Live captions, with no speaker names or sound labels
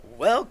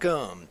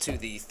Welcome to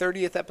the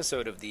 30th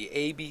episode of the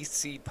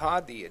ABC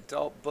Pod, the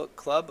Adult Book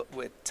Club,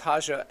 with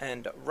Taja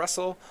and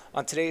Russell.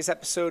 On today's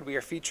episode, we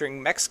are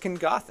featuring Mexican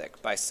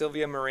Gothic by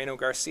Silvia Moreno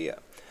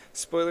Garcia.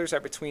 Spoilers are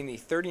between the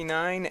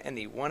 39 and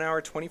the 1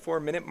 hour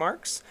 24-minute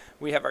marks.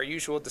 We have our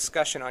usual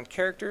discussion on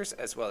characters,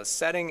 as well as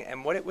setting,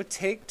 and what it would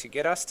take to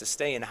get us to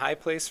stay in high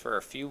place for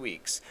a few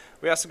weeks.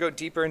 We also go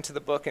deeper into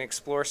the book and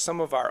explore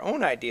some of our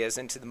own ideas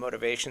into the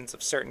motivations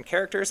of certain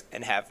characters,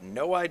 and have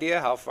no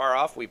idea how far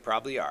off we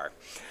probably are.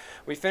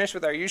 We finish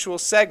with our usual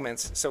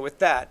segments, so with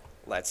that,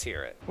 let's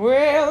hear it.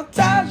 Well,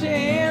 Taja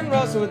and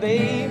Russell,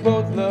 they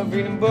both love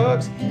reading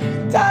books.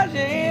 Taja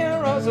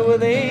and Russell,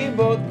 they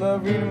both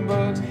love reading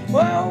books.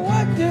 Well,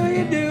 what do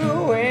you do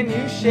when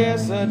you share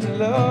such a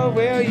love?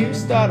 Well, you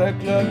start a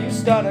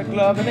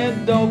club, an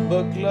adult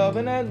book club,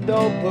 and a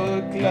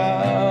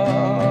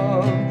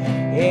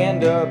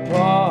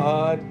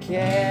podcast.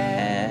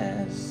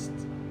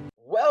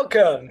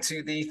 Welcome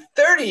to the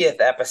 30th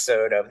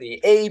episode of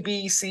the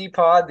ABC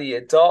Pod, the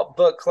Adult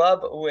Book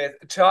Club, with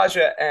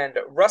Taja and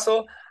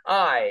Russell.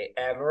 I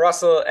am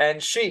Russell,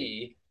 and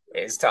she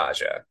is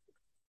Taja.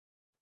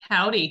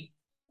 Howdy.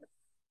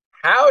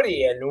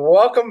 Howdy, and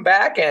welcome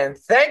back, and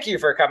thank you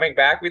for coming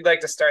back. We'd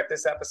like to start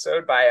this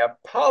episode by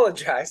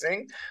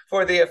apologizing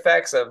for the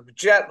effects of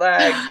jet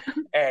lag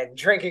and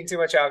drinking too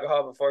much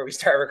alcohol before we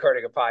start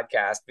recording a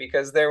podcast,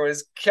 because there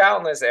was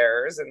countless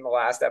errors in the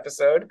last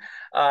episode,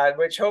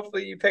 which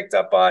hopefully you picked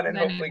up on and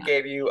hopefully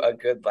gave you a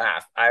good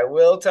laugh. I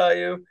will tell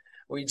you,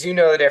 we do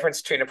know the difference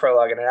between a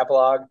prologue and an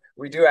epilogue.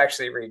 We do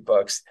actually read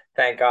books.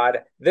 Thank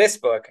God. This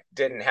book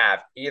didn't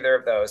have either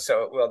of those,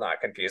 so it will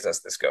not confuse us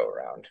this go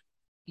around.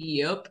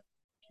 Yep.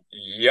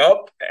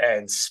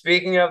 And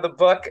speaking of the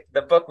book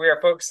we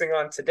are focusing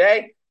on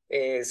today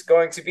is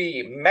going to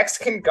be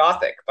Mexican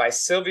Gothic by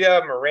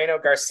Silvia Moreno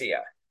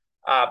Garcia.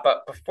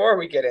 But before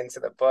we get into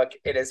the book,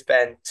 it has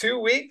been 2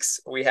 weeks.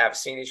 We have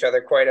seen each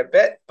other quite a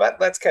bit, but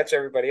let's catch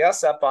everybody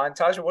else up on.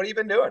 Taja, what have you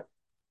been doing?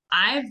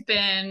 I've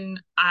been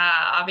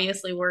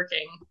obviously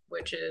working,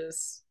 which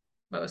is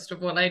most of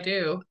what I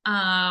do.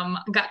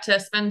 Got to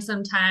spend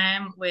some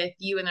time with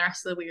you and the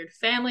rest of the Weird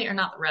Family, or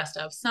not the rest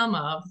of, some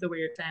of the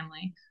Weird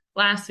Family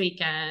last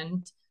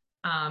weekend.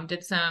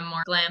 Did some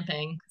more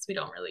glamping because we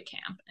don't really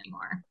camp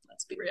anymore,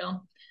 let's be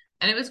real.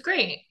 And it was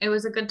great. It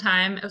was a good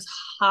time. It was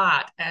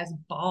hot as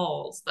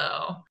balls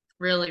though.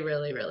 Really,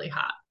 really, really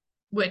hot,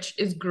 which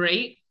is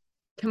great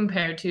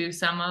compared to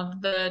some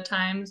of the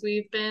times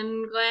we've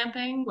been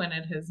glamping when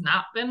it has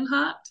not been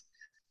hot.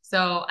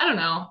 So I don't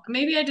know,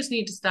 maybe I just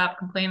need to stop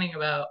complaining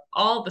about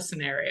all the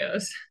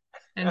scenarios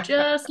and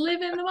just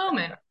live in the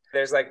moment.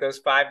 There's like those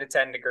 5 to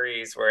 10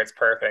 degrees where it's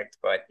perfect,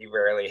 but you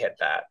rarely hit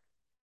that.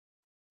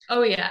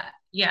 Oh yeah.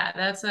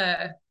 That's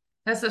a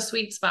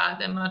sweet spot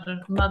that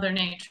Mother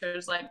Nature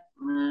is like,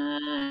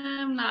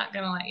 I'm not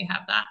gonna let you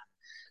have that.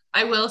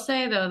 I will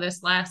say though,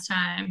 this last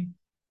time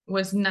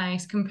was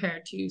nice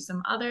compared to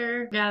some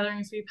other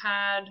gatherings we've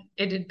had.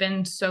 It had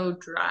been so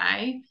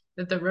dry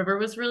that the river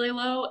was really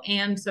low,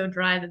 and so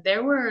dry that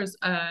there was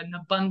an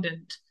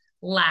abundant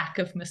lack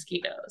of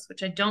mosquitoes,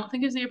 which I don't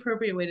think is the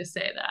appropriate way to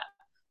say that.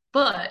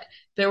 But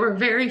there were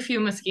very few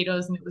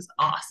mosquitoes, and it was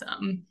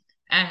awesome.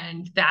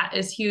 And that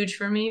is huge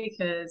for me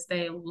because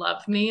they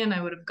love me and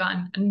I would have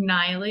gotten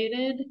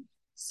annihilated.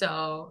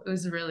 So it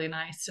was really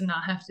nice to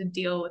not have to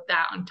deal with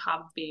that on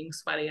top of being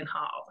sweaty and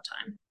hot all the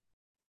time.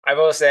 I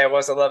will say it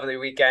was a lovely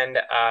weekend.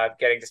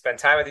 Getting to spend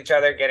time with each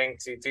other, getting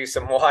to do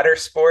some water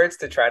sports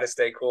to try to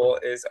stay cool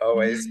is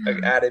always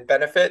an added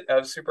benefit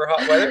of super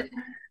hot weather.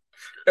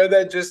 And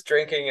then just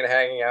drinking and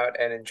hanging out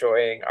and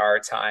enjoying our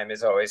time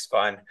is always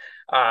fun.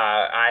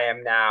 I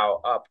am now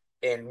up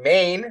in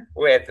Maine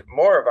with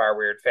more of our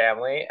Weird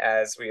Family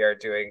as we are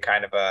doing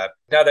kind of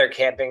another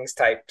campings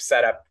type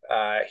setup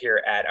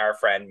here at our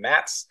friend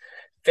Matt's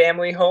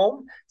family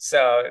home.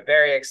 So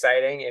very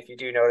exciting. If you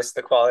do notice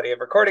the quality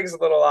of recording is a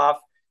little off,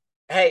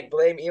 hey,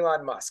 blame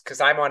Elon Musk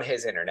because I'm on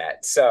his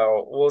internet.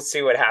 So we'll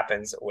see what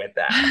happens with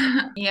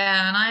that.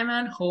 Yeah, and I'm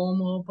at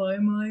home all by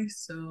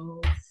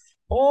myself.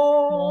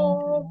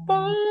 All by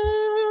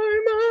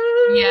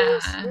myself. Yeah,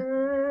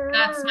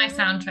 that's my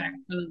soundtrack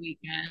for the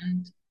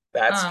weekend.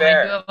 That's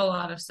fair. I do have a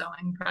lot of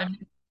sewing projects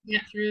to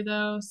get through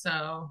though, so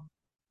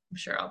I'm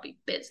sure I'll be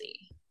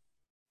busy.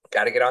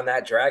 Got to get on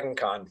that Dragon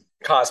Con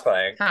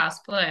cosplay.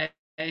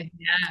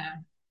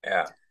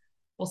 Yeah.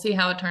 We'll see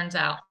how it turns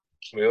out.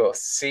 We will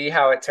see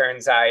how it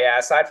turns out. Yeah,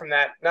 aside from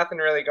that, nothing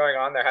really going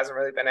on. There hasn't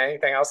really been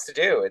anything else to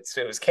do. It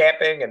was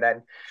camping and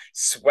then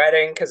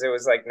sweating because it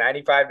was like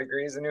 95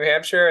 degrees in New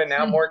Hampshire, and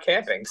now more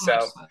camping. So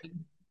it's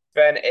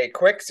been a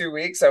quick 2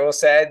 weeks. I will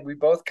say we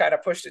both kind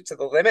of pushed it to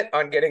the limit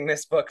on getting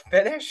this book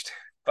finished,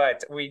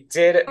 but we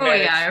did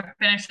manage. I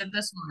finished it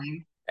this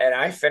morning. And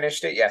I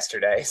finished it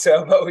yesterday.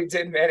 But we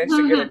did manage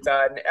to get it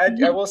done.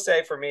 I will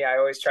say for me, I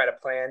always try to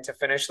plan to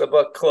finish the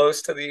book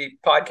close to the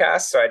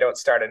podcast so I don't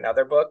start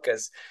another book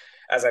because,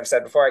 as I've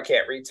said before, I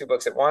can't read 2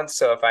 books at once.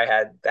 So if I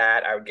had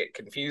that, I would get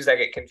confused. I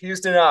get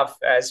confused enough,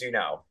 as you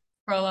know.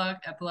 Prologue,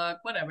 epilogue,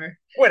 whatever.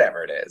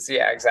 Whatever it is.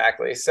 Yeah,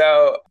 exactly.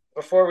 So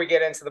before we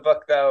get into the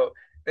book, though,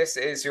 This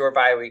is your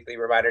bi-weekly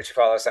reminder to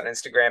follow us on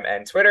Instagram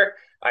and Twitter.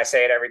 I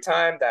say it every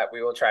time that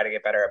we will try to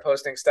get better at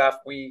posting stuff.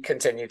 We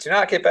continue to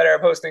not get better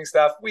at posting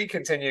stuff. We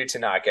continue to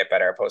not get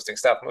better at posting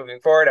stuff moving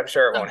forward. I'm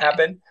sure it won't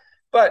happen,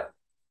 but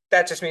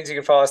that just means you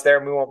can follow us there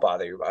and we won't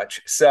bother you much.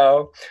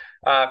 So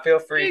feel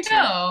free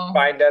to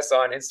find us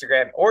on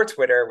Instagram or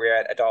Twitter. We're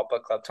at Adult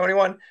Book Club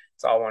 21.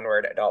 It's all one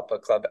word, Adult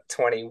Book Club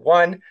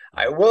 21.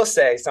 I will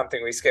say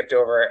something we skipped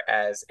over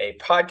as a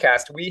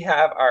podcast. We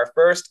have our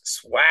first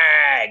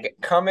swag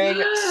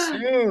coming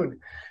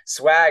soon.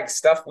 Swag,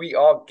 stuff we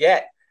all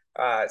get.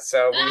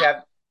 So we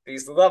have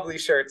these lovely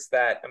shirts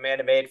that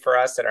Amanda made for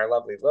us and our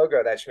lovely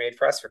logo that she made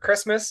for us for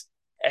Christmas.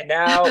 And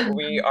now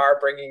we are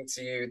bringing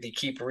to you the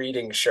Keep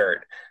Reading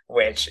shirt,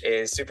 which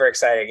is super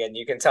exciting. And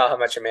you can tell how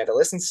much Amanda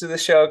listens to the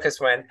show because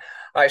when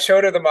I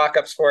showed her the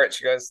mock-ups for it,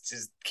 she goes,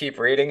 "Just keep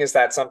reading. Is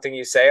that something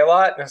you say a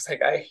lot?" And I was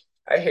like, I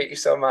hate you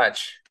so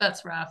much.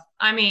 That's rough.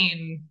 I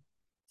mean,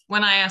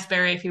 when I asked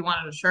Barry if he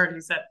wanted a shirt,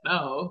 he said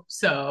no.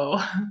 So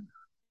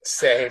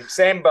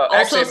same boat.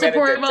 Also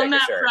supportive on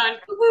that front.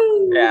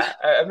 Woo-hoo. Yeah,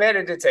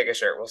 Amanda did take a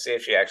shirt. We'll see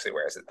if she actually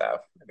wears it though.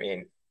 I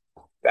mean,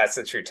 that's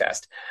the true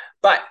test.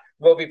 But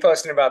we'll be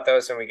posting about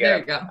those when we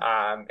get them.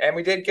 And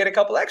we did get a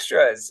couple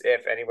extras.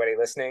 If anybody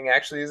listening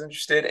actually is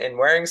interested in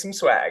wearing some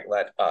swag,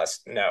 let us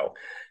know.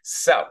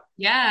 So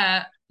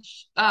yeah,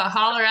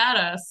 holler at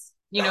us.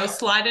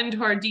 Slide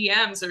into our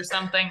DMs or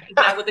something. Is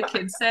that what the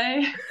kids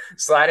say?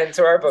 Slide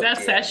into our book. Is that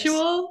DMs.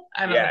 sexual?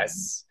 I don't know.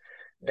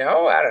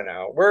 No, I don't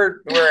know. We're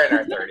in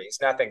our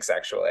 30s. Nothing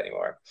sexual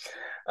anymore.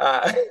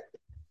 I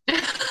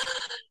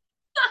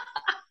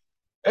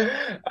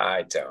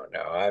don't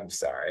know. I'm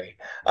sorry.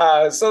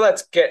 So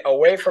let's get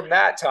away from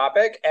that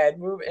topic and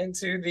move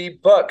into the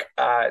book.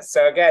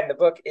 So again, the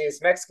book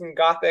is Mexican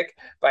Gothic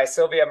by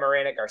Silvia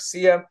Morena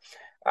Garcia.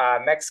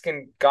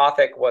 Mexican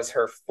Gothic was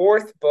her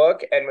fourth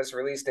book and was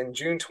released in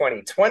June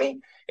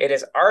 2020. It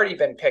has already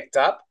been picked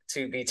up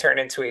to be turned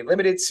into a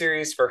limited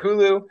series for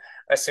Hulu,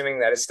 assuming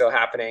that is still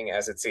happening,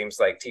 as it seems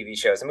like TV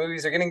shows and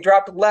movies are getting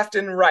dropped left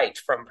and right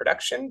from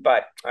production.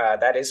 But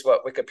that is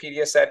what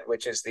Wikipedia said,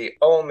 which is the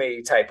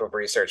only type of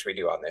research we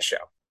do on this show.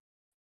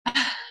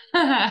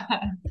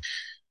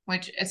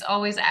 Which is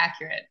always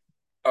accurate.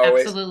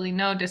 Always. Absolutely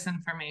no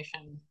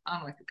disinformation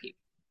on Wikipedia.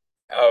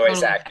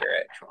 Always totally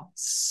accurate. Factual.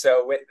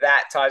 So with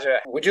that, Taja,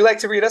 would you like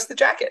to read us the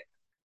jacket?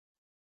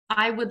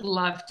 I would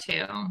love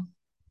to.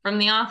 From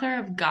the author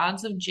of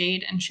Gods of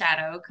Jade and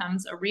Shadow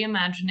comes a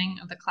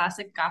reimagining of the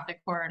classic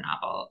Gothic horror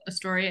novel, a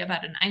story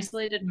about an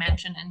isolated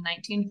mansion in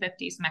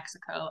 1950s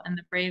Mexico and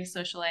the brave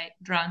socialite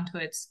drawn to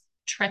its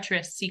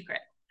treacherous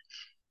secret.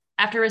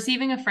 After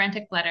receiving a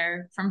frantic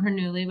letter from her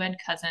newlywed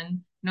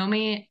cousin,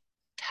 Nomi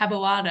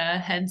Taboada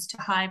heads to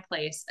High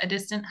Place, a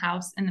distant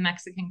house in the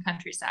Mexican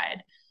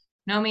countryside.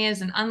 Nomi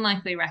is an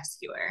unlikely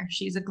rescuer.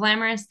 She's a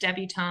glamorous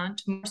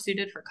debutante, more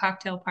suited for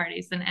cocktail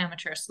parties than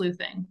amateur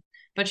sleuthing.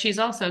 But she's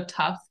also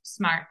tough,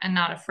 smart, and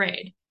not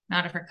afraid.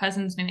 Not of her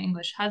cousin's new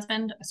English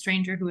husband, a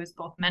stranger who is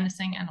both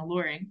menacing and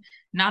alluring.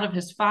 Not of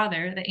his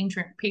father, the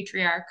ancient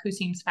patriarch who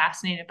seems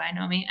fascinated by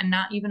Nomi, and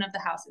not even of the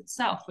house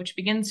itself, which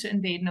begins to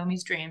invade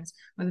Nomi's dreams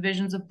with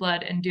visions of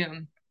blood and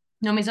doom.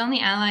 Nomi's only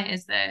ally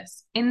is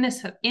this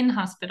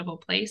inhospitable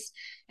place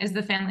is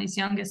the family's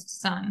youngest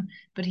son,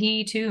 but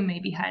he too may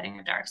be hiding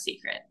a dark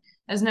secret.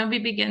 As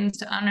Nomi begins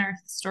to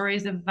unearth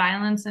stories of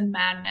violence and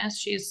madness,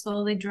 she is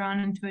slowly drawn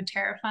into a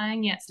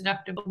terrifying yet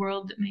seductive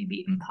world that may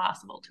be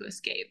impossible to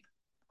escape.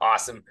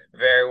 Awesome.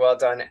 Very well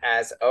done,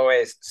 as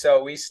always.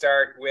 So we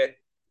start with...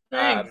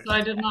 Thanks,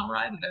 I did not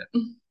write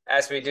it.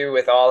 As we do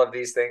with all of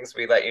these things,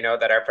 we let you know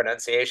that our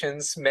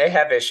pronunciations may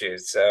have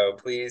issues. So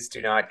please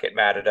do not get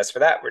mad at us for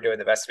that. We're doing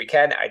the best we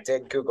can. I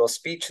did Google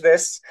speech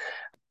this.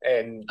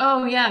 And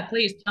oh, yeah,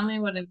 please tell me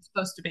what it's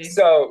supposed to be.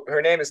 So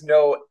her name is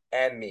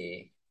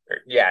Noemi.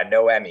 Yeah,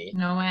 Noemi.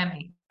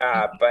 Noemi.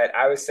 But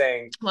I was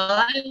saying... Well,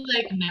 I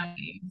like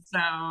Noemi,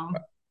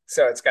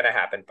 so it's going to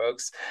happen,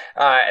 folks.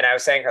 And I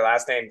was saying her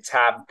last name,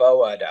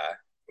 Taboada.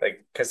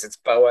 Because it's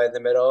boa in the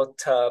middle,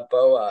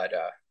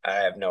 Taboada. I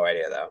have no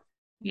idea, though.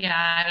 Yeah,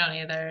 I don't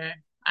either.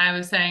 I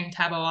was saying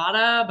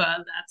Taboada,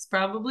 but that's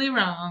probably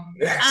wrong.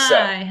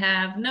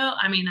 I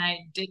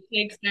did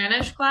take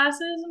Spanish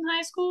classes in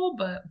high school,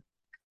 but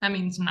that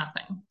means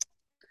nothing.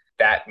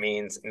 That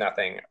means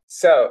nothing.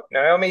 So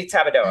Noemi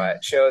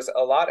Taboada shows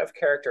a lot of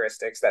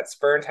characteristics that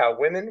spurned how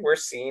women were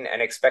seen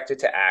and expected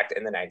to act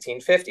in the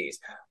 1950s.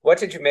 What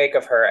did you make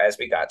of her as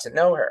we got to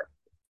know her?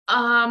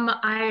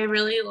 I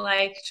really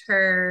liked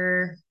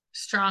her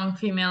strong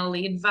female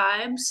lead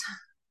vibes,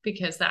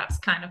 because that's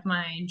kind of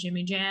my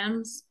Jimmy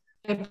Jams.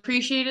 I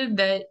appreciated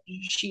that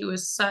she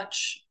was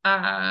such,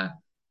 I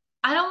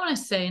don't want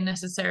to say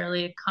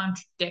necessarily a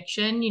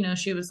contradiction.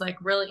 She was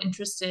really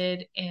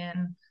interested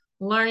in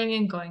learning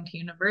and going to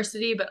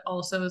university, but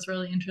also was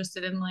really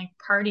interested in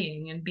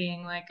partying and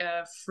being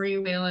a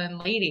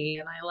freewheeling lady.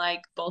 And I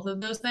like both of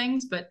those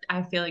things, but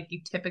I feel like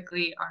you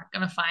typically aren't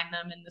going to find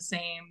them in the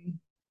same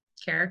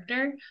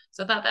character.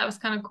 So I thought that was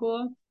kind of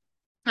cool.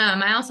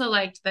 I also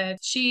liked that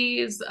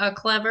she's a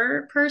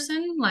clever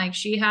person.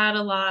 She had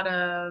a lot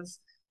of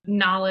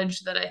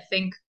knowledge that I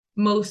think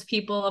most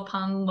people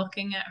upon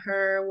looking at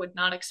her would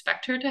not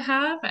expect her to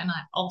have. And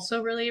I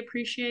also really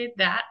appreciate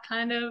that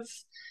kind of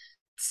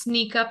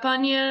sneak up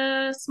on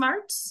you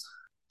smarts.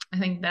 I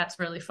think that's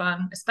really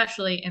fun,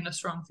 especially in a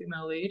strong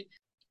female lead.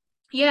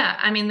 Yeah,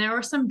 I mean, there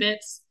were some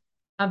bits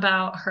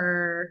about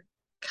her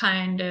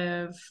kind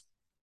of,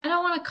 I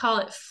don't want to call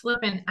it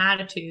flippant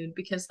attitude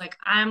because, like,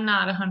 I'm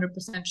not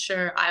 100%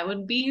 sure I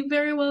would be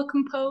very well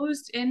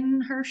composed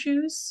in her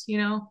shoes,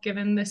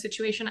 given the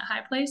situation at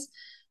High Place.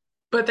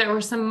 But there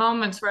were some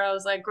moments where I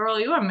was like, girl,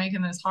 you are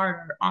making this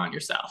harder on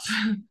yourself.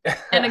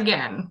 And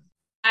again,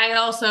 I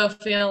also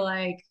feel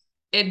like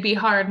it'd be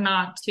hard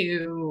not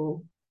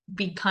to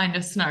be kind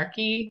of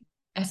snarky,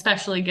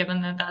 especially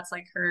given that that's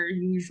like her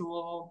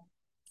usual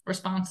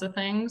response to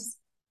things.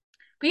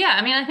 But yeah,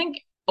 I mean, I think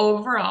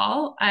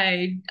overall,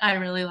 I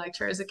really liked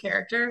her as a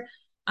character.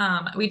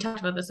 We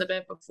talked about this a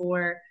bit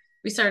before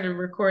we started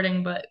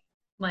recording, but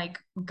like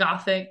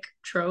gothic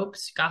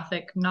tropes,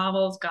 gothic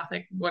novels,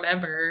 gothic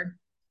whatever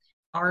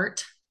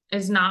art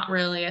is not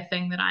really a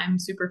thing that I'm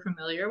super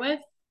familiar with.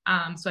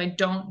 So I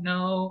don't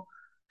know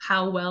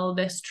how well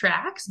this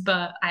tracks,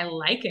 but I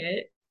like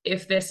it.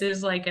 If this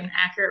is like an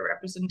accurate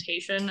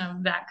representation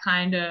of that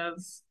kind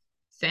of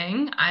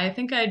thing, I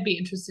think I'd be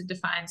interested to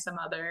find some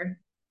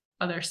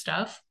other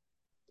stuff.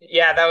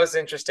 Yeah, that was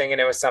interesting.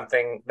 And it was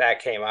something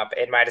that came up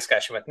in my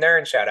discussion with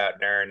Nern. Shout out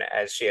Nern,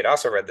 as she had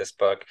also read this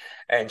book.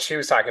 And she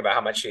was talking about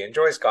how much she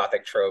enjoys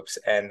Gothic tropes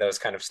and those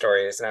kind of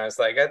stories. And I was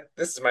like,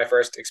 this is my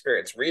first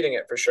experience reading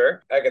it for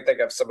sure. I could think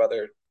of some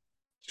other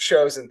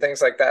shows and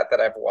things like that that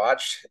I've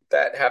watched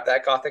that have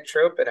that Gothic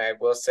trope. And I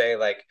will say,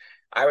 like,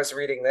 I was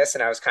reading this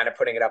and I was kind of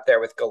putting it up there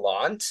with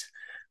Gallant,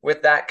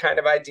 with that kind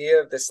of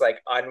idea of this like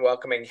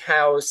unwelcoming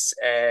house,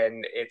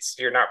 and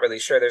you're not really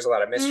sure. There's a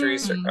lot of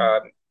mysteries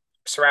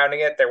surrounding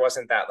it. There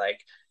wasn't that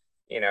like,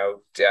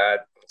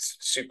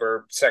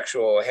 super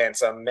sexual,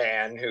 handsome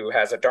man who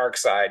has a dark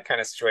side kind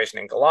of situation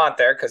in Gallant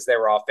there, because they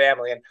were all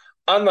family. And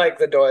unlike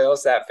the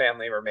Doyles, that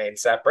family remained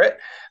separate.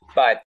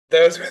 But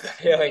those were the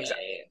feelings.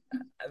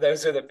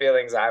 Those are the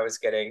feelings I was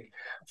getting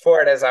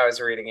for it as I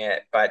was reading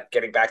it. But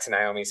getting back to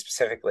Naomi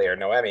specifically, or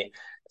Noemi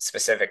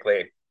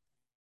specifically,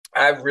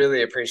 I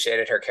really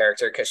appreciated her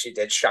character because she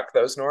did shuck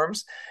those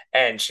norms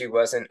and she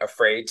wasn't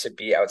afraid to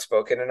be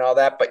outspoken and all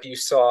that. But you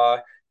saw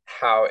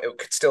how it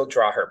could still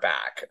draw her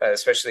back,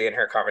 especially in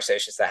her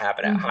conversations that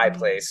happen at High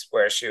Place,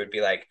 where she would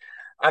be like,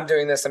 I'm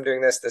doing this,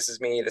 this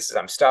is me,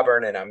 I'm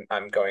stubborn, and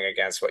I'm going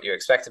against what you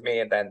expect of me.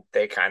 And then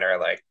they kind of are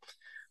like,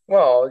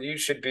 well, you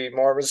should be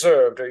more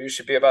reserved, or you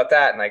should be about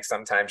that. And like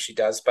sometimes she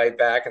does bite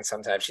back and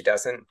sometimes she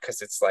doesn't,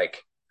 because it's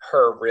like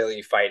her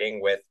really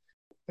fighting with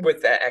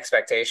the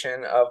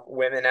expectation of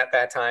women at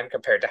that time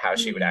compared to how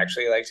she would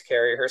actually like to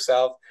carry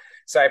herself.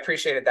 So I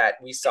appreciated that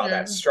we saw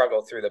that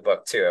struggle through the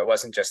book too. It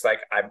wasn't just like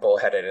I'm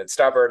bullheaded and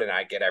stubborn and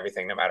I get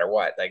everything no matter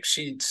what. Like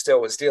she still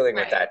was dealing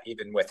with that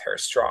even with her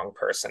strong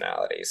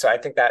personality. So I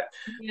think that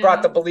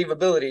brought the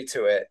believability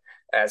to it,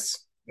 as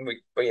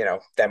we,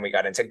 then we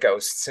got into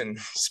ghosts and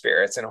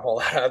spirits and a whole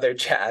lot of other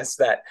jazz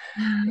that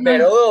made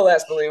it a little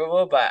less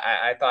believable. But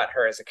I thought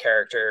her as a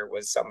character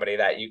was somebody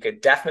that you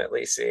could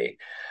definitely see.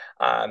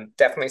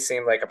 Definitely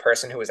seemed like a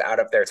person who was out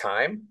of their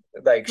time.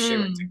 Like she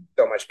would do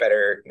so much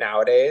better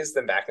nowadays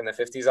than back in the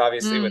 50s,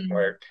 obviously, with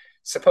more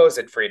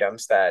supposed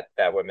freedoms that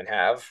women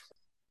have.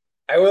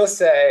 I will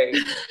say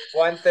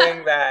one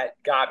thing that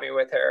got me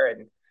with her,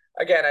 and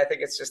again, I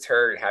think it's just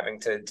her having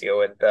to deal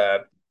with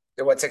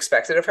what's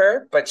expected of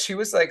her, but she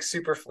was like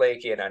super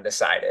flaky and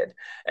undecided.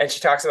 And she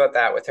talks about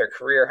that with her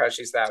career, how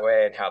she's that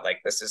way, and how like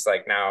this is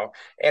like now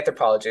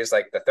anthropology is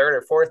like the third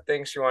or fourth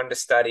thing she wanted to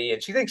study,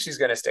 and she thinks she's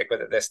going to stick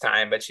with it this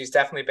time. But she's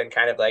definitely been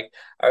kind of like,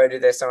 I want to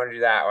do this, I want to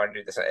do that, I want to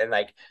do this, and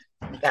like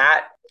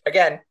that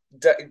again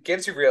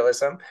gives you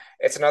realism.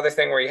 It's another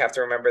thing where you have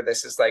to remember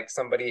this is like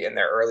somebody in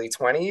their early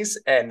 20s,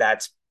 and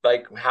that's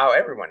like how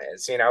everyone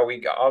is.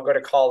 We all go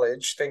to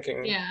college thinking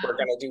we're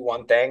going to do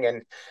one thing,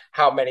 and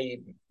how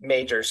many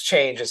majors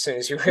change as soon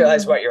as you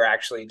realize what you're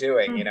actually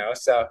doing.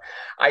 So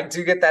I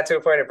do get that to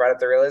a point. It brought up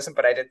the realism,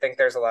 but I did think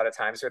there's a lot of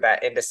times where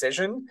that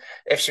indecision,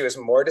 if she was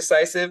more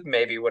decisive,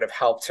 maybe would have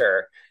helped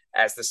her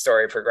as the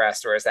story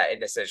progressed, whereas that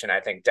indecision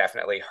I think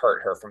definitely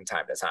hurt her from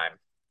time to time.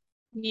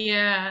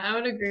 Yeah, I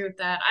would agree with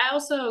that. I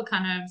also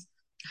kind of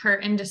her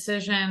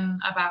indecision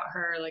about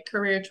her like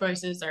career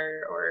choices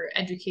or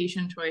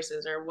education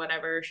choices or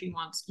whatever she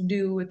wants to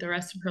do with the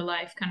rest of her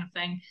life kind of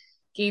thing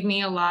gave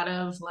me a lot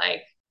of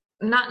like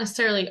not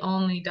necessarily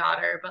only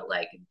daughter, but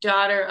like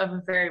daughter of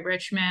a very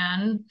rich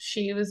man.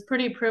 She was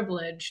pretty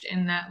privileged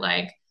in that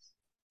like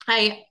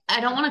I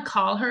don't want to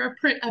call her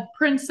a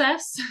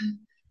princess,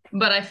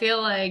 but I feel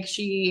like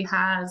she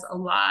has a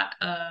lot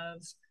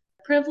of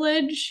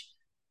privilege,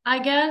 I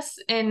guess,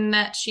 in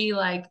that she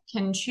like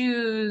can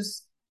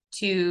choose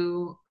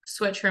to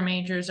switch her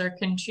majors or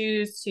can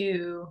choose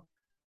to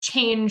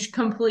change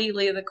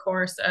completely the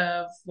course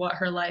of what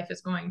her life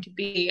is going to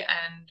be.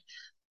 And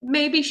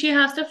maybe she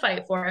has to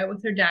fight for it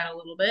with her dad a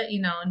little bit,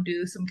 and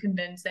do some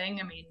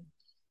convincing. I mean,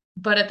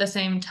 but at the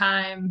same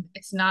time,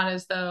 it's not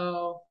as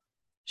though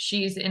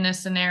she's in a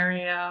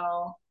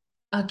scenario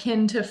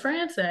akin to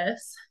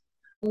Frances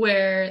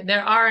where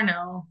there are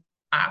no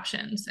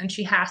options and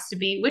she has to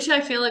be, which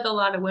I feel like a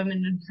lot of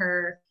women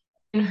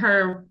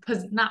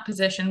not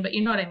position, but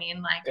you know what I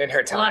mean? Like in her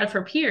a lot time. of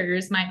her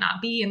peers might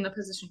not be in the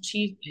position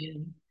she's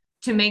in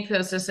to make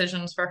those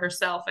decisions for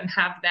herself and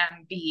have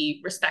them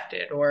be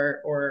respected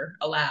or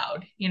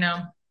allowed, you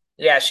know?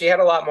 Yeah, she had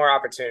a lot more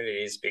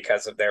opportunities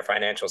because of their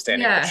financial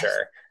standing for Yes.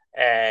 sure.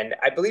 And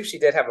I believe she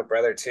did have a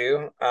brother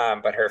too,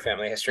 but her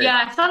family history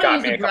Yeah, I thought it got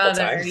was me a a couple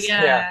brother. times.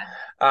 Yeah.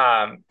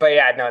 Yeah. But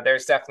yeah, no,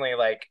 there's definitely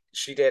like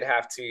she did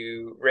have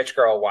to rich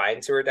girl wine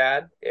to her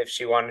dad if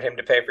she wanted him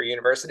to pay for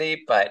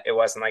university, but it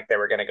wasn't like they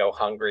were going to go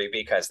hungry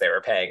because they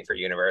were paying for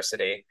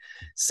university.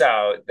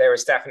 So there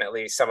was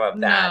definitely some of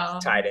that No.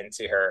 tied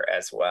into her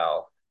as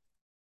well.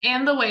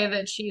 And the way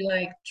that she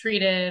like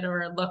treated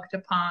or looked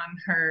upon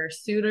her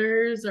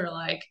suitors, or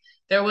like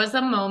there was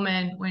a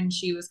moment when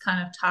she was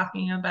kind of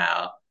talking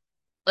about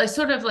like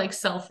sort of like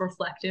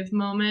self-reflective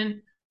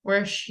moment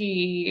where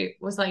she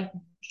was like,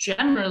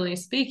 generally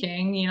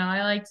speaking, you know,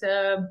 I like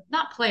to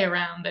not play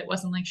around. It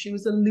wasn't like she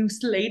was a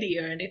loose lady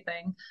or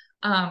anything,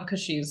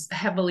 because she's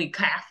heavily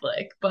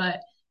Catholic,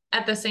 but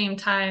at the same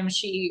time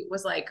she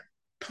was like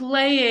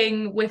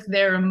playing with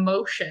their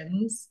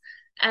emotions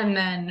and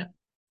then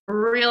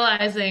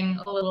realizing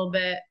a little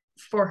bit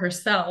for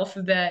herself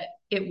that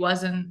it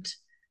was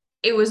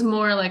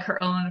more like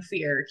her own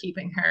fear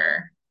keeping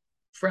her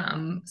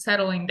from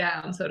settling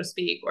down, so to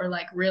speak, or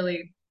like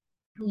really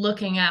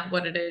looking at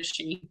what it is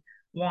she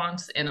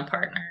wants in a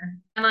partner.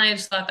 And I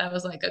just thought that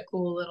was like a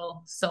cool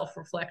little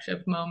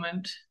self-reflective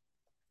moment.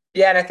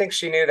 Yeah, and I think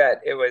she knew that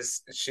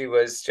she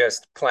was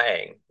just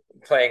playing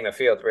the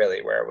field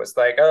really, where it was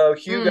like, oh,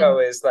 Hugo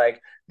Mm. is like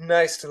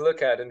nice to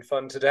look at and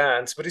fun to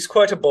dance, but he's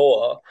quite a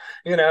bore,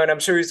 and I'm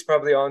sure he's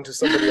probably on to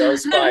somebody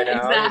else by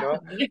now.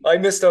 Exactly. I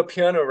missed our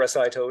piano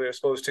recital we were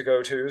supposed to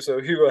go to, so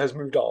Hugo has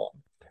moved on.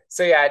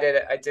 So yeah,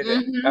 I did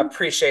Hmm.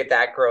 appreciate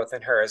that growth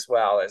in her as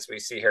well as we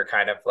see her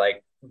kind of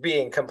like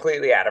being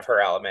completely out of her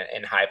element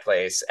in High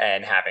Place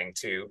and having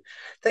to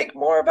think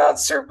more about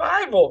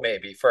survival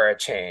maybe for a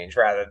change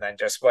rather than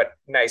just what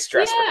nice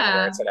dress we're going to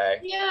wear Yeah. today.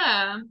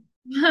 Yeah.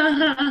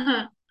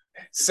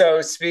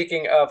 So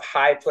speaking of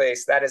High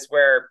Place, that is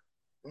where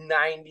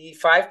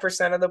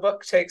 95% of the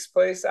book takes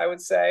place, I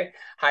would say.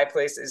 High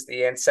Place is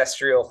the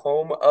ancestral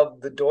home of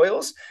the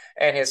Doyles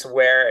and is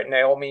where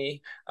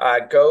Naomi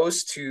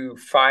goes to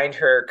find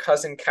her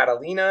cousin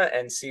Catalina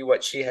and see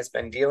what she has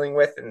been dealing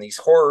with and these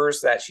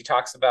horrors that she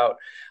talks about,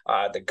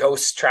 the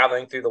ghosts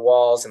traveling through the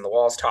walls and the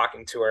walls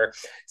talking to her.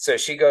 So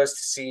she goes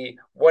to see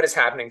what is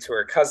happening to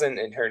her cousin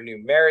in her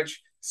new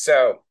marriage.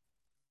 So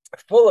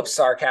full of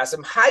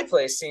sarcasm. High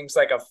Place seems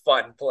like a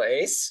fun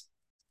place.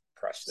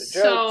 Crush the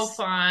So jokes.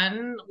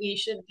 fun. We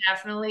should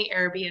definitely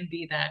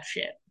Airbnb that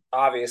shit.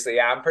 Obviously,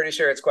 yeah, I'm pretty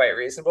sure it's quite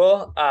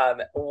reasonable.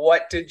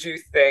 What did you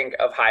think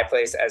of High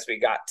Place as we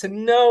got to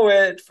know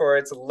it for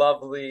its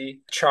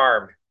lovely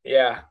charm?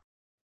 Yeah.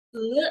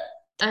 Ugh.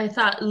 I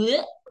thought,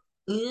 ugh,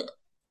 ugh.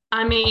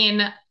 I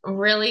mean,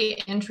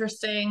 really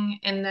interesting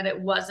in that it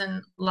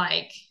wasn't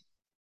like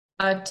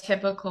a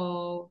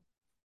typical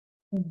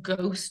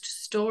ghost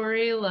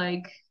story,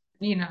 like,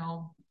 you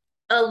know,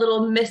 a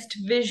little missed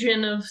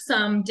vision of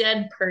some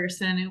dead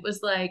person. It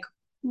was like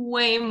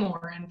way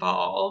more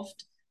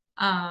involved,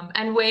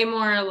 and way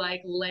more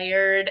like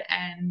layered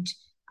and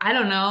I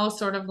don't know,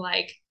 sort of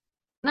like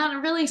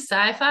not really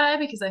sci-fi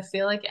because I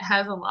feel like it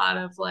has a lot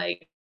of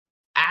like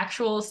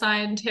actual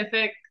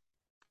scientific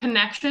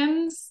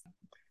connections.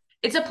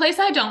 It's a place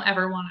I don't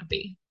ever want to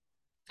be.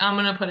 I'm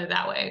gonna put it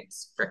that way.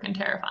 It's freaking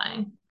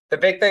terrifying. The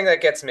big thing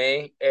that gets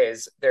me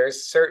is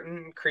there's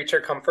certain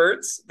creature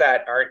comforts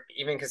that aren't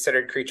even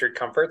considered creature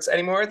comforts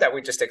anymore that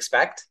we just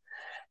expect.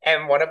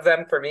 And one of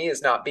them for me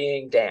is not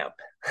being damp.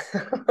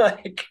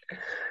 Like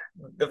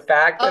the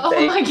fact that Oh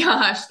they my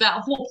gosh,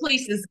 that whole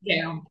place is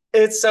damp.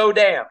 it's so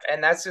damp,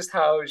 and that's just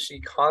how she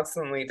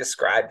constantly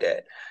described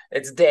it.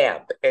 It's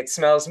damp, it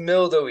smells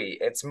mildewy,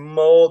 it's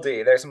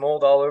moldy, there's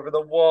mold all over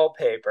the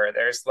wallpaper,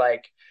 there's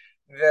like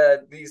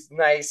these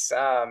nice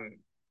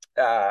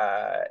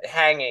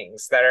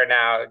hangings that are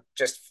now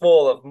just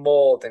full of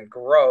mold and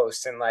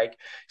gross, and like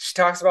she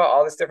talks about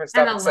all this different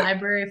And stuff. a It's like,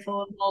 library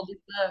full of moldy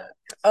books.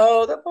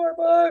 oh, the poor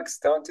books,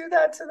 don't do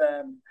that to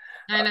them.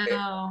 I It,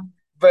 know.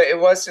 but it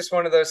was just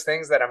one of those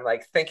things that I'm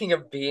like thinking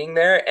of being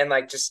there and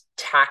like just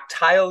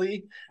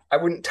tactilely, I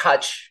wouldn't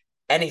touch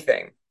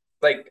anything.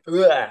 Like,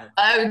 ugh.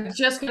 I was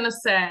just gonna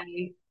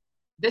say,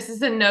 this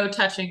is a no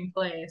touching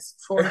place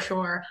for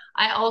sure.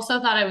 I also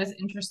thought it was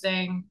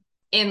interesting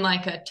in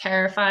like a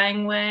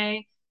terrifying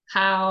way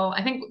how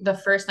I think the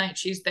first night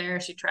she's there,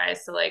 she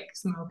tries to like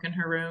smoke in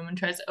her room and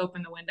tries to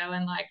open the window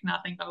and like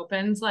nothing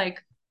opens.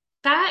 Like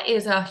that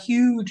is a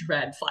huge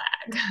red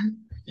flag.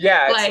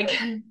 Yeah, it's Like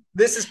like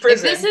this is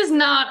if this prison. is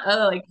not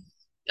a like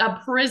a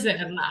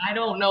prison, I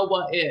don't know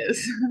what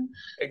is.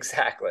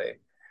 Exactly.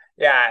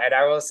 Yeah, and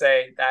I will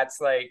say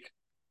that's like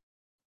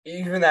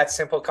even that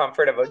simple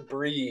comfort of a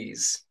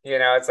breeze,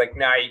 it's like,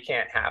 no, you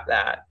can't have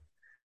that.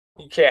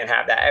 You can't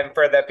have that. And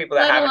for the people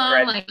that let haven't alone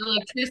read, like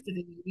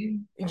electricity.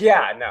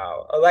 yeah,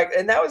 no. Like,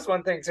 and that was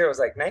one thing too. It was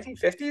like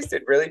 1950s.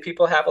 Did really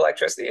people have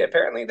electricity?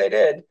 Apparently they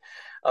did.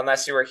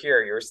 Unless you were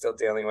here, you were still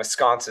dealing with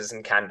sconces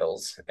and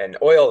candles and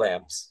oil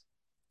lamps.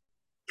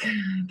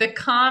 The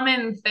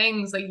common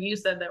things like you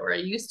said that we're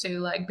used to,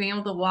 like being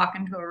able to walk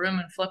into a room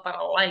and flip on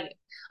a light.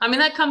 I mean,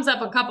 that comes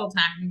up a couple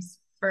times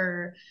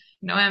for,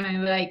 I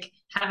mean, like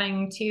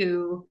having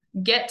to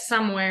get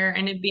somewhere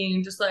and it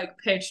being just like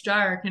pitch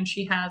dark and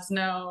she has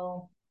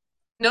no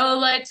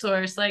light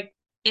source, like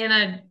in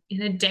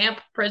a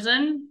damp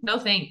prison. No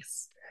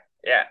thanks.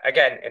 Yeah,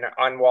 again,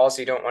 on walls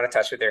you don't want to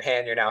touch with your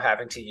hand. You're now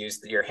having to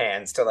use your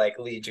hands to like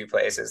lead you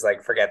places.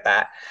 Like, forget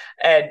that.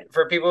 And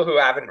for people who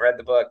haven't read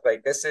the book,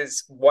 like this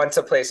is once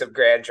a place of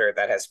grandeur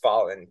that has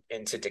fallen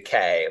into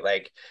decay.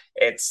 Like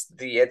it's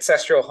the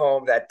ancestral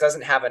home that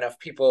doesn't have enough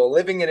people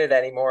living in it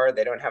anymore.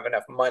 They don't have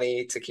enough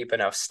money to keep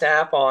enough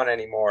staff on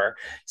anymore.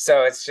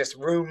 So it's just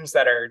rooms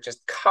that are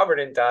just covered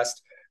in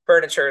dust.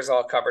 Furniture is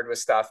all covered with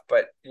stuff,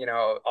 but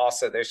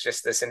also there's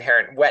just this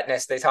inherent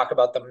wetness. They talk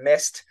about the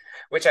mist,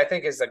 which I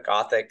think is a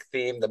gothic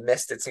theme. The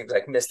mist, it seems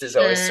like mist is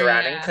always Sure,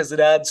 surrounding yeah. because it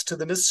adds to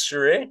the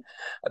mystery.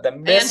 The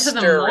And to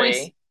the moist.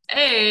 mystery.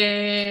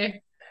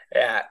 Hey.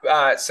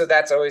 Yeah. So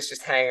that's always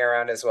just hanging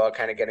around as well,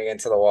 kind of getting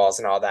into the walls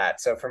and all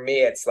that. So for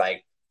me, it's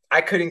like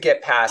I couldn't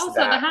get past Also, the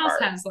that house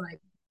part. has like,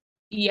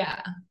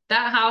 yeah,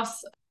 that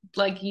house,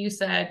 like you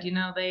said,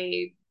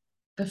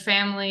 the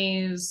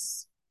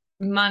family's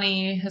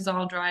money has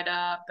all dried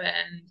up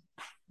and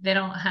they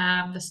don't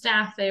have the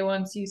staff they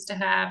once used to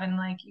have. And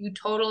like, you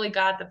totally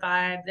got the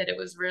vibe that it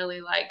was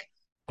really like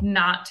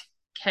not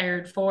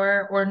cared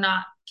for or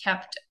not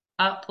kept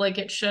up like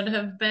it should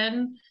have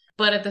been.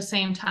 But at the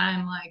same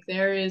time, like,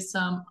 there is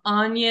some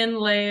onion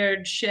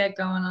layered shit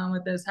going on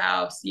with this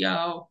house,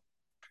 yo.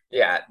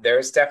 Yeah,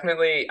 there's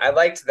definitely, I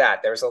liked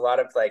that. There was a lot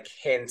of like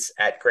hints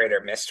at greater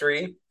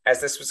mystery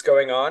as this was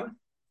going on,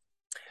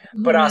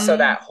 but also Mm-hmm.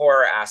 that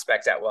horror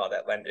aspect at well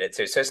that lended it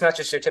to. So it's not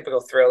just your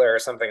typical thriller or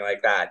something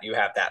like that. You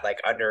have that like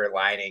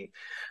underlying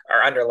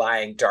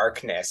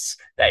darkness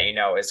that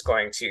is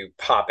going to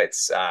pop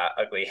its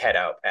ugly head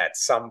out at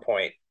some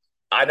point.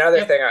 Another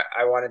Yep. thing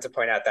I wanted to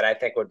point out that I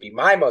think would be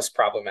my most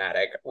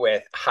problematic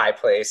with High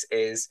Place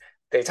is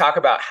they talk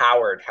about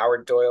Howard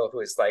Doyle, who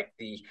is like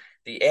the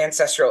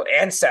ancestral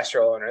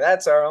owner.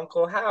 That's our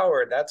Uncle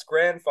Howard. That's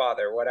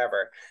grandfather,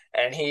 whatever.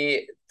 And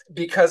he,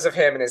 because of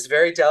him and his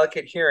very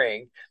delicate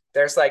hearing,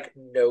 there's like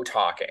no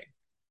talking.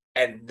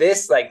 And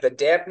this, like the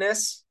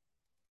dampness,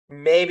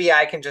 maybe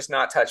I can just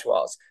not touch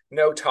walls.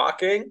 No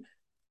talking.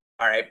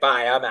 All right,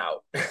 bye. I'm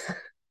out.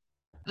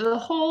 The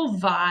whole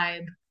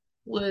vibe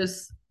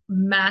was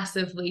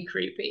massively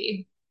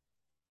creepy,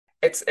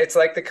 It's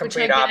like the which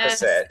I complete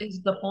guess opposite.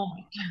 is the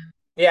point.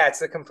 Yeah, it's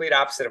the complete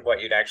opposite of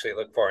what you'd actually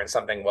look for in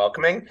something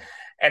welcoming.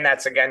 And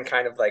that's again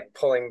kind of like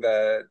pulling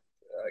the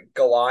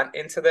Gallant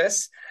into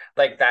this.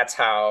 Like that's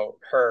how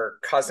her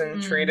cousin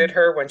treated Mm,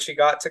 her when she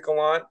got to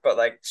Gallant, but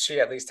like she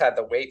at least had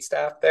the wait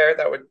staff there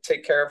that would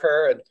take care of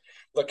her and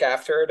look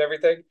after her and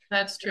everything.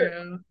 that's Here,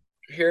 true.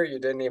 here you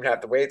didn't even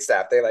have the wait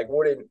staff. They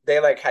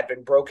had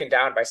been broken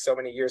down by so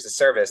many years of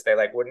service. They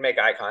like wouldn't make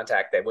eye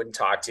contact. They wouldn't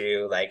talk to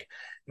you, like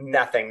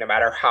nothing, no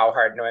matter how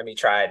hard Noemi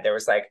tried. There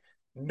was like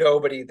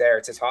nobody there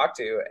to talk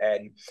to.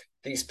 And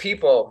these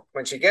people,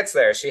 when she gets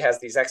there, she has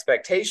these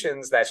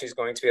expectations that she's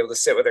going to be able to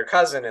sit with her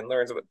cousin and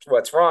learn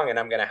what's wrong, and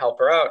I'm going to help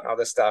her out and all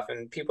this stuff.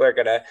 And people are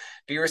going to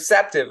be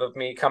receptive of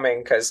me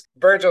coming because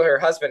Virgil, her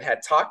husband, had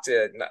talked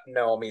to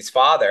Naomi's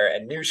father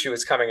and knew she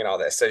was coming and all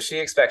this. So she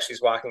expects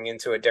she's walking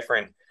into a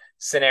different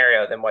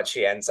scenario than what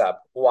she ends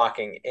up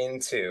walking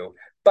into.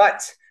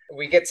 But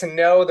we get to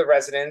know the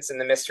residents and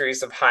the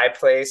mysteries of High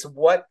Place.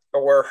 What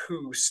or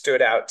who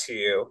stood out to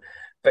you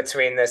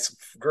between this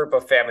group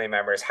of family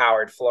members,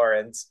 Howard,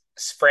 Florence,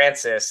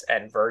 Francis,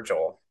 and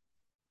Virgil?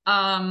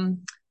 Um,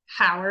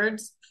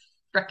 Howard's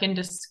freaking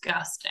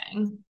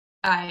disgusting.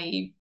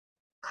 I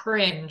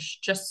cringe,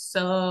 just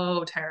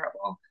so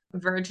terrible.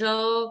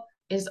 Virgil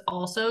is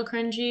also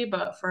cringy,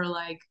 but for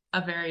like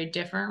a very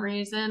different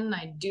reason.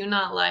 I do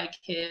not like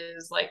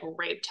his like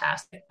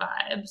rape-tastic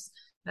vibes.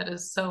 That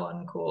is so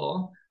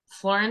uncool.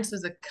 Florence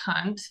is a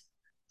cunt.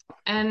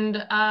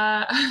 And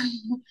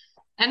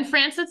and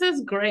Francis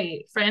is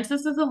great.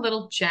 Francis is a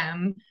little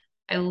gem.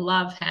 I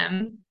love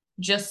him.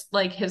 Just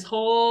like his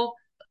whole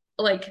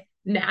like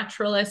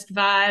naturalist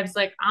vibes.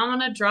 Like, I'm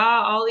gonna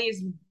draw all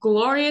these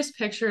glorious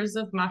pictures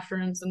of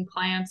mushrooms and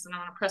plants, and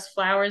I'm gonna press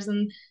flowers,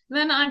 and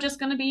then I'm just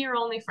gonna be your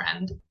only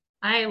friend.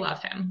 I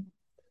love him.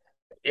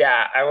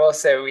 Yeah, I will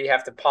say we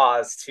have to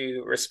pause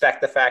to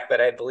respect the fact that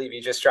I believe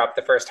you just dropped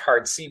the first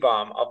hard C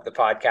bomb of the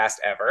podcast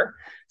ever.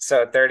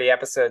 So 30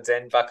 episodes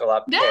in, buckle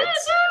up, Yeah, kids.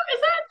 no,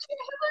 is that true?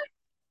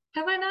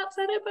 Have I not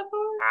said it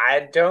before?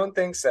 I don't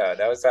think so.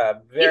 That was It's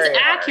very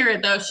hard.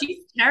 accurate though.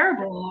 She's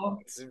terrible.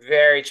 It's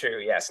very true.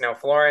 Yes. No,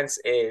 Florence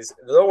is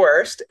the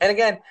worst. And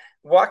again,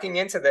 walking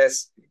into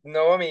this,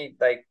 Naomi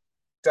like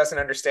doesn't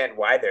understand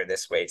why they're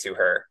this way to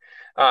her.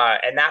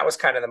 And that was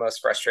kind of the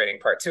most frustrating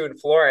part too. And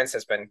Florence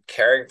has been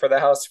caring for the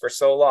house for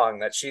so long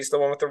that she's the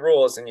one with the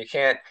rules, and you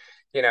can't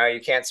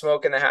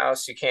smoke in the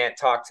house, you can't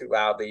talk too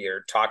loudly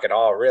or talk at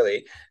all,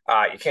 really.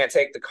 You can't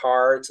take the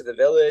car to the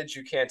village,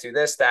 you can't do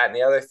this, that, and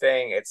the other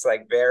thing. It's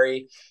like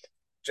very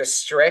just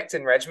strict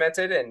and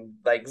regimented and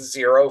like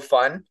zero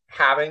fun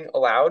having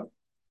allowed.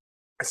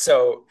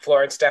 So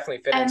Florence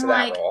definitely fit And into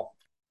that like role.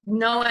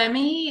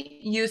 Noemi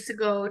used to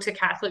go to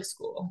Catholic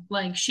school.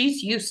 Like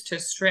she's used to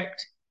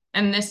strict.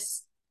 And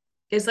this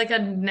is like a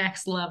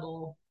next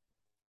level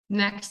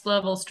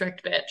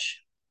strict bitch.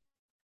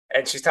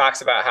 And she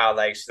talks about how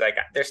like she's like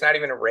there's not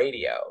even a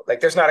radio,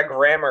 like there's not a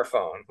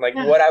gramophone, like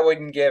Yeah. what I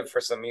wouldn't give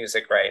for some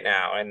music right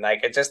now. And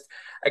like it just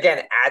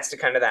again adds to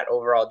kind of that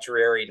overall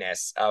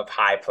dreariness of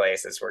High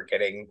Place as we're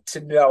getting to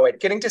know it,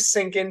 getting to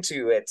sink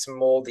into its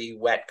moldy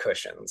wet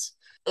cushions.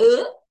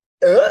 Ugh,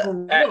 uh,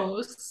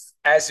 gross.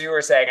 as you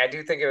were saying, I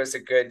do think it was a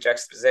good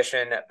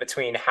juxtaposition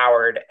between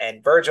Howard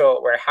and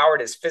Virgil, where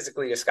Howard is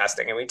physically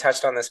disgusting. And we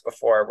touched on this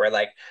before, where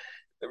like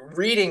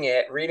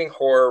reading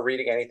horror,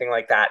 reading anything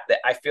like that, that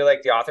I feel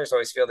like the authors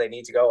always feel they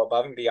need to go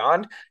above and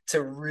beyond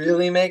to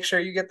really make sure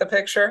you get the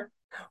picture.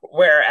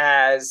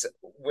 Whereas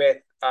with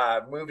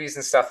movies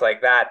and stuff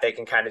like that, they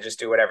can kind of just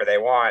do whatever they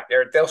want.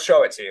 They'll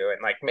show it to you,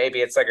 and like maybe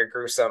it's like a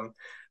gruesome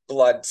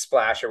blood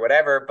splash or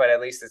whatever, but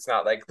at least it's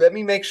not like, let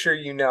me make sure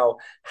you know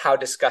how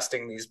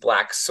disgusting these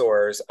black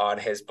sores on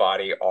his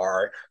body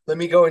are. Let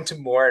me go into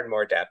more and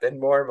more depth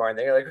and more and more. And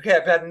then you're like, okay,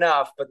 I've had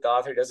enough, but the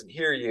author doesn't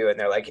hear you. And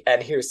they're like,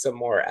 and here's some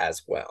more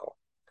as well.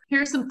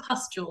 Here's some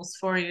pustules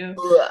for you.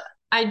 Ugh.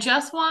 I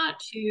just want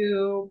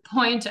to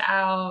point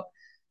out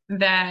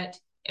that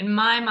in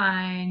my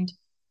mind,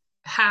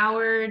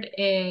 Howard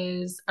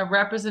is a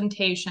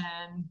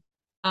representation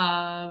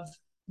of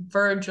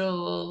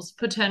Virgil's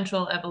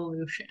potential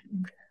evolution.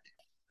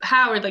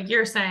 Howard, like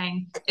you're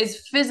saying,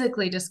 is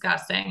physically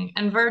disgusting,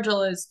 and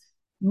Virgil is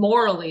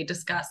morally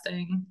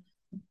disgusting.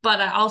 But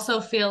I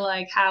also feel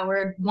like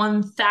Howard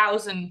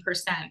 1000%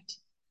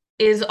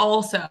 is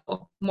also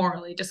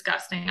morally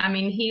disgusting. I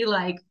mean, he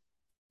like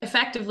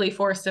effectively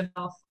forced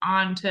himself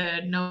onto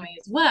Nomi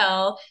as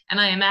well. And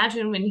I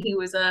imagine when he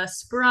was a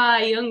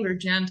spry younger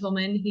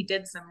gentleman, he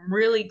did some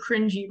really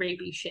cringy,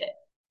 rapey shit.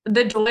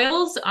 The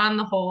Doyles, on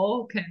the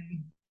whole,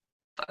 can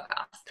fuck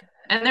off.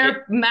 And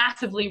they're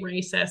massively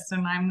racist,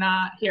 and I'm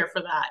not here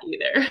for that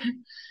either.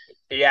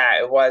 Yeah,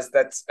 it was.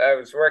 That's I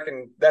was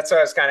working. That's what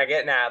I was kind of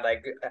getting at.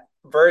 Like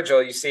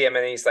Virgil, you see him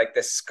and he's like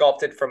this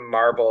sculpted from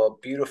marble,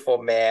 beautiful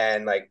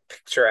man, like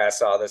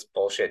picturesque, all this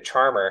bullshit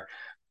charmer.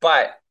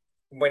 But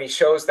when he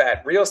shows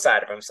that real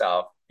side of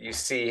himself, you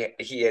see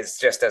he is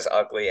just as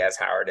ugly as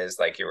Howard is,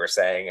 like you were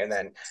saying. And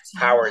then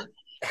So,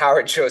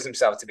 Howard shows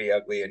himself to be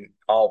ugly in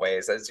all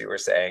ways, as you were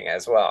saying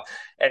as well.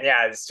 And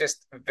yeah, it's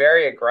just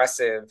very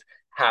aggressive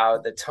how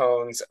the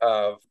tones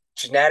of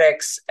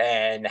genetics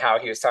and how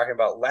he was talking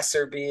about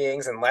lesser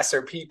beings and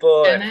lesser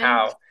people and Bennett,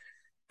 how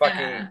fucking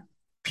yeah.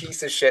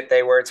 piece of shit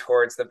they were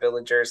towards the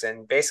villagers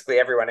and basically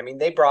everyone. I mean,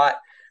 they brought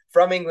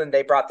from England,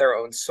 they brought their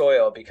own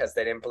soil because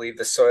they didn't believe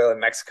the soil in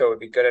Mexico would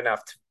be good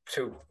enough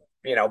to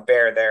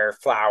bear their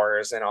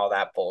flowers and all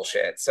that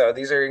bullshit. So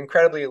these are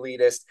incredibly elitist,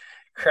 Just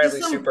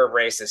incredibly some, super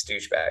racist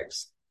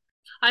douchebags.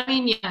 I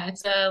mean, yeah,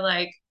 it's a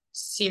like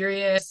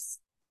serious,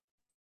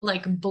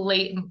 like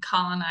blatant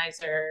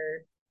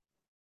colonizer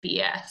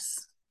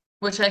BS,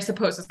 which I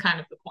suppose is kind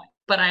of the point.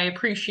 But I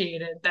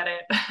appreciated that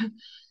it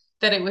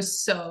that it was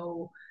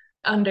so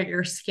under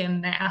your skin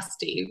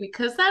nasty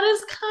because that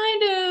is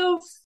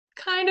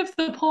kind of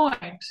the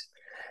point.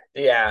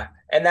 Yeah.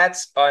 And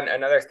that's on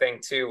another thing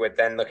too, with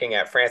then looking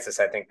at Francis.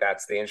 I think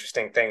that's the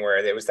interesting thing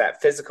where there was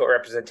that physical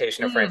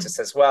representation of Mm. Francis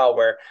as well,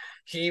 where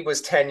he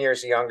was 10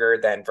 years younger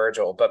than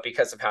Virgil, but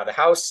because of how the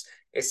house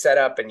is set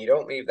up and you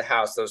don't leave the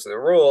house, those are the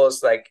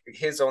rules. Like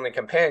his only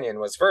companion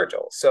was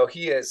Virgil. So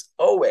he is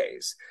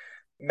always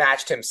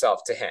matched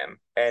himself to him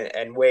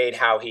and weighed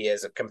how he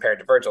is compared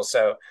to Virgil.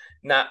 So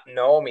not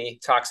Naomi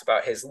talks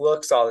about his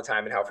looks all the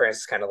time and how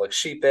Francis kind of looks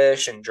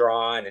sheepish and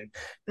drawn and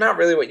not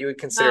really what you would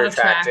consider Not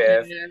attractive.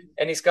 attractive.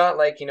 And he's got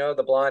like,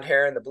 the blonde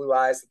hair and the blue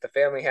eyes that the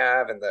family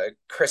have and the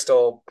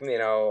crystal,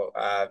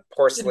 The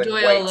porcelain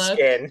Doyle white look.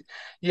 skin.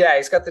 Yeah,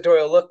 he's got the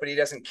Doyle look, but he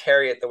doesn't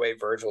carry it the way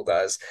Virgil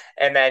does.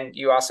 And then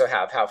you also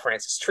have how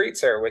Francis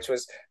treats her, which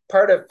was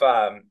part of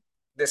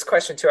this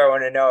question too. I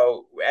want to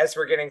know, as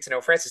we're getting to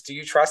know Francis, do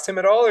you trust him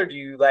at all, or do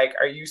you like?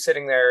 Are you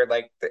sitting there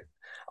like?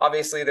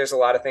 Obviously, there's a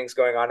lot of things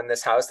going on in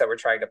this house that we're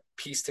trying to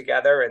piece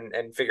together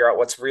and figure out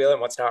what's real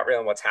and what's not real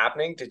and what's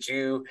happening. Did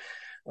you?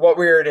 What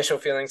were your initial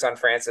feelings on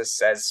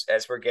Francis as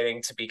we're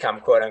getting to become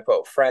quote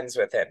unquote friends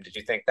with him? Did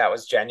you think that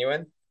was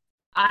genuine?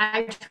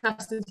 I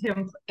trusted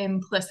him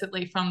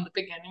implicitly from the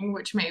beginning,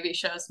 which maybe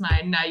shows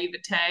my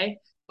naivete.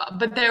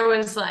 But there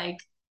was like,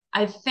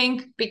 I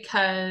think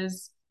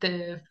because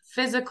the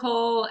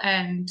physical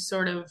and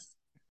sort of,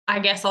 I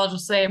guess I'll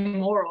just say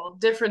moral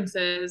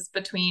differences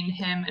between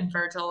him and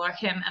Virgil or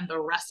him and the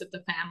rest of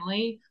the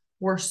family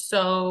were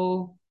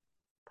so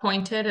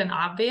pointed and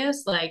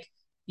obvious. Like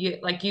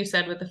you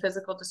said with the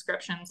physical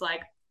descriptions,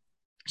 like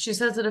she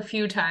says it a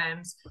few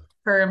times,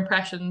 her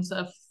impressions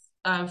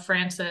of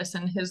Francis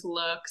and his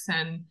looks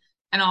and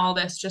all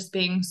this just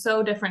being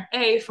so different,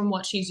 A, from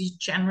what she's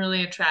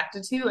generally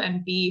attracted to,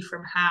 and B,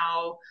 from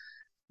how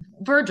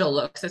Virgil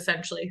looks,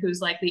 essentially,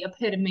 who's like the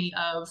epitome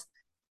of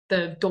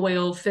the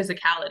Doyle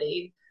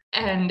physicality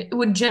and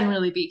would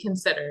generally be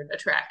considered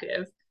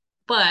attractive.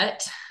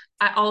 But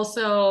I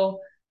also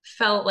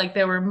felt like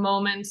there were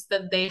moments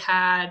that they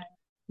had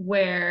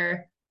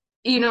where,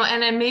 and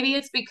then maybe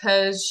it's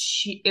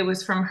because it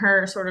was from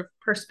her sort of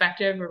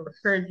perspective or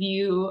her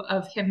view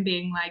of him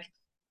being like,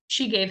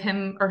 she gave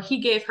him or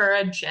he gave her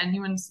a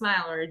genuine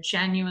smile or a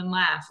genuine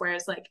laugh,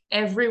 whereas like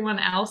everyone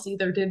else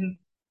either didn't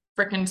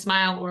freaking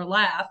smile or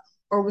laugh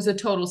or was a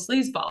total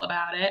sleazeball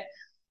about it.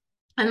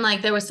 And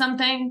like there was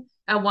something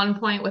at one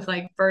point with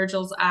like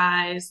Virgil's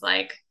eyes,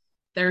 like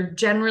they're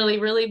generally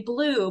really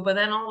blue, but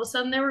then all of a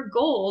sudden they were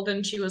gold,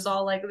 and she was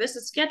all like, "This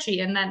is sketchy,"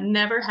 and that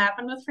never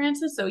happened with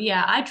Francis. So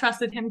yeah, I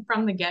trusted him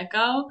from the get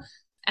go,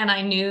 and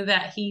I knew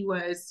that he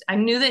was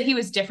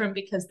different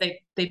because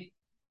they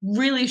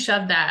really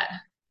shoved that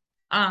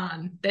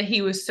on that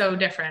he was so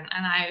different,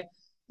 and I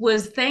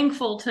was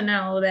thankful to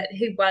know that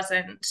he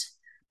wasn't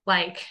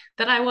like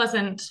that. I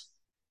wasn't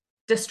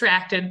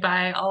distracted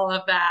by all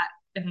of that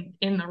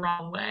in the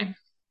wrong way.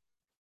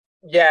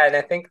 Yeah, and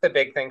I think the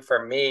big thing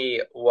for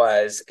me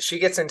was she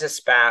gets into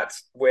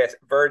spats with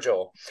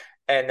Virgil,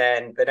 and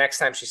then the next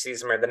time she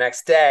sees him or the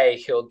next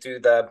day, he'll do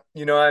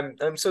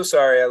I'm so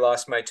sorry I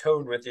lost my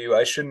tone with you.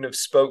 I shouldn't have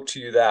spoke to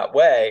you that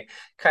way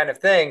kind of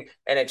thing.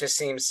 And it just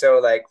seems so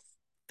like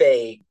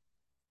fake.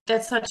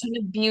 That's such an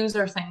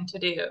abuser thing to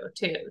do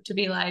too, to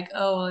be like,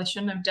 oh, well, I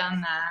shouldn't have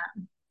done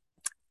that.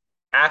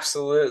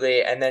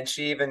 Absolutely. And then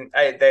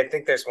I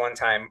think there's one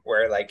time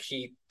where like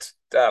he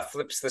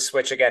flips the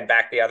switch again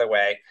back the other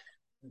way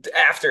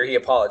after he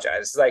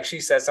apologizes. Like she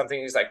says something,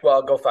 he's like,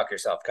 "Well, go fuck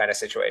yourself," kind of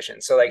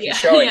situation. So like he's Yeah,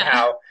 showing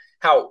yeah.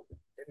 how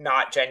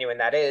not genuine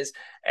that is,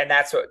 and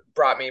that's what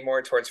brought me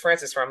more towards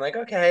Francis. Where I'm like,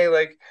 okay,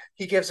 like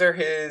he gives her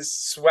his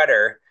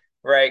sweater,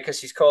 right, because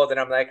she's cold, and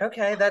I'm like,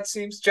 okay, that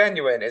seems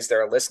genuine. Is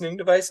there a listening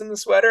device in the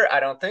sweater? I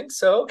don't think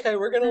so. Okay,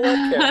 we're gonna let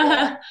him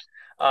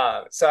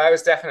now. So I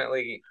was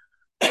definitely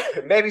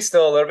maybe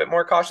still a little bit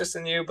more cautious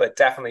than you, but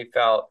definitely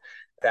felt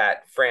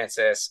that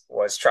Francis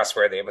was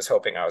trustworthy and was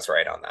hoping I was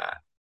right on that.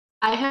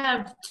 I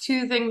have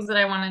two things that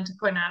I wanted to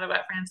point out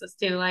about Francis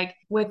too, like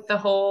with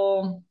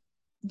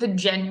the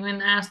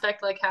genuine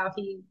aspect, like how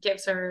he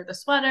gives her the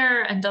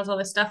sweater and does all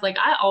this stuff. Like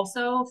I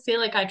also feel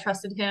like I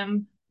trusted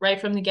him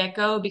right from the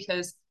get-go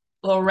because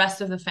the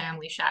rest of the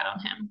family shat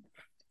on him.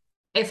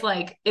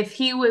 If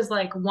he was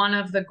like one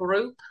of the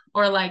group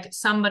or like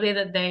somebody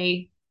that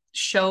they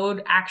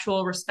showed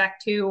actual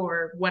respect to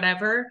or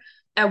whatever,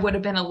 I would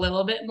have been a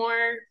little bit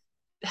more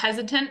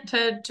hesitant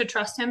to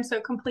trust him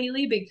so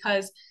completely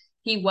because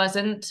he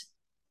wasn't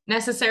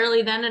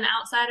necessarily then an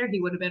outsider. He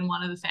would have been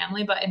one of the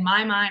family. But in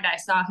my mind, I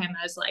saw him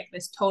as like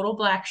this total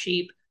black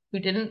sheep who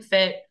didn't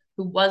fit,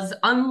 who was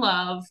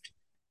unloved.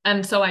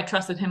 And so I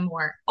trusted him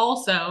more.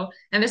 Also,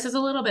 and this is a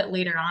little bit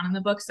later on in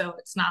the book, so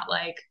it's not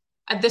like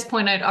at this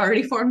point I'd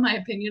already formed my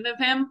opinion of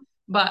him,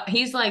 but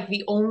he's like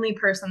the only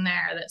person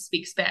there that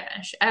speaks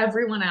Spanish.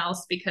 Everyone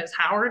else, because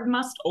Howard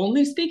must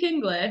only speak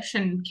English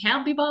and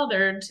can't be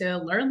bothered to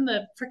learn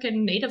the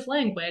freaking native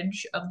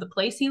language of the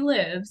place he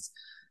lives,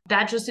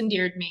 that just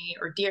endeared me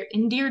or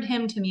endeared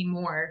him to me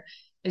more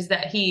is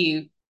that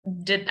he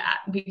did that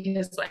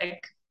because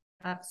like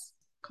that's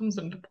comes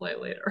into play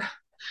later.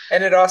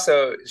 And it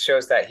also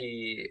shows that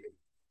he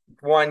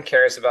one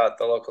cares about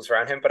the locals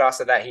around him, but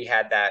also that he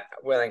had that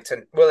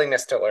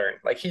willingness to learn.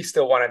 Like he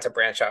still wanted to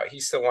branch out. He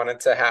still wanted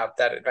to have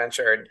that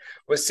adventure and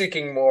was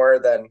seeking more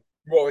than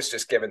what was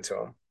just given to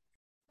him.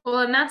 Well,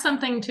 and that's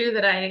something too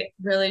that I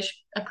really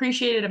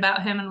appreciated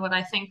about him and what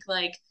I think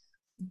like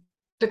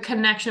the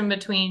connection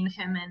between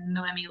him and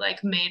Noemi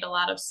like made a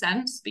lot of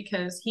sense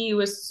because he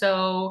was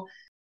so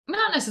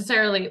not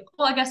necessarily,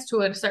 well, I guess to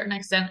a certain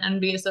extent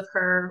envious of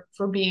her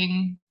for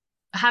being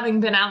having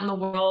been out in the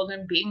world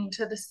and being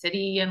to the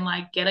city and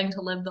like getting to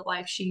live the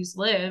life she's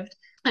lived.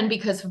 And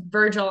because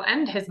Virgil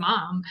and his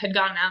mom had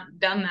gone out and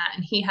done that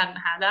and he hadn't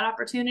had that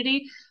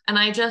opportunity. And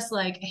I just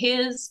like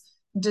his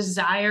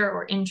desire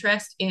or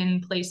interest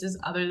in places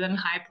other than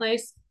High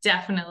Place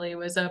definitely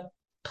was a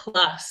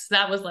plus.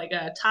 That was like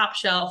a top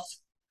shelf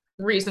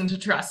reason to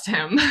trust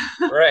him.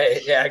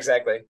 Right. Yeah,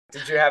 exactly.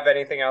 Did you have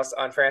anything else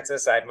on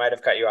Francis? I might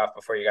have cut you off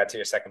before you got to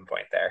your second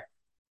point there.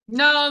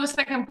 No, the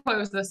second point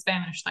was the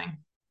Spanish thing.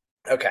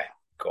 Okay,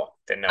 cool.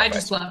 Didn't know I if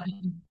just love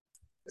him.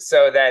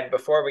 So then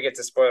before we get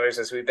to spoilers,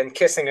 as we've been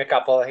kissing a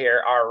couple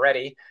here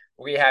already,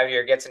 we have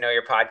your get to know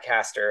your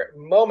podcaster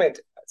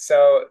moment.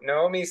 So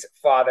Naomi's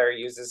father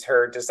uses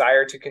her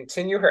desire to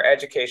continue her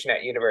education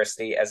at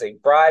university as a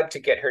bribe to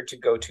get her to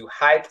go to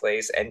High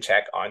Place and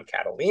check on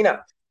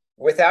Catalina.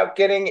 Without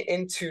getting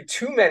into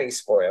too many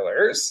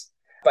spoilers,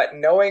 but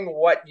knowing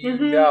what you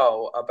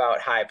know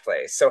about High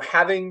Place. So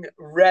having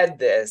read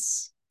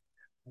this,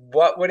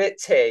 what would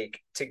it take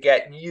to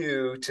get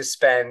you to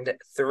spend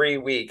 3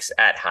 weeks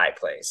at High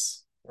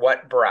Place?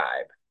 What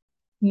bribe?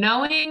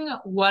 knowing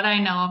what I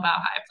know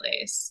about High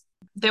Place,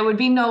 there would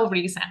be no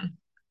reason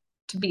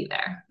to be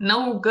there.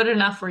 No good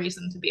enough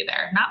reason to be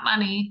there. Not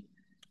money.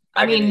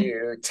 I I'll give mean,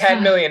 you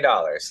 $10 million.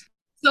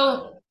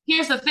 so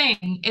here's the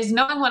thing is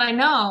knowing what I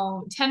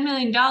know, $10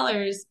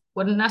 million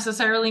wouldn't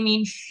necessarily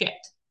mean shit.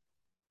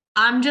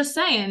 I'm just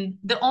saying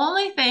the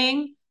only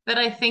thing that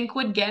I think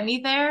would get me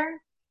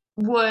there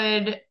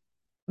would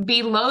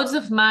be loads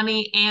of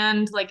money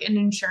and like an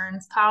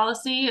insurance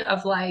policy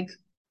of like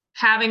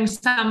having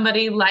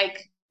somebody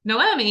like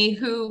Noemi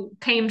who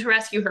came to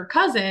rescue her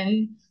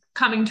cousin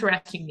coming to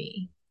rescue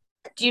me.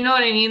 Do you know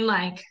what I mean?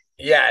 Like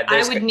Yeah,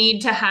 I would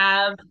need to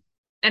have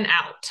an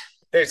out.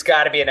 there's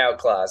got to be an out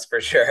clause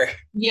for sure.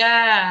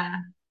 Yeah.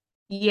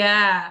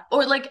 Yeah.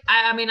 Or like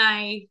I mean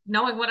I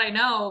knowing what I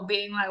know,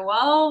 being like,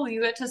 well,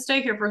 you get to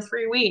stay here for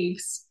 3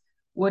 weeks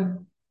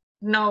would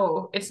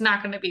no, it's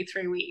not gonna be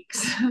 3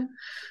 weeks.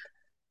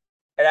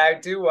 And I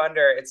do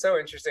wonder, it's so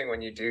interesting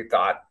when you do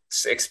thought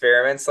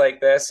experiments like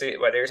this,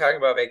 whether you're talking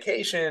about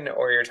vacation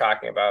or you're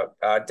talking about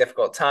a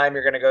difficult time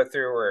you're going to go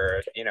through,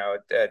 or,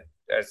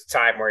 a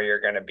time where you're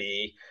going to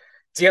be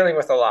dealing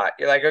with a lot.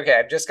 You're like, okay,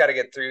 I've just got to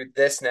get through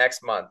this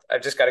next month.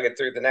 I've just got to get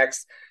through the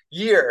next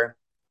year,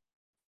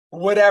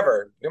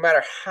 whatever, no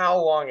matter how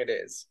long it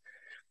is.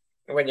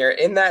 When you're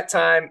in that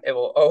time, it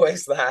will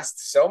always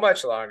last so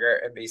much longer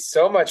and be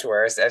so much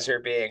worse as you're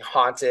being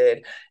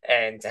haunted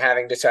and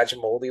having to touch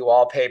moldy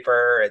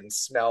wallpaper and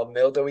smell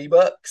mildewy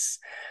books.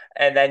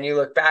 And then you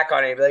look back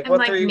on it and be like, And well,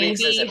 like 3 weeks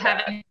maybe isn't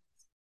bad. having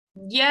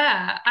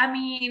yeah, I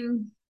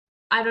mean,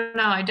 I don't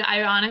know.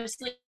 I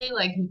honestly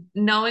like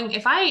knowing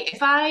if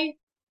I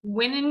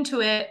went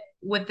into it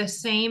with the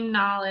same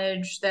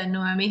knowledge that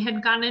Noemi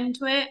had gone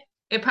into it,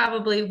 it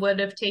probably would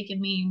have taken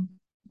me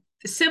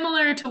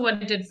similar to what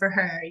it did for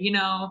her,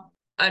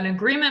 an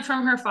agreement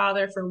from her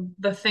father for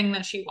the thing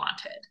that she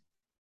wanted.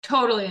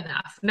 Totally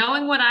enough.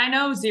 Knowing what I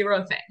know,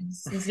 zero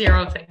things.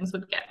 Zero things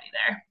would get me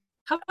there.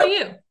 How about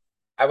you?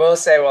 I will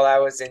say, while I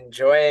was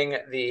enjoying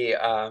the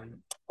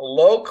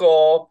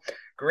local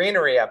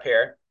greenery up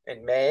here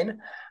in Maine,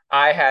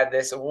 I had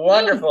this Mm.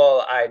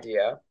 wonderful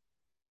idea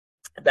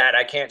that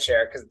I can't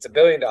share because it's $1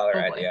 billion Oh boy.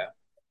 idea.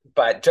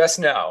 But just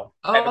know,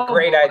 I have a Oh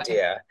great boy.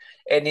 idea.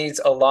 It needs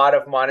a lot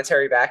of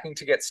monetary backing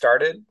to get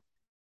started.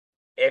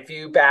 If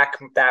you back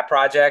that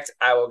project,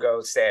 I will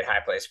go stay at High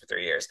Place for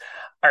 3 years.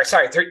 Or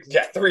sorry,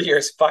 3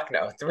 years. Fuck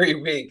no, 3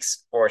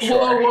 weeks for Whoa,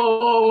 sure. whoa,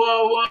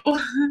 whoa, whoa,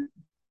 whoa.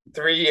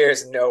 3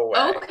 years, no way.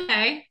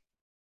 Okay.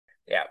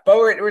 Yeah, but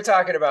we're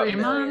talking about 3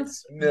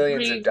 months,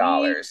 millions of 3 weeks,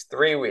 dollars,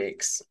 3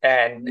 weeks,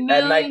 and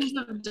millions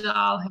of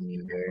dollars.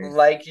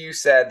 like you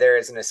said, there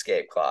is an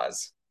escape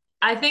clause.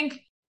 I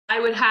think I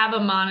would have a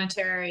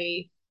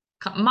monetary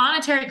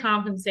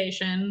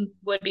compensation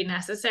would be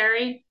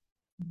necessary,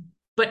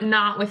 but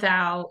not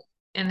without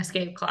an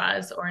escape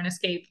clause or an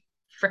escape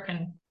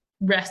freaking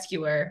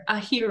rescuer, a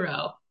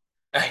hero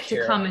I to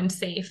hear, come and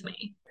save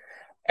me.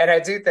 and I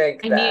do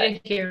think I that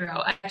need a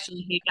hero. I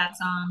actually hate that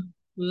song.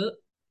 Whoop.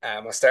 I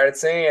almost started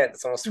singing it.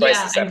 It's almost twice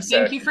Yeah, this and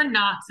thank episode. you for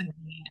not singing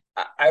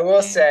it. I will I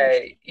appreciate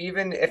say,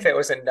 even if it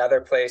was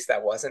another place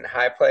that wasn't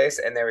High Place,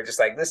 and they were just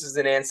like, this is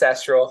an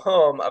ancestral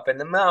home up in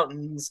the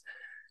mountains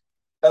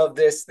of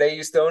this, they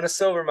used to own a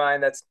silver mine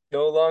that's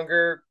no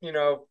longer,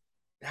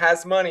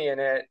 has money in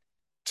it.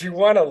 Do you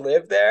want to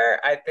live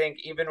there? I think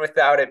even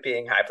without it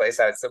being High Place,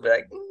 I would still be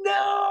like,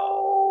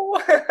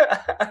 no.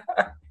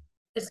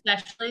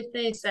 Especially if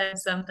they said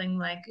something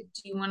like,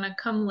 do you want to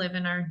come live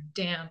in our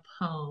damp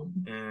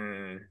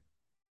home?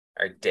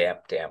 Our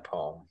damp, damp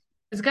home.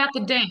 It's got the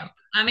damp.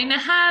 I mean, it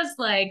has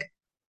like,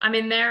 I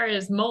mean, there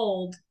is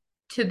mold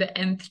to the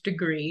nth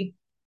degree.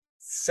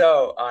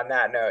 So on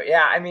that note,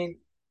 yeah, I mean,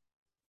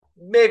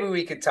 maybe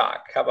we could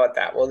talk. How about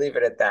that? We'll leave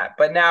it at that.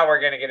 But now we're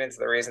going to get into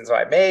the reasons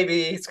why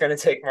maybe it's going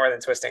to take more than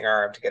twisting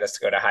our arm to get us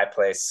to go to High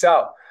Place.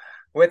 So,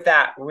 with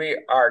that, we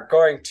are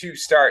going to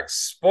start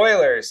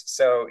spoilers.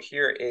 So,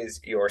 here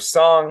is your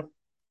song.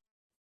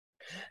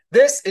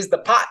 This is the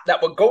pot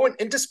that we're going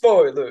into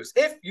spoilers.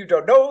 If you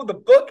don't know the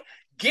book,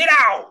 get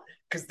out.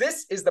 Because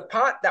this is the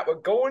pot that we're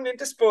going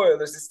into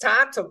spoilers. It's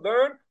time to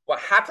learn what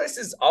High Place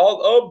is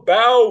all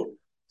about.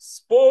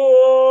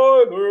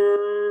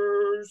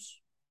 Spoilers.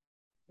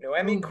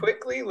 Noemi Ooh.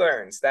 quickly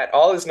learns that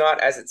all is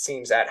not as it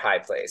seems at High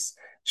Place.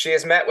 She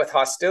is met with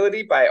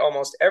hostility by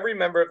almost every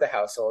member of the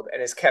household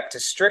and is kept to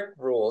strict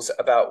rules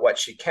about what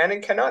she can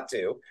and cannot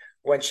do,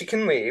 when she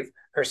can leave,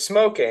 her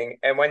smoking,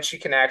 and when she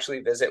can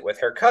actually visit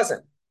with her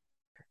cousin.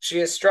 She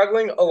is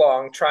struggling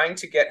along trying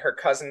to get her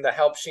cousin the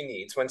help she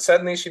needs when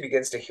suddenly she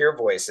begins to hear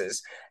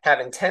voices, have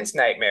intense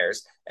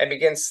nightmares, and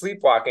begins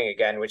sleepwalking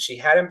again, which she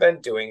hadn't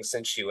been doing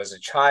since she was a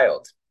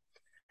child.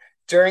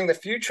 During the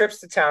few trips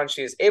to town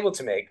she is able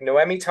to make,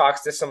 Noemi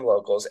talks to some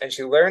locals and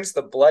she learns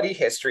the bloody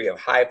history of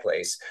High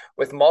Place,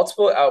 with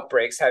multiple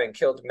outbreaks having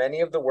killed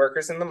many of the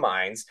workers in the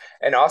mines,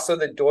 and also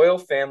the Doyle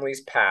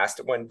family's past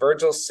when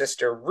Virgil's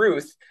sister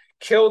Ruth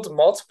killed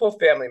multiple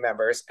family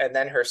members and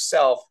then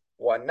herself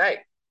one night.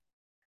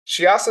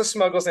 She also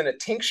smuggles in a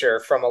tincture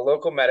from a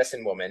local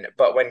medicine woman,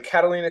 but when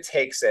Catalina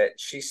takes it,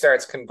 she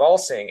starts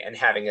convulsing and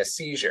having a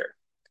seizure.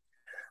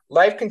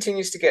 Life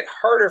continues to get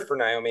harder for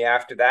Naomi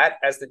after that,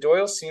 as the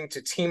Doyles seem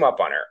to team up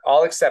on her,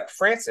 all except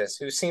Frances,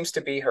 who seems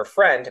to be her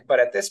friend,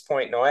 but at this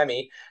point,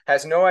 Noemi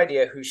has no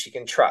idea who she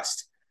can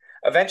trust.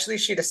 Eventually,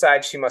 she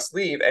decides she must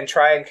leave and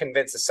try and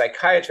convince a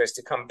psychiatrist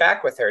to come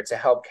back with her to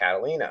help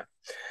Catalina.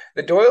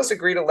 The Doyles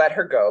agree to let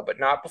her go, but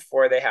not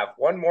before they have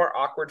one more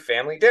awkward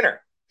family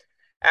dinner.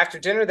 After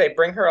dinner, they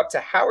bring her up to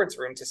Howard's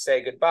room to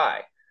say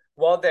goodbye.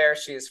 While there,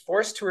 she is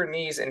forced to her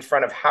knees in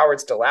front of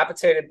Howard's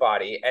dilapidated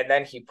body, and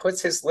then he puts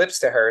his lips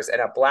to hers,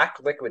 and a black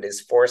liquid is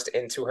forced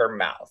into her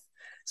mouth.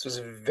 This was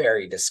a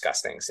very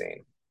disgusting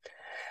scene.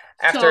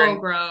 So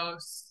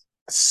gross.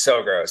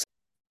 So gross.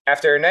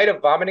 After a night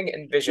of vomiting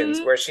and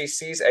visions where she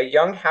sees a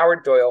young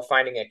Howard Doyle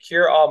finding a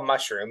cure-all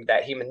mushroom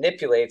that he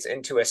manipulates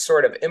into a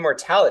sort of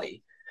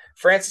immortality,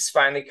 Frances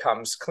finally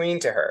comes clean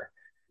to her.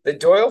 The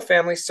Doyle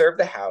family serve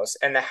the house,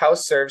 and the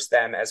house serves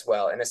them as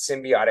well in a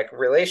symbiotic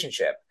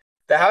relationship.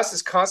 The house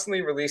is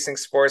constantly releasing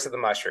spores of the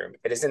mushroom.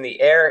 It is in the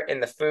air,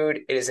 in the food,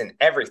 it is in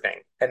everything.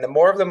 And the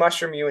more of the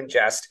mushroom you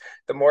ingest,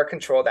 the more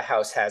control the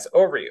house has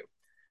over you.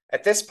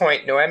 At this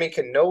point, Noemi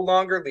can no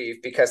longer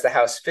leave because the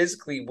house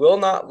physically will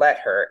not let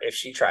her if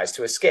she tries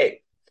to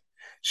escape.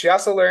 She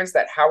also learns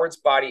that Howard's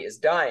body is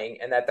dying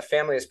and that the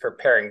family is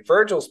preparing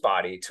Virgil's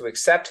body to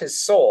accept his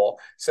soul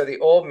so the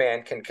old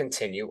man can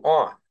continue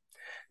on.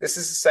 This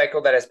is a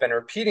cycle that has been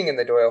repeating in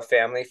the Doyle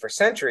family for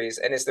centuries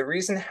and is the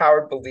reason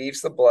Howard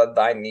believes the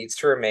bloodline needs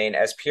to remain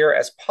as pure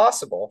as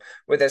possible,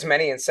 with as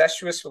many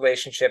incestuous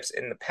relationships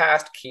in the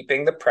past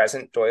keeping the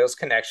present Doyle's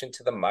connection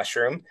to the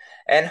mushroom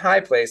and high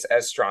place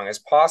as strong as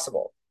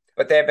possible.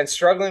 But they have been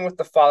struggling with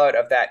the fallout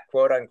of that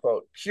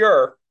quote-unquote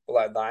pure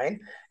bloodline,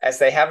 as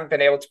they haven't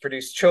been able to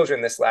produce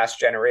children this last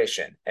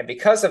generation. And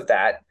because of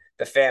that,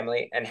 the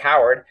family and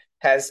Howard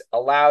has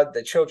allowed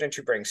the children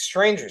to bring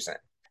strangers in.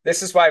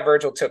 This is why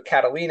Virgil took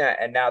Catalina,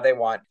 and now they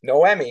want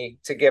Noemi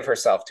to give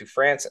herself to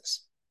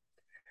Frances.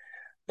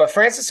 But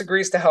Frances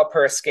agrees to help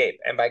her escape,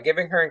 and by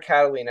giving her and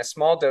Catalina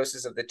small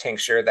doses of the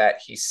tincture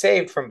that he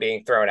saved from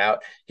being thrown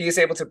out, he is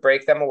able to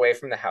break them away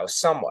from the house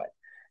somewhat.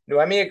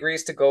 Noemi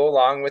agrees to go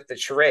along with the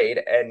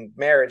charade and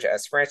marriage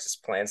as Frances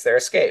plans their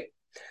escape.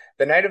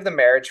 The night of the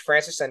marriage,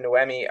 Frances and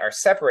Noemi are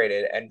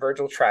separated, and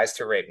Virgil tries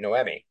to rape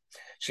Noemi.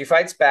 She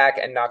fights back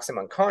and knocks him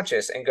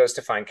unconscious and goes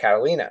to find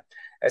Catalina.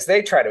 As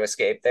they try to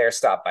escape, they are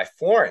stopped by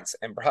Florence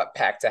and brought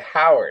back to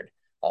Howard.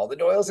 All the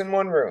Doyles in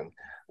one room.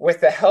 With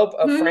the help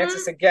of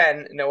Frances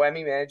again,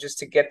 Noemi manages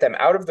to get them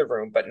out of the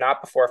room, but not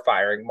before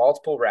firing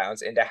multiple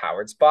rounds into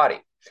Howard's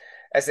body.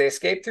 As they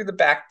escape through the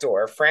back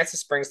door,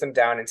 Frances brings them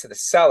down into the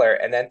cellar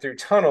and then through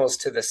tunnels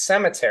to the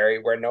cemetery,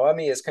 where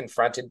Noemi is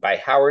confronted by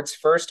Howard's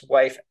first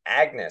wife,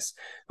 Agnes,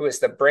 who is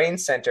the brain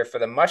center for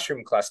the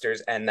mushroom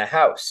clusters and the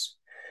house.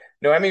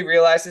 Noemi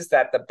realizes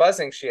that the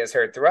buzzing she has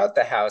heard throughout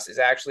the house is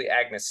actually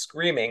Agnes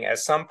screaming,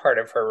 as some part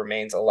of her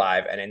remains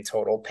alive and in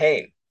total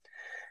pain.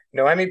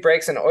 Noemi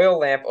breaks an oil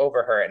lamp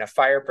over her, and a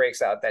fire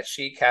breaks out that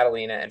she,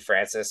 Catalina, and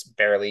Frances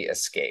barely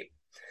escape.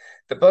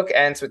 The book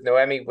ends with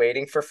Noemi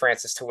waiting for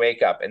Frances to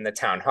wake up in the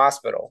town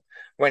hospital.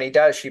 When he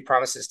does, she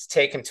promises to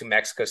take him to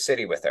Mexico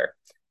City with her.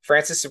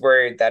 Frances is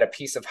worried that a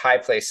piece of high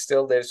place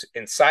still lives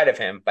inside of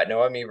him, but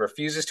Noemi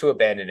refuses to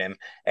abandon him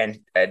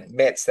and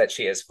admits that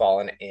she has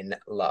fallen in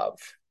love.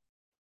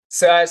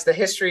 So as the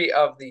history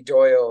of the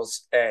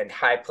Doyles and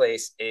High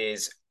Place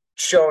is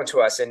shown to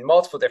us in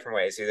multiple different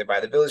ways, either by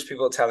the village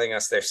people telling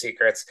us their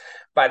secrets,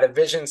 by the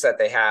visions that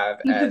they have,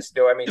 as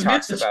Noemi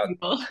talks about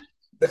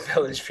the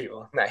village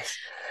people, nice.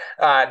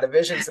 The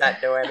visions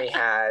that Noemi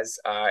has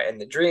and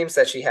the dreams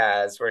that she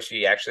has, where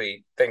she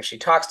actually thinks she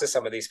talks to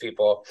some of these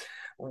people.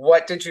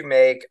 What did you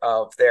make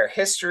of their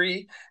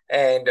history,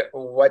 and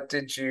what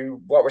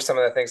were some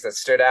of the things that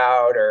stood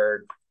out,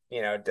 or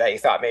that you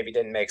thought maybe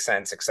didn't make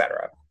sense,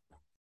 etc.?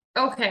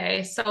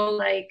 Okay, so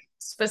like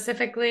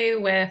specifically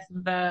with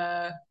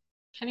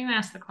can you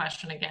ask the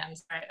question again?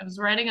 Sorry, I was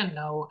writing a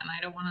note and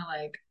I don't want to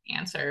like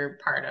answer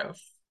part of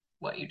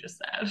what you just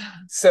said.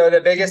 So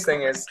the biggest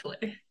thing is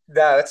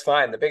that's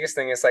fine. The biggest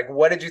thing is like,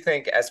 what did you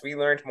think as we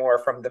learned more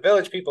from the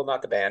village people,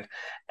 not the band,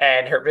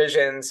 and her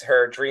visions,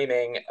 her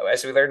dreaming,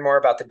 as we learned more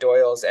about the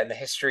Doyles and the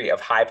history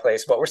of High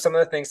Place? What were some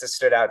of the things that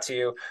stood out to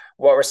you?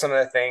 What were some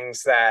of the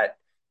things that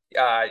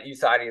you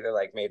thought either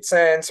like made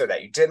sense or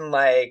that you didn't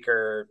like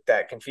or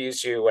that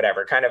confused you,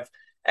 whatever? Kind of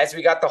as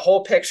we got the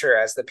whole picture,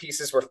 as the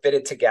pieces were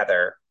fitted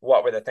together,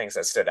 what were the things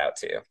that stood out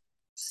to you?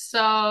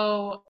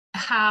 So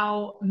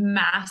how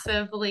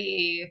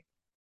massively,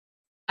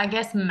 I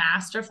guess,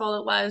 masterful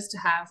it was to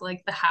have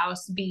like the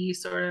house be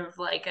sort of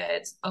like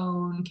its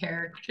own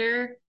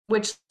character,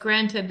 which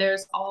granted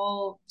there's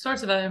all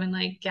sorts of other, I mean,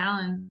 like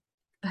Gallon,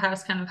 the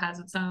house kind of has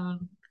its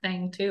own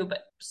thing too,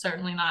 but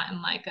certainly not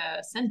in like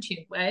a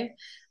sentient way.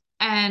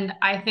 And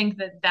I think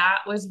that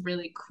was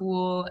really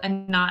cool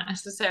and not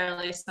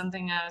necessarily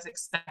something I was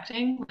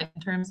expecting, like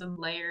in terms of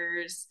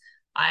layers.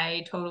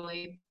 I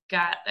totally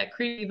got that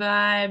creepy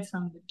vibe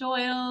from the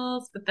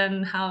Doyles, but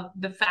then how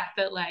the fact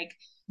that like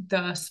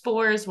the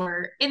spores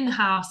were in the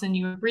house and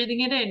you were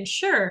breathing it in,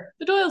 sure,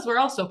 the Doyles were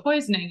also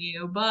poisoning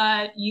you,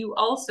 but you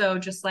also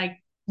just like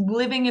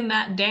living in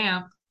that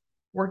damp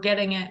were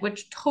getting it,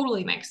 which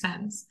totally makes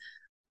sense.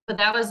 But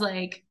that was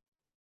like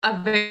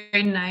a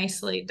very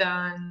nicely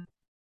done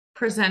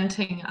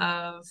presenting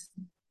of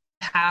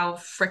how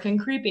freaking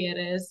creepy it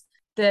is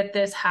that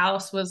this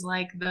house was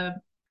like the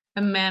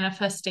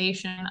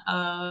manifestation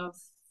of,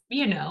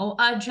 you know,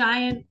 a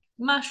giant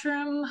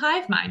mushroom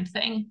hive mind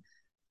thing.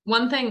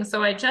 One thing,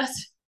 so I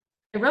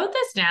wrote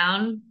this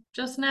down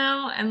just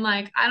now, and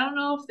like I don't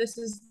know if this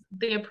is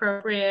the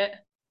appropriate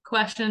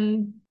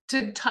question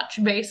to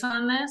touch base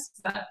on this,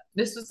 but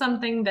this was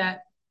something that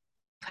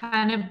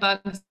kind of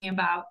bugs me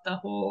about the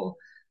whole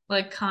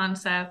like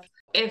concept.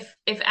 If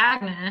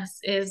Agnes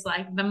is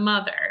like the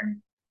mother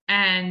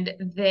and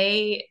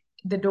the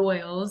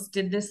Doyles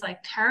did this like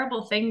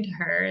terrible thing to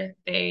her,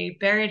 they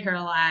buried her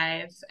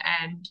alive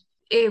and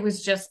it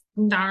was just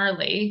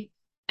gnarly,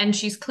 and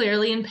she's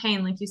clearly in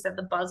pain, like you said,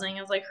 the buzzing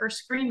is like her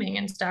screaming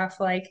and stuff.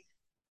 Like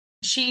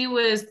she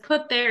was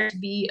put there to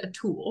be a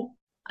tool.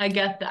 I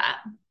get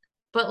that.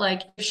 But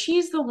like if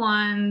she's the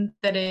one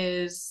that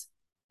is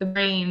the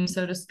brain,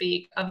 so to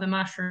speak, of the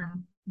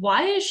mushroom,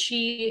 why is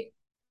she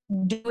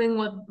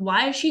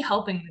why is she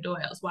helping the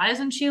Doyles? Why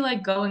isn't she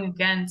like going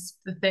against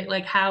the thing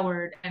like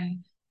Howard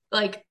and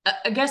like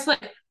I guess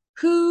like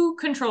who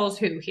controls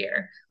who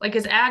here? Like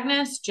is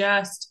Agnes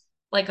just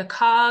like a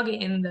cog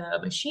in the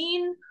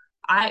machine?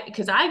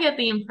 Because I get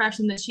the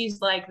impression that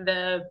she's like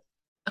the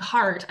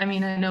heart. I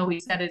mean, I know we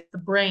said it's the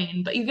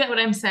brain, but you get what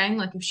I'm saying?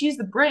 Like if she's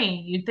the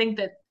brain, you'd think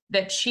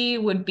that she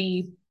would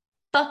be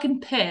fucking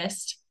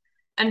pissed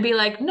and be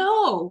like,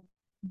 no,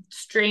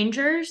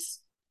 strangers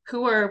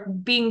who are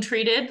being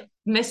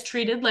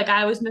mistreated, like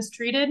I was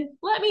mistreated,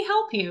 let me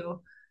help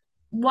you.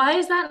 Why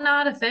is that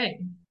not a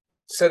thing?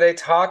 So they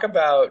talk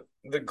about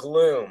the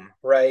gloom,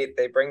 right?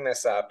 They bring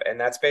this up, and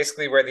that's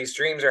basically where these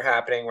dreams are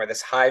happening, where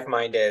this hive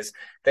mind is.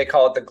 They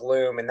call it the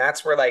gloom, and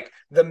that's where like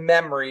the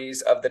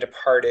memories of the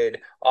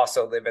departed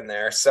also live in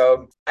there.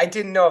 So I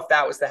didn't know if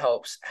that was the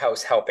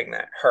house helping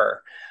that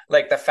her,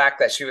 like the fact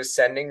that she was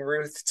sending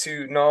Ruth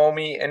to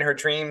Naomi in her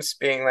dreams,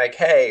 being like,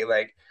 "Hey,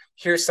 like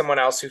here's someone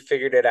else who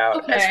figured it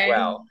out as Okay.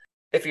 well."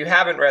 If you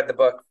haven't read the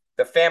book,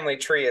 the family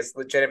tree is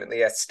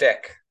legitimately a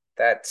stick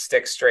that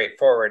sticks straight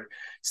forward.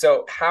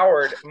 So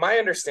Howard, my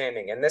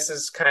understanding, and this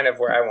is kind of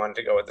where I wanted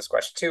to go with this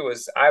question too,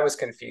 was I was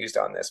confused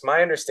on this.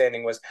 My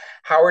understanding was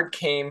Howard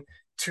came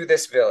to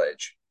this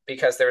village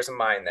because there was a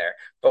mine there.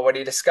 But what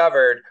he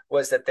discovered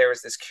was that there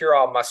was this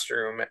cure-all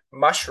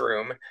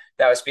mushroom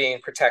that was being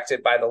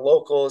protected by the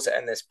locals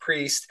and this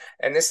priest.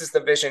 And this is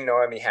the vision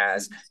Noemi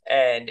has.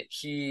 And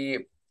he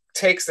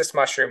takes this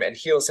mushroom and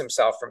heals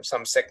himself from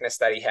some sickness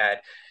that he had.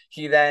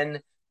 He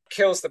then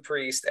kills the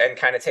priest and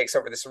kind of takes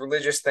over this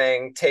religious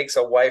thing, takes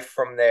a wife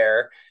from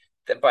there,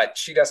 but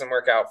she doesn't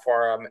work out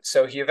for him.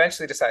 So he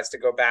eventually decides to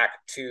go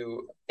back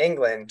to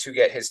England to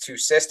get his two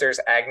sisters,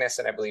 Agnes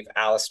and I believe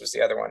Alice was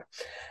the other one.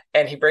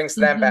 And he brings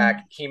them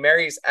back. He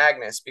marries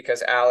Agnes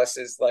because Alice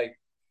is like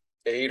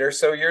 8 or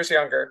so years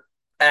younger.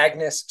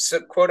 Agnes,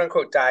 quote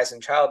unquote, dies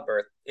in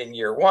childbirth in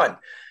year one.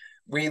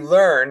 We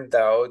learned,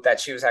 though, that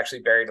she was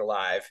actually buried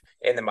alive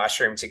in the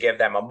mushroom to give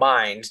them a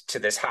mind to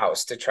this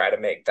house to try to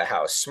make the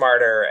house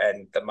smarter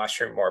and the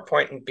mushroom more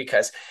potent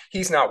because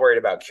he's not worried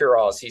about cure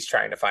alls. He's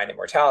trying to find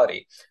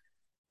immortality.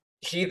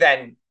 He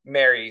then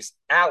marries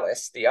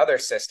Alice, the other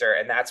sister,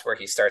 and that's where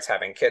he starts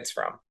having kids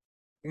from.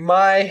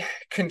 My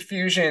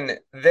confusion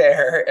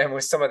there, and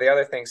with some of the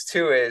other things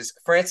too, is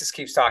Frances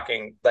keeps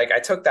talking. Like, I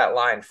took that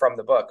line from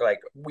the book,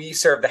 like, we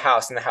serve the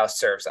house and the house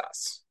serves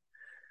us.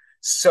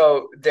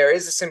 So there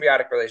is a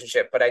symbiotic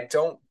relationship, but I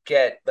don't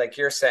get, like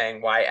you're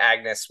saying, why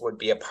Agnes would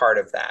be a part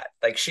of that.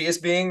 Like she is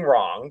being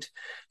wronged.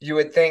 You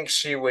would think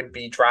she would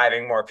be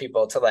driving more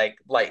people to like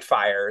light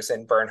fires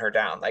and burn her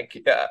down,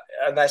 like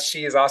unless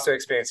she is also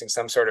experiencing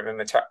some sort of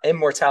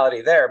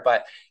immortality there.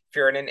 But if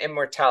you're in an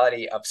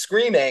immortality of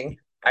screaming,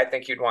 I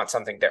think you'd want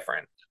something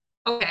different.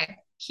 Okay,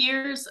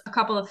 here's a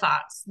couple of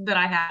thoughts that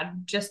I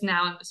had just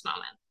now in this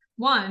moment.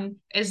 One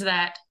is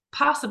that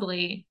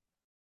possibly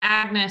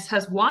Agnes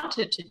has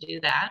wanted to do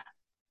that,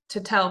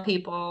 to tell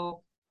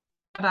people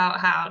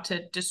about how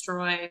to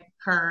destroy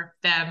her,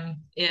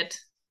 them, it,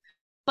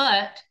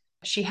 but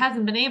she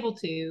hasn't been able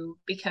to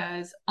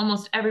because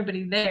almost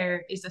everybody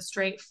there is a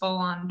straight full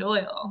on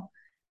Doyle.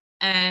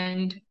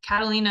 And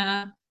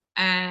Catalina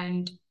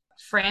and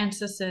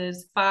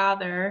Frances's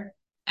father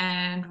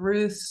and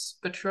Ruth's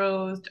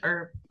betrothed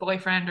or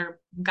boyfriend or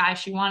guy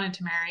she wanted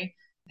to marry,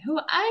 who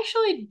I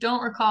actually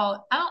don't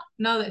recall. I don't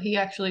know that he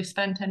actually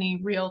spent any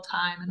real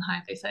time in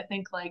High Face. I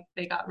think like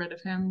they got rid of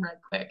him right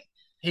quick.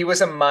 He was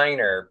a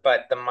miner,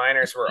 but the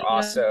miners were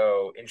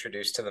also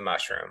introduced to the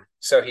mushroom.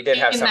 So he did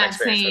have In some that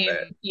experience with same,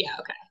 it. yeah,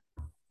 okay.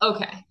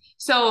 Okay.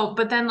 So,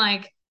 but then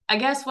like I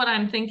guess what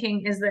I'm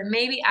thinking is that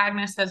maybe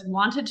Agnes has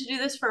wanted to do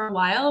this for a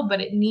while,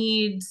 but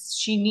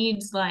she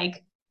needs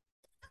like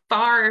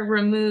far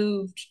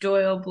removed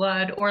Doyle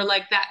blood or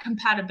like that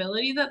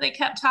compatibility that they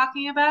kept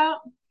talking about.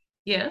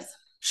 Yes.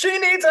 She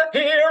needs a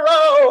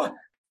hero.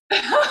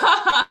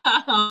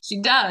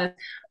 She does.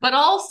 But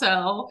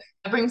also,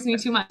 that brings me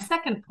to my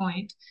second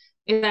point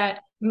is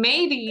that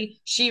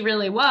maybe she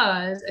really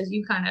was, as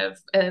you kind of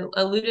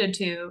alluded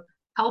to,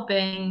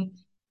 helping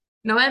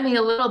Noemi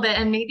a little bit,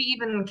 and maybe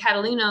even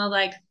Catalina,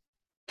 like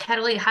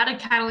Catalina, how did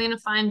Catalina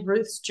find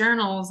Ruth's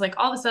journals? Like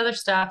all this other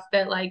stuff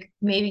that like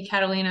maybe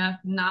Catalina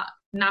not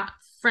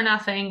for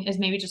nothing is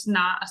maybe just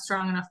not a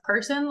strong enough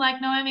person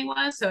like Noemi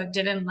was. So it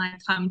didn't like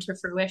come to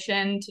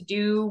fruition to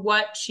do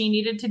what she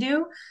needed to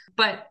do.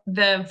 But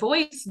the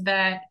voice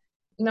that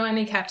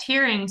Noemi kept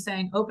hearing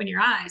saying, open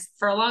your eyes,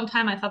 for a long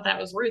time I thought that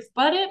was Ruth,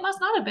 but it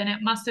must not have been.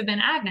 It must have been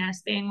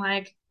Agnes being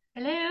like,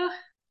 hello.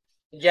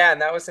 Yeah,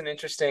 and that was an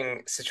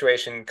interesting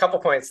situation. Couple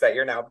points that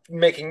you're now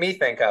making me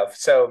think of.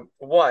 So,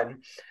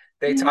 one,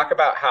 they Mhm. talk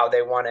about how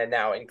they want to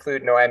now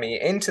include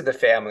Noemi into the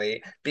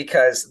family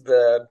because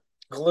the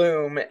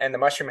gloom and the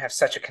mushroom have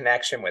such a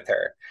connection with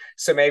her.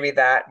 So maybe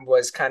that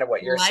was kind of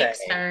what you're Likes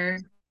saying, her.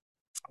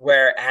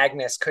 where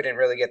Agnes couldn't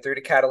really get through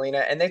to Catalina.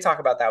 And they talk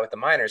about that with the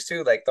miners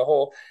too. Like the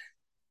whole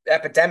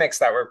epidemics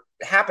that were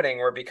happening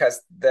were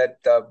because the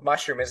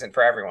mushroom isn't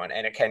for everyone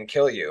and it can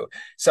kill you.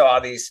 So all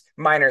these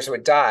miners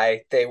would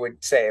die. They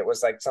would say it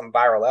was like some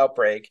viral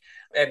outbreak,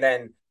 and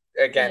then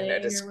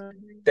again,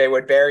 they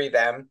would bury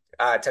them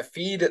to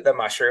feed the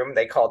mushroom.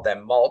 They called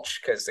them mulch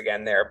because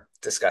again, they're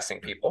disgusting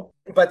people.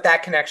 But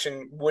that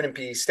connection wouldn't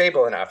be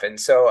stable enough, and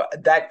so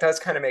that does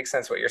kind of make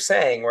sense what you're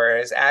saying.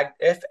 Whereas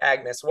if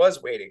Agnes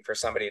was waiting for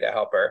somebody to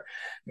help her,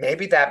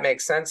 maybe that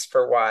makes sense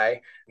for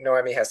why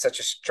Noemi has such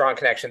a strong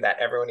connection that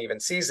everyone even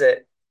sees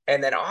it.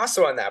 And then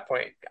also on that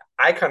point,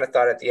 I kind of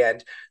thought at the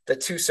end, the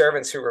two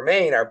servants who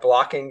remain are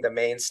blocking the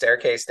main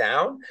staircase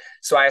down.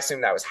 So I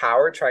assume that was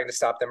Howard trying to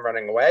stop them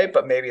running away,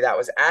 but maybe that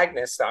was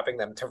Agnes stopping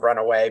them to run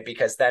away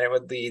because then it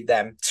would lead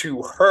them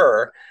to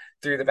her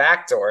through the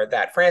back door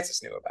that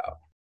Francis knew about.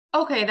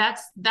 Okay,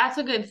 that's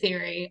a good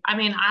theory. I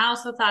mean, I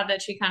also thought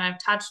that she kind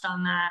of touched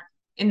on that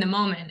in the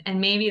moment,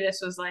 and maybe this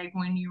was like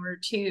when you were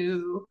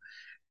too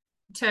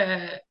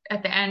to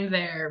at the end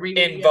there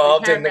rereading every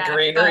Involved in the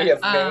paragraph, greenery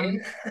but of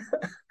Maine.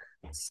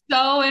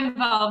 so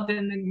involved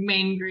in the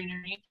main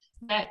greenery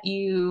that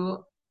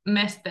you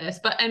missed this.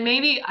 But and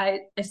maybe I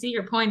see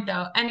your point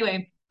though.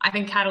 Anyway, I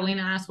think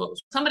Catalina asked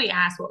somebody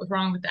asked what was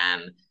wrong with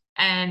them,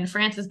 and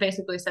Francis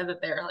basically said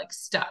that they're like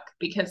stuck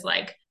because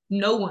like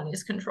no one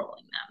is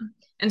controlling them,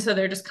 and so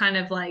they're just kind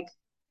of like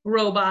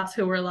robots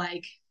who were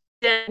like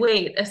dead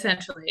weight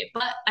essentially.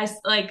 But I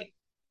like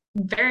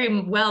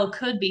very well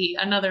could be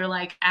another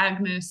like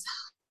Agnes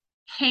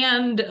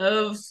hand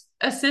of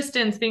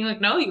assistance being like,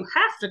 no, you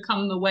have to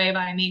come the way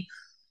by me.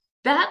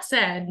 That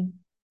said,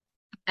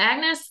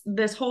 Agnes,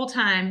 this whole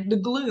time, the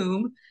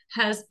gloom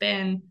has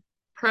been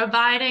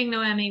providing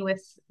Noemi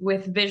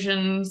with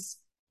visions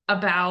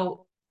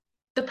about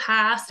the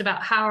past,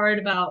 about Howard,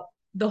 about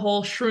the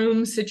whole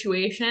shroom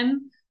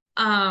situation,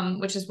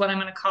 which is what I'm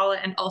going to call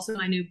it, and also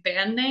my new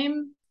band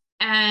name.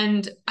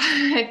 And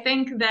I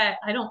think that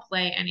I don't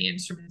play any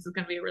instruments. It's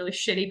going to be a really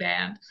shitty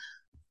band.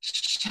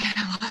 Shit,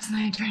 I lost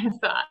my train of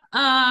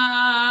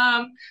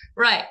thought.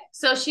 Right.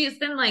 So she's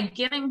been like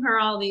giving her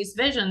all these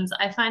visions.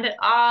 I find it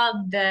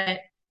odd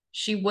that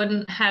she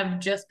wouldn't have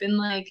just been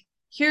like,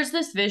 here's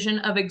this vision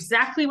of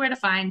exactly where to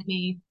find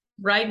me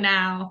right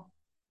now.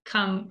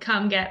 Come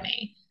get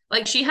me.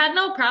 Like she had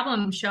no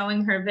problem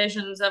showing her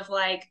visions of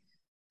like,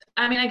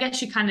 I mean, I guess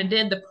she kind of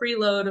did the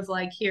preload of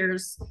like,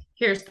 here's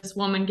this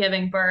woman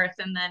giving birth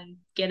and then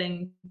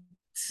getting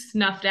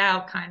snuffed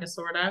out, kind of,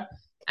 sort of,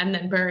 and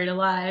then buried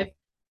alive.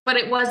 But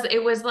it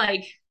was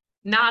like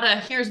not a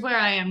here's where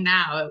I am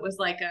now. It was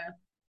like a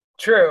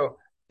True.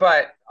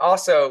 But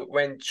also,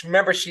 when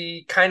remember,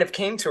 she kind of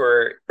came to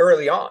her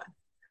early on,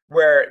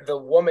 where the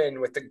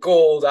woman with the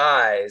gold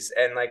eyes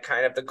and like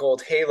kind of the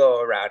gold halo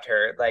around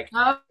her, like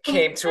oh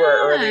came to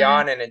her early yeah.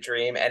 on in a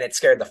dream and it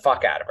scared the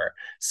fuck out of her.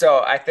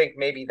 So I think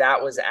maybe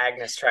that was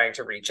Agnes trying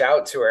to reach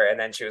out to her. And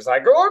then she was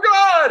like, oh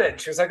God. And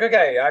she was like,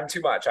 okay, I'm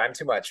too much. I'm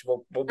too much.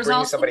 We'll There's bring you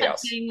also somebody that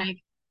else. thing like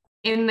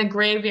in the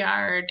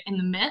graveyard in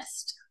the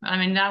mist. I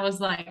mean, that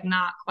was like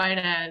not quite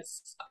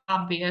as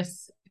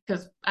obvious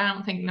because I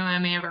don't think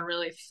Noemi ever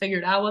really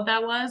figured out what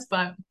that was,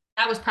 but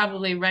that was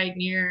probably right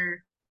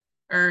near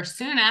or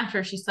soon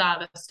after she saw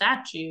the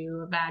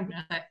statue of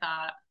Agnes, I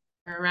thought,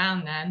 or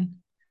around then.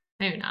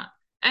 Maybe not.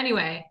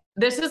 Anyway,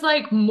 this is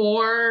like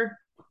more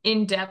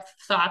in-depth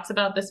thoughts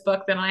about this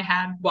book than I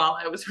had while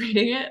I was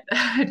reading it.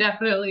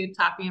 Definitely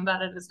talking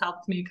about it has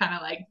helped me kind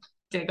of like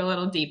dig a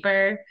little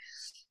deeper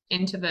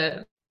into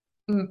the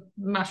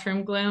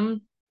mushroom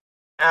gloom,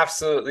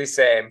 Absolutely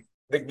same.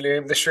 The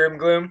gloom, the shroom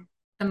gloom.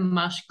 the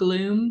mush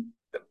gloom.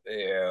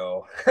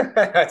 Ew.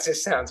 That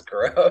just sounds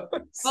gross.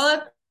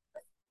 Well,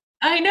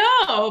 I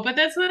know, but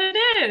that's what it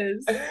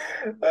is.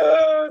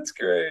 Oh, it's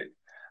great.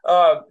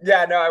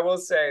 Yeah, no, I will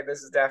say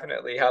this is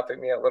definitely helping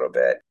me a little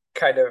bit.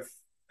 Kind of,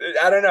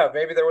 I don't know,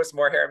 maybe there was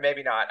more here,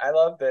 maybe not. I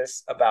love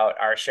this about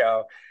our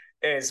show.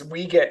 is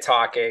we get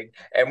talking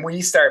and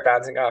we start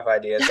bouncing off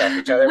ideas off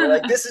each other. We're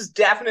like, this is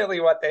definitely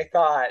what they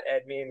thought.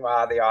 And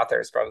meanwhile, the author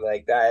is probably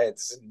like, that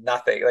it's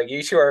nothing. Like,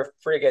 you two are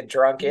freaking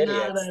drunk Not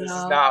idiots. at This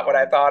is not what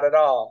I all. thought at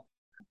all.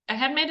 I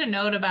had made a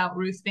note about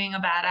Ruth being a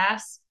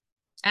badass,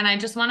 and I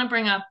just want to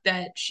bring up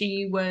that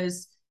she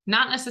was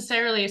not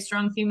necessarily a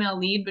strong female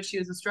lead, but she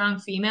was a strong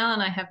female,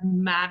 and I have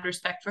mad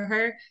respect for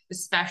her,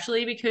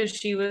 especially because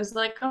she was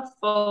like a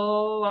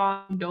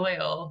full-on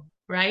Doyle,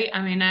 right?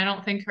 I mean, I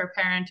don't think her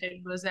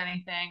parentage was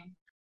anything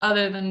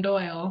other than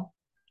Doyle.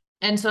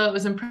 And so it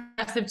was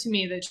impressive to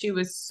me that she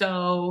was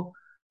so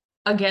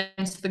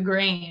against the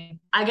grain.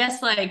 I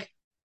guess like,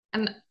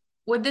 and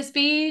would this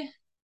be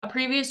a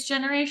previous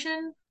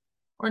generation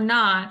or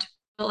not?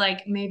 But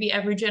like maybe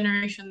every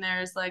generation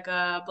there's like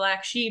a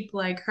black sheep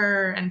like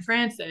her and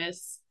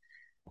Frances,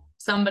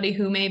 somebody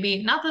who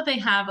maybe not that they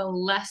have a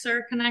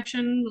lesser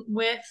connection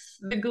with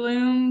the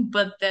gloom,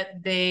 but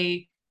that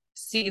they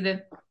see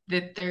that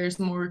there's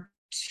more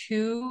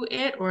to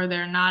it, or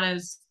they're not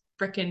as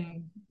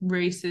freaking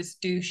racist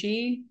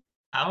douchey.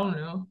 I don't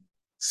know.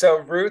 So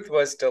Ruth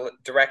was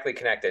directly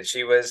connected.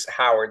 She was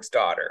Howard's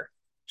daughter.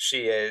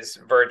 She is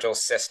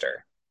Virgil's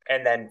sister.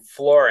 And then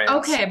Florence,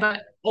 Okay,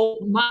 but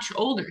much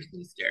older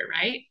sister,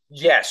 right?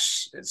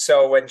 yes.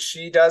 So when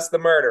she does the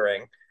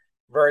murdering,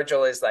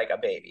 Virgil is like a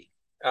baby.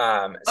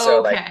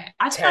 So like Okay,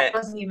 I thought 10, I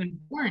wasn't even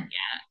born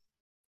yet.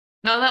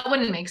 No, that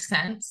wouldn't make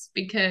sense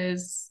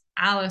because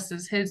Alice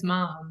is his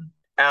mom,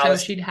 so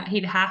Alice, he'd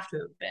have to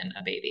have been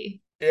a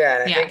baby. yeah,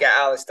 and I Yeah, think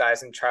Alice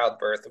dies in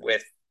childbirth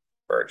with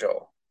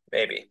Virgil,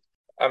 maybe.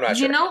 I'm not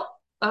you sure. know.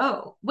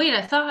 Oh, wait,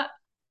 I thought.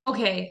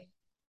 Okay,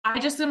 I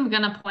just am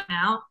gonna point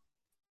out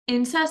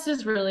incest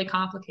is really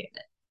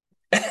complicated.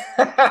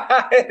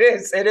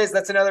 It is.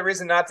 That's another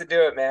reason not to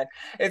do it, man.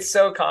 It's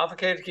so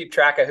complicated to keep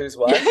track of who's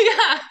what.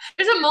 Yeah,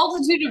 there's a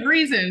multitude of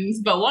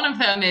reasons, but one of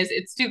them is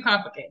it's too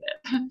complicated.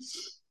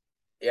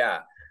 Yeah.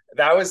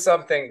 That was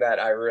something that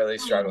I really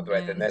Oh struggled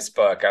with in man. this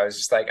book. I was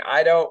just like,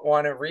 I don't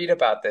want to read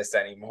about this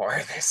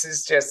anymore. This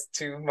is just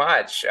too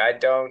much. I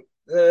don't,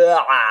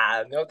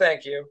 no,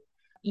 thank you.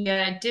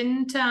 Yeah, it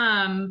didn't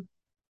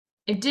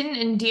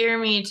endear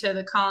me to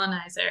the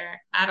colonizer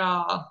at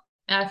all.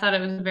 I thought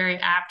it was a very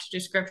apt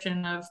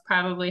description of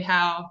probably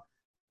how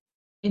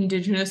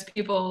indigenous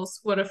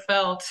peoples would have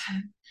felt.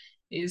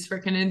 These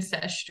freaking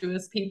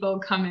incestuous people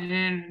coming in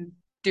and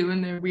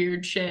doing their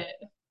weird shit.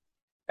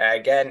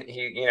 Again,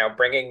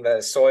 bringing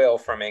the soil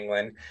from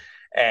England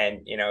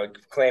and,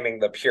 claiming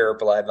the pure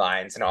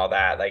bloodlines and all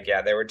that. Like,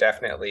 yeah, they were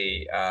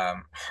definitely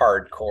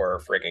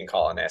hardcore freaking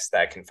colonists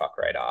that can fuck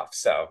right off.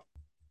 So,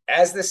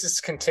 as this is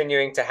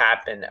continuing to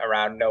happen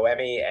around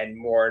Noemi and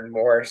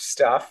more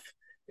stuff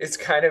is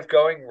kind of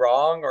going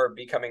wrong or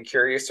becoming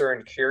curiouser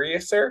and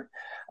curiouser.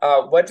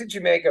 What did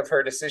you make of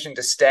her decision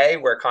to stay,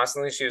 where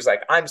constantly she was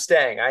like, I'm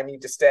staying, I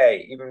need to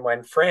stay, even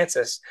when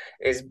Frances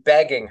is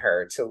begging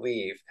her to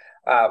leave?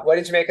 What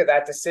did you make of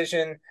that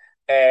decision?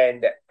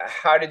 And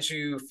how did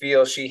you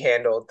feel she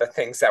handled the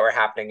things that were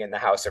happening in the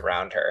house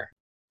around her?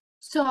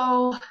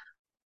 So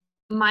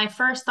my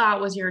first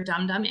thought was you're a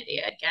dumb dumb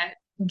idiot. Get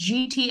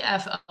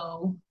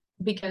GTFO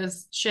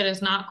because shit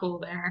is not cool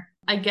there.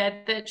 I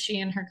get that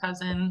she and her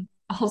cousin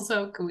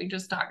also, could we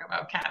just talk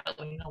about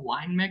Catalina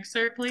wine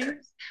mixer,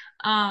 please?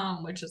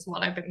 Which is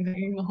what I've been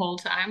thinking the whole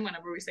time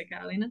whenever we say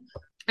Catalina.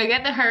 I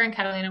get that her and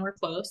Catalina were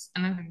close,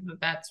 and I think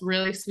that that's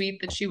really sweet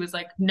that she was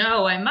like,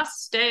 no, I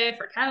must stay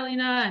for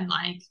Catalina, and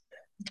like,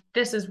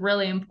 this is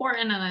really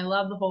important. And I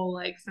love the whole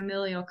like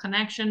familial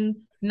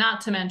connection. Not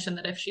to mention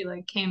that if she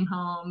like came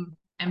home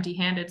empty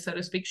handed, so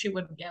to speak, she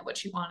wouldn't get what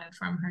she wanted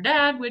from her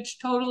dad, which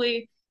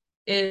totally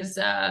is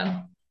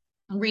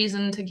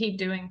reason to keep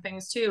doing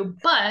things too.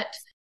 But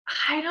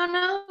I don't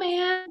know,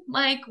 man.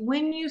 Like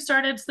when you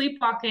started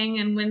sleepwalking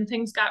and when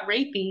things got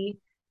rapey,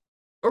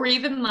 or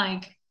even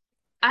like,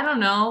 I don't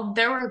know,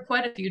 there were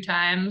quite a few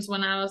times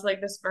when I was like,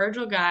 this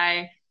Virgil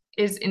guy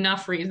is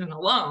enough reason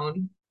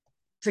alone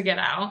to get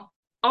out.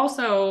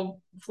 Also,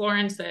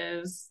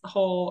 Florence's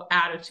whole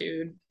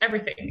attitude,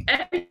 everything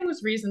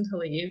was reason to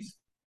leave.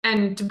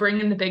 And to bring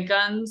in the big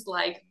guns,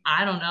 like,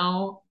 I don't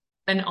know,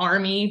 an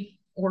army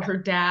or her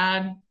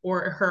dad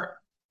or her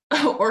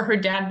or her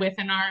dad with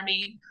an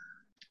army.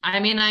 I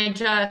mean,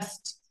 it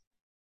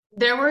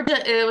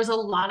was a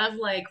lot of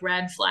like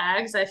red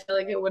flags. I feel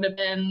like it would have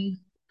been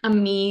a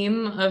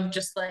meme of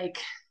just like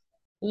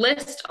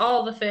list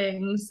all the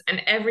things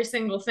and every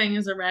single thing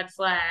is a red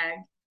flag.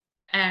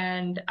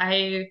 And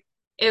it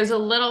was a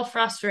little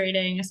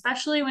frustrating,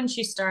 especially when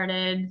she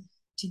started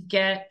to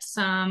get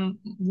some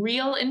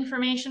real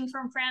information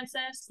from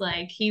Francis.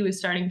 Like he was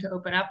starting to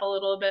open up a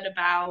little bit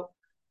about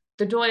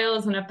the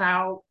Doyles and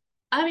about,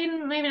 I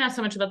mean, maybe not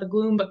so much about the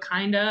gloom, but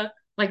kind of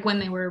like when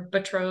they were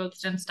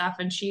betrothed and stuff.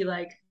 And he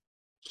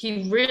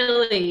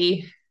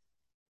really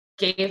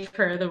gave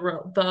her the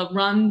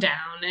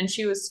rundown, and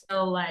she was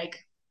still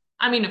like,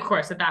 I mean, of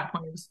course, at that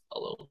point it was a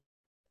little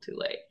too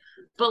late,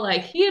 but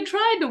like he had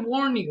tried to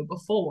warn you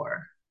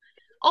before.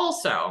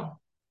 Also,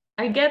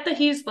 I get that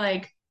he's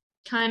like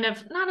kind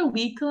of not a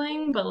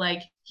weakling, but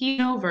like he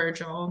know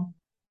Virgil,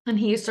 and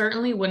he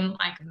certainly wouldn't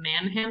like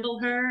manhandle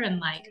her and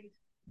like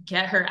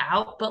get her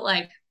out. But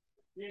like,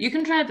 you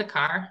can drive the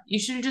car. You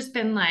should have just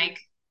been like,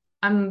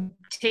 I'm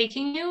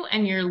taking you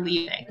and you're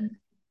leaving.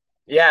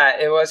 Yeah,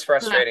 it was So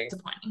that's frustrating.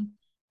 disappointing.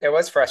 It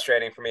was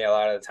frustrating for me a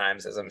lot of the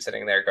times as I'm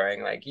sitting there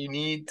going like, you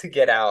need to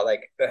get out.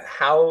 Like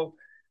how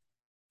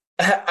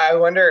I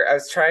wonder, I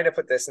was trying to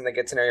put this in the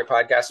get to know your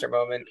podcaster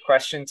moment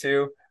question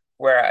too,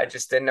 where I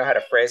just didn't know how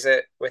to phrase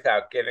it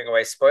without giving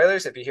away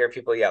spoilers. If you hear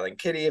people yelling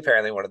kitty,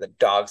 apparently one of the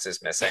dogs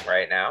is missing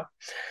right now.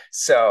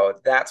 So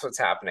that's what's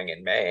happening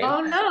in Maine.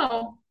 Oh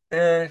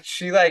no.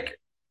 She like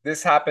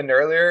this happened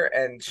earlier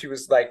and she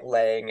was like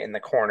laying in the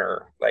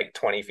corner like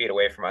 20 feet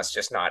away from us,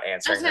 just not I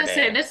was answering her gonna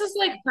say name. this is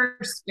like her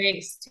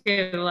space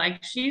too.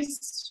 Like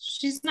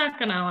she's not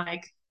gonna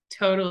like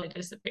totally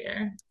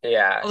disappear.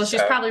 Yeah, Although she's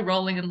so probably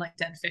rolling in like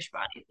dead fish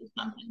bodies or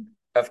something.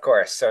 of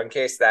course. So in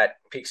case that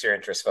piques your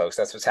interest, folks,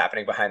 that's what's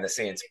happening behind the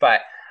scenes.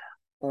 But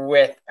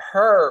with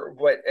her,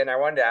 what, and I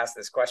wanted to ask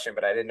this question,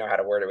 but I didn't know how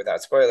to word it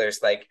without spoilers.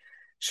 Like,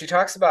 she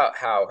talks about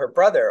how her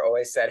brother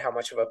always said how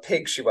much of a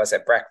pig she was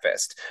at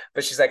breakfast,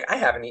 but she's like, I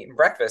haven't eaten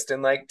breakfast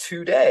in like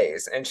 2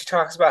 days. And she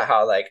talks about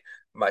how like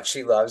much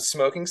she loves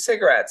smoking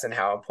cigarettes and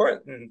how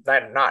important,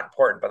 not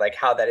important, but like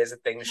how that is a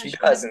thing she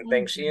does and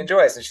things she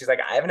enjoys. And she's like,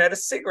 I haven't had a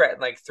cigarette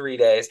in like 3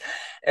 days.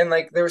 And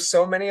like, there's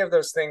so many of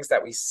those things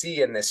that we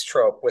see in this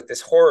trope with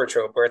this horror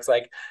trope where it's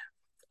like,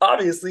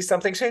 obviously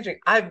something's changing.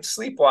 I'm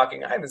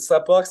sleepwalking. I haven't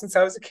slept well since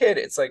I was a kid.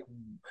 It's like,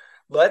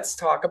 let's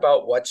talk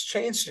about what's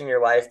changed in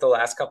your life the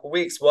last couple of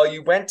weeks. Well,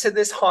 you went to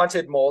this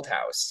haunted mold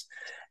house.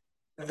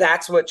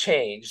 That's what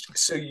changed.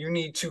 So you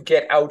need to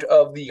get out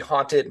of the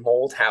haunted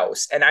mold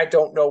house. And I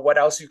don't know what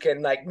else you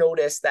can like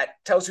notice that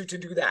tells you to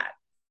do that.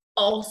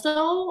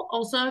 Also,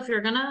 if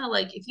you're gonna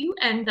like, if you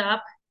end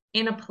up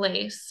in a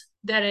place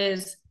that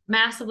is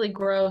massively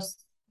gross,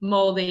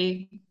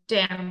 moldy,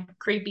 damp,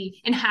 creepy,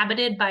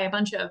 inhabited by a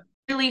bunch of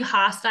really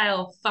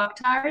hostile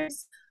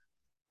fucktards,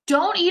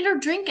 don't eat or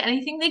drink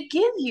anything they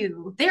give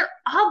you. They're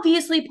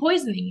obviously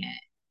poisoning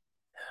it.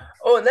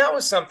 Oh, and that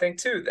was something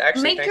too.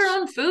 Actually, Make your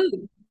thanks. own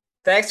food.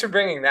 Thanks for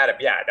bringing that up.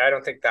 Yeah, I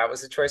don't think that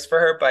was a choice for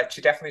her, but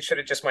she definitely should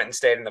have just went and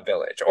stayed in the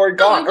village or No,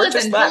 gone it or just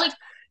wasn't. But like left.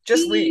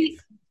 Just leave. he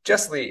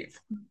Just leave.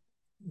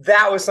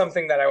 That was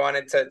something that I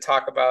wanted to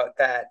talk about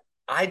that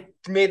I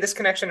made this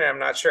connection and I'm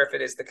not sure if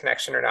it is the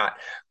connection or not,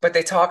 but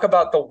they talk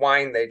about the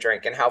wine they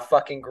drink and how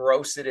fucking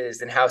gross it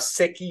is and how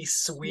sicky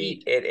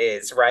sweet it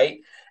is, right?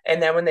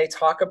 And then when they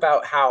talk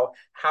about how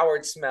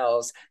Howard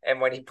smells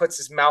and when he puts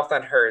his mouth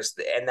on hers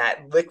and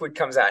that liquid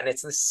comes out and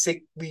it's the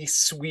sickly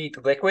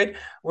sweet liquid,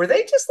 were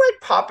they just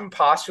like popping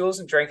pustules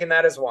and drinking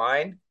that as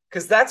wine?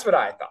 Because that's what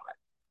I thought.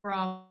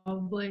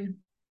 probably.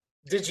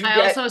 Did you I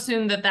get also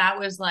assumed that that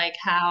was like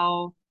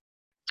how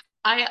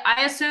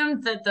I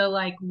assumed that the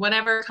like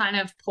whatever kind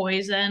of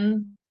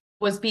poison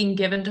was being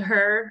given to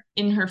her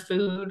in her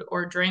food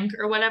or drink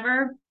or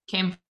whatever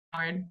came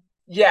forward.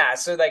 yeah,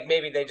 so like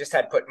maybe they just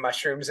had put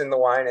mushrooms in the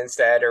wine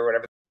instead or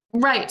whatever.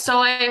 Right. So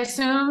I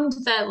assumed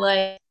that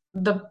like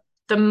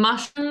the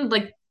mushroom,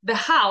 like the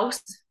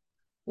house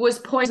was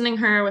poisoning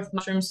her with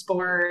mushroom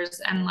spores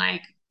and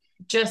like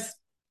just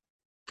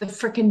the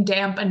freaking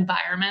damp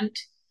environment.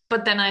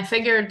 But then I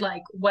figured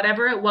like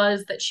whatever it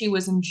was that she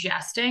was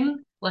ingesting,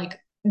 like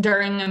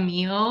during a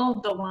meal,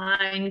 the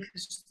wine,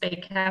 because they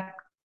kept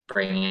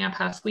bringing up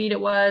how sweet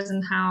it was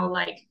and how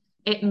like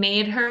it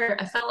made her.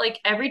 I felt like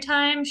every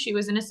time she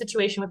was in a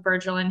situation with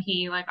Virgil and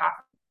he like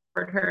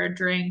offered her a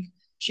drink,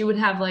 she would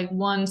have like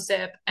one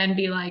sip and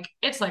be like,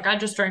 "It's like I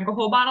just drank a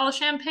whole bottle of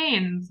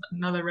champagne."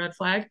 Another red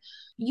flag.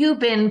 You've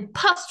been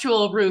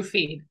pustule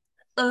roofied.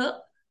 Uh,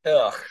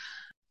 Ugh.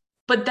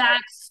 but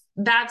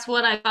that's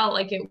what I felt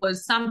like it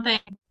was something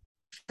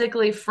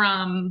physically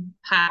from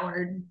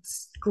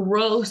Howard's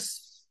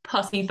gross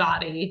pussy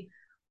body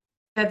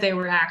that they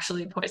were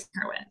actually poisoning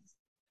her with.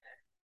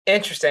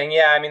 Interesting.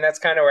 Yeah, I mean that's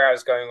kind of where I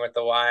was going with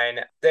the wine.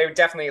 They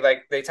definitely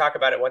like they talk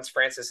about it once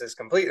Francis is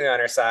completely on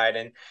her side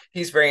and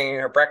he's bringing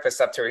her breakfast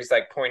up to her. He's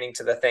like pointing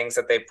to the things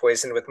that they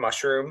poisoned with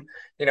mushroom.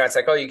 You know, it's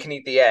like, oh, you can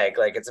eat the egg.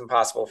 Like it's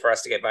impossible for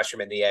us to get mushroom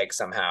in the egg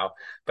somehow,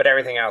 but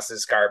everything else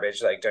is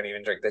garbage. Like don't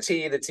even drink the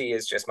tea. The tea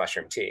is just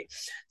mushroom tea.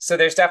 So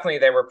there's definitely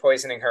they were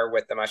poisoning her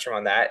with the mushroom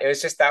on that. It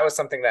was just that was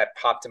something that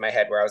popped in my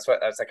head where I was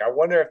like, I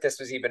wonder if this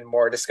was even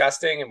more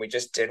disgusting and we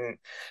just didn't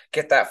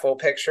get that full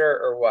picture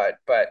or what.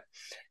 But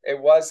it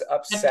was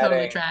That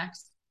totally upsetting.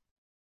 tracks.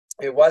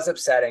 It was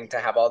upsetting to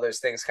have all those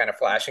things kind of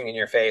flashing in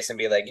your face and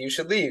be like, you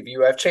should leave.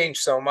 You have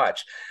changed so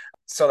much.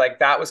 So like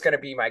that was going to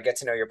be my get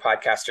to know your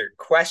podcaster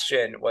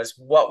question was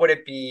what would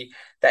it be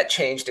that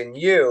changed in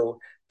you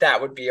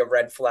that would be a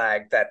red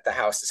flag that the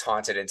house is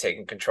haunted and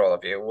taking control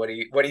of you? What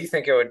do you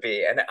think it would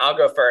be? And I'll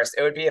go first.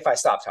 It would be if I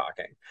stopped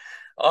talking.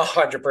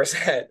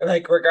 100%.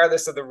 Like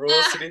regardless of the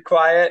rules to be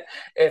quiet,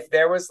 if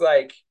there was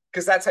like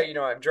because that's how you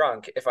know I'm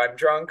drunk. If I'm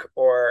drunk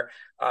or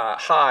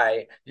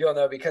high, you'll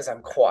know because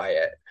I'm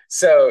quiet.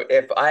 So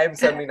if I'm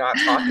suddenly not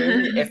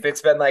talking, if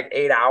it's been like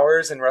 8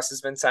 hours and Russ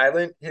has been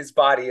silent, his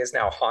body is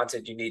now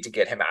haunted. You need to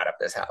get him out of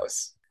this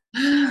house.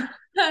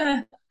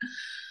 Oh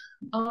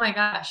my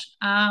gosh.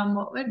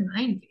 What would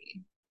mine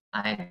be?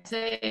 I'd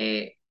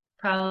say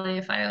probably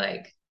if I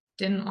like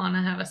didn't want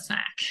to have a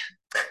snack.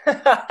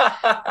 If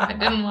I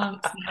didn't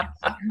want snacks.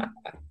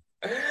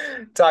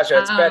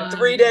 Tasha, it's been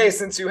 3 days Um,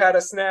 since you had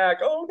a snack.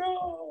 Oh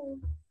no.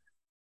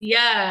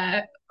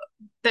 yeah,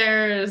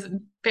 there's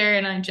Barry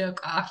and I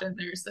joke often.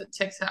 There's the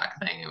TikTok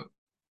thing of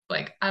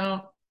like I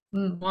don't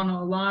want to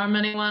alarm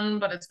anyone,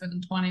 but it's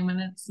been 20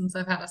 minutes since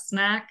I've had a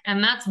snack,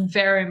 and that's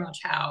very much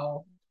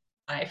how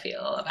I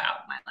feel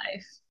about my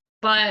life.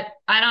 But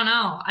I don't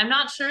know. I'm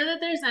not sure that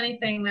there's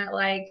anything that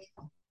like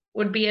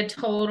would be a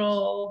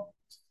total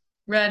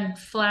red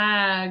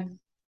flag.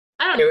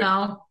 I It don't would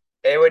know.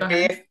 it Go would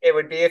be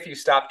ahead. if you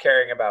stopped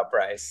caring about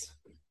Bryce.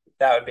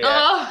 That would be it.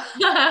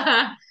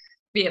 Oh,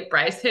 be it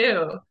Bryce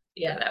who?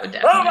 Yeah, that would Oh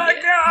definitely be my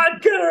it.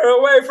 God, get her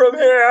away from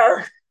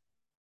here.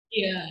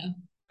 Yeah,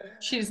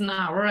 she's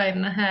not right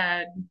in the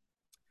head.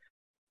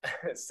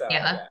 So Yeah,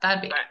 yeah,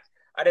 that'd be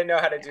I didn't know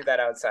how to do that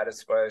outside of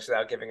spoilers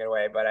without giving it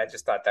away, but I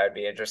just thought that would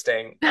be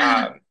interesting.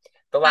 it.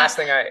 The last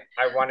thing I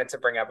wanted to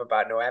bring up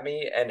about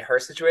Noemi and her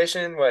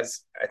situation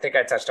was, I think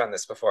I touched on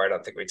this before. I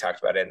don't think we talked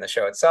about it in the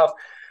show itself,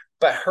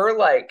 but her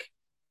like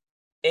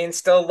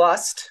insta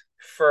lust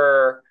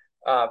for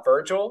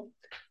Virgil,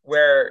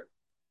 where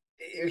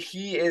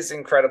he is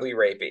incredibly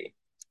rapey.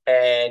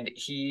 And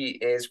he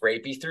is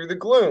rapey through the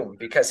gloom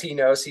because he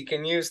knows he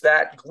can use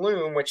that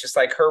gloom, which is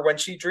like her when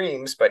she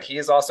dreams, but he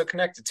is also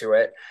connected to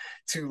it,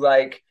 to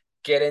like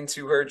get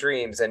into her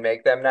dreams and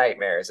make them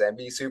nightmares and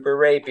be super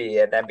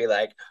rapey and then be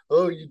like,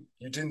 oh, you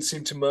didn't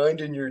seem to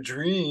mind in your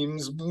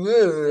dreams.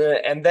 Blah.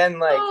 And then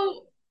like,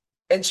 Oh,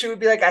 and she would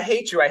be like, I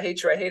hate you. I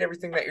hate you. I hate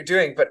everything that you're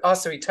doing. But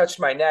also, he touched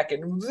my neck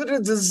and what a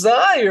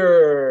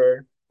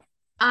desire.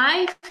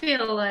 I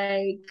feel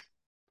like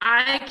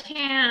I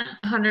can't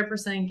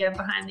 100% get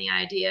behind the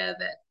idea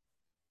that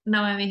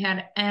Noemi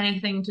had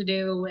anything to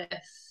do with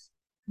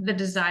the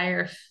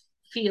desire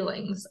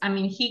feelings. I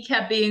mean, he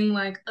kept being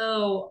like,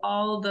 oh,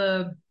 all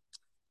the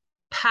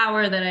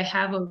power that I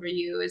have over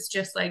you is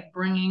just like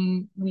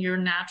bringing your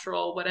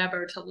natural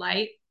whatever to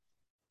light.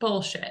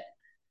 Bullshit.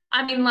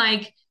 I mean,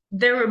 like,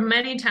 there were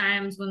many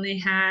times when they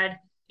had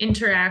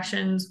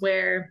interactions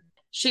where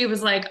she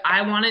was like,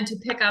 I wanted to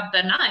pick up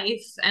the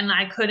knife and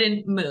I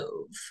couldn't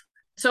move.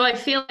 So I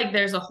feel like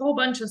there's a whole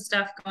bunch of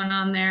stuff going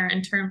on there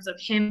in terms of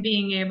him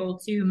being able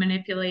to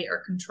manipulate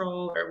or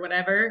control or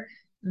whatever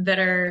that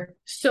are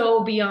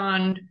so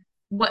beyond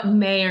what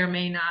may or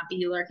may not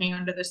be lurking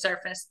under the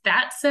surface.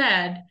 That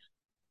said,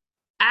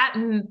 at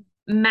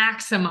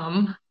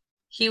maximum,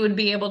 he would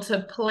be able to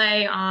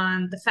play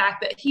on the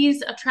fact that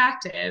he's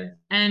attractive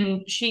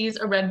and she's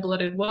a red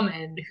blooded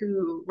woman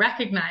who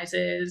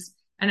recognizes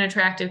an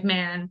attractive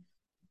man.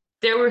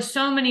 There were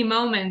so many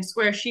moments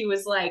where she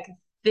was like,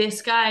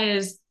 this guy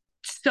is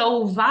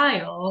so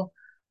vile,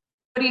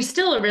 but he's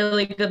still a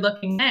really good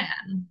looking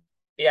man.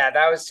 Yeah,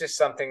 that was just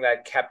something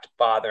that kept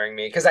bothering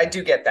me because I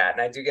do get that.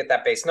 And I do get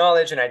that base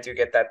knowledge. And I do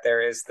get that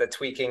there is the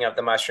tweaking of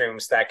the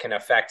mushrooms that can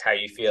affect how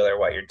you feel or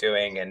what you're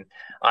doing. And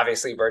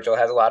obviously, Virgil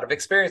has a lot of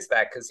experience with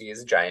that because he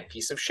is a giant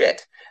piece of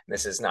shit.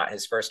 This is not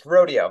his first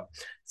rodeo.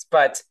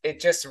 But it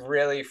just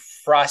really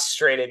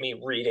frustrated me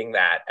reading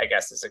that, I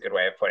guess is a good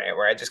way of putting it,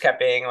 where I just kept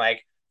being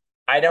like,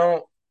 I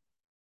don't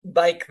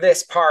like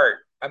this part.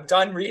 I'm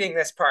done reading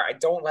this part. I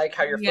don't like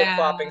how you're flip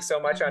flopping Yeah. so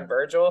much on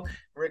Virgil,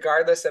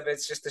 regardless of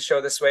it's just to show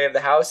the sway of the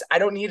house. I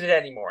don't need it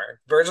anymore.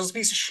 Virgil's a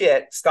piece of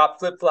shit. Stop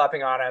flip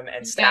flopping on him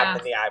and stab him Yeah.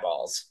 in the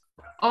eyeballs.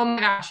 Oh my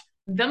gosh.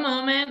 The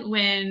moment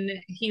when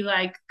he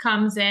like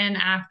comes in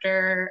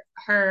after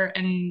her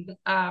and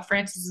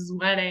Francis's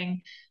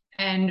wedding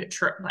and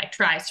like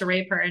tries to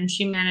rape her and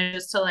she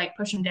manages to like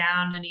push him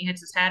down and he hits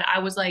his head, I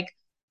was like,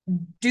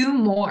 do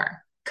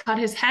more. Cut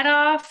his head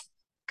off,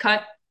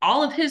 cut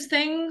all of his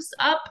things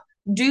up,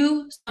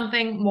 do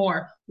something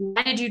more.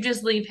 Why did you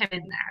just leave him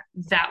in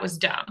there? That was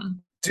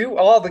dumb. Do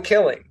all the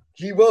killing.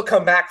 He will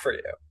come back for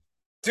you.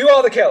 Do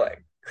all the killing.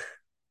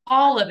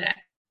 All of it.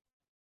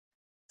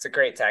 It's a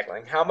great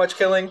tagline. How much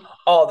killing?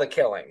 All the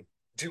killing.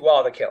 Do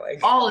all the killing.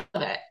 All of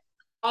it.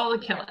 All the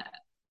killing.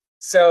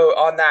 So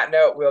on that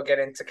note, we'll get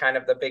into kind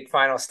of the big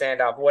final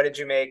standoff. What did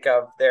you make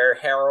of their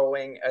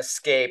harrowing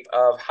escape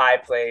of High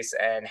Place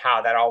and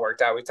how that all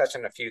worked out? We touched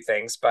on a few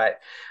things, but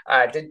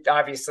did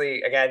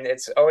obviously, again,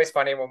 it's always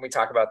funny when we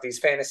talk about these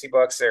fantasy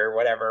books or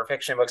whatever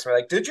fiction books. We're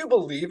like, did you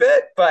believe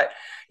it? But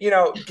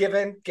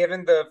given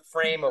the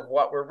frame of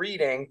what we're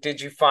reading,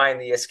 did you find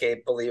the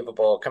escape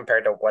believable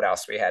compared to what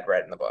else we had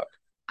read in the book?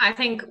 I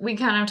think we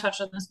kind of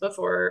touched on this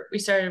before we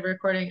started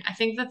recording. I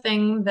think the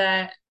thing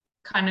that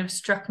kind of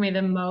struck me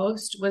the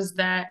most was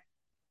that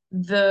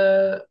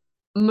the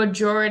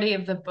majority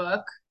of the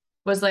book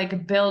was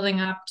like building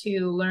up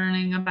to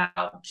learning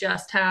about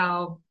just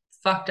how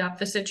fucked up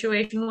the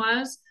situation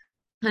was.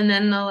 And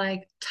then the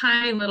like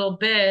tiny little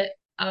bit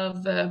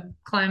of the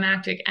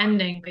climactic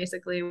ending,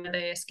 basically, where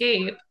they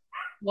escape,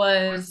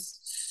 was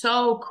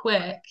so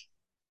quick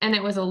and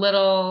it was a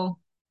little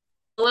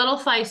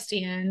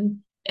feisty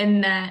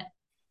in that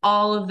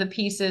all of the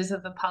pieces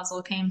of the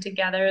puzzle came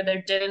together.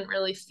 There didn't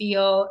really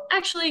feel,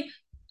 actually,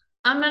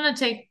 I'm going to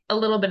take a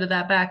little bit of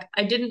that back.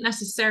 I didn't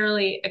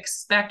necessarily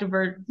expect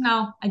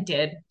no, I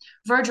did.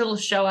 Virgil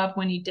to show up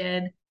when he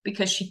did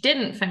because she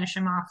didn't finish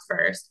him off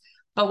first.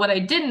 But what I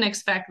didn't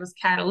expect was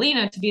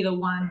Catalina to be the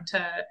one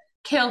to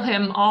kill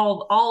him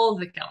all of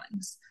the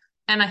killings.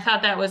 And I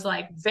thought that was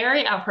like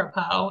very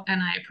apropos,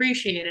 and I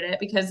appreciated it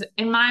because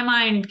in my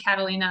mind,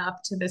 Catalina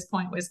up to this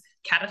point was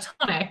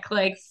catatonic,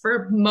 like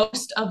for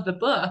most of the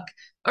book,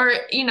 or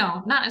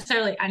not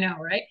necessarily. I know,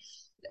 right?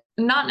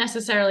 Not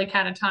necessarily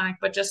catatonic,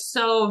 but just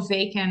so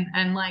vacant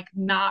and like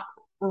not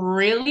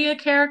really a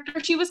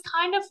character. She was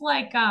kind of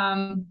like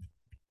a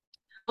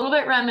little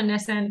bit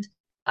reminiscent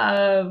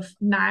of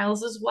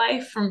Niles's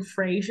wife from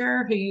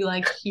Frasier, who you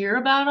like hear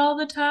about all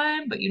the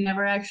time, but you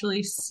never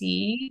actually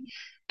see.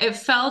 It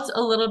felt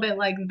a little bit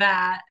like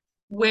that,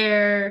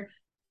 where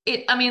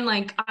I mean,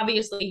 like,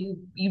 obviously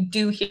you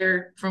do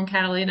hear from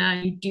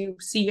Catalina, you do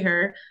see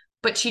her,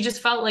 but she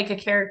just felt like a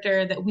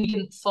character that we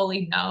didn't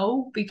fully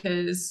know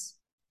because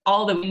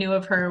all that we knew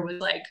of her was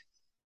like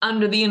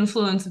under the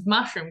influence of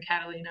mushroom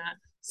Catalina.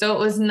 So it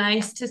was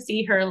nice to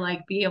see her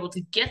like be able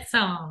to get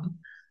some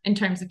in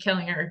terms of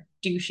killing her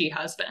douchey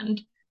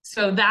husband.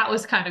 So that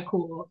was kind of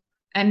cool.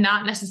 And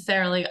not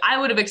necessarily, I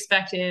would have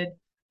expected,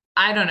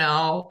 I don't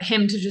know,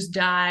 him to just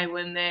die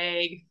when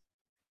they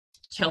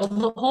killed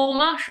the whole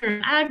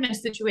mushroom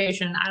Agnes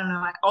situation. I don't know.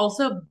 I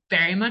also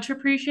very much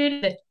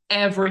appreciated that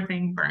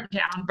everything burnt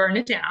down. Burn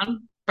it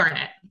down,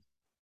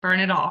 burn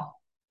it all.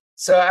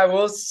 So I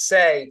will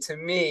say, to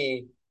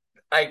me,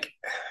 like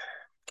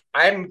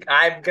I'm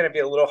gonna be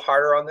a little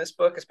harder on this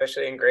book,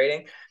 especially in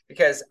grading,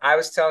 because I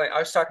was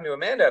talking to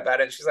Amanda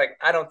about it. And she's like,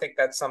 I don't think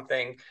that's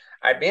something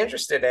I'd be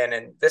interested in.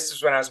 And this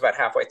is when I was about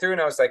halfway through,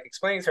 and I was like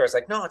explaining to her, I was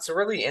like, no, it's a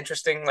really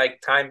interesting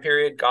like time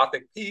period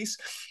Gothic piece.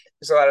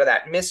 There's a lot of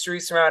that mystery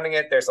surrounding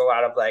it. There's a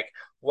lot of like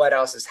what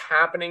else is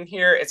happening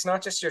here. It's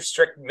not just your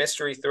strict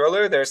mystery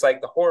thriller. There's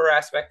like the horror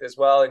aspect as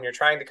well, and you're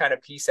trying to kind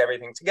of piece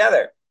everything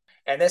together.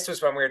 And this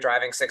was when we were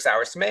driving 6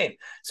 hours to Maine.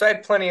 So I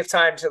had plenty of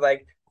time to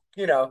like,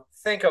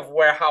 think of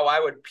how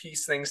I would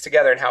piece things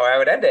together and how I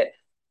would end it.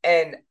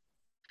 And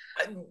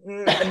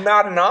I'm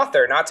not an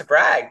author, not to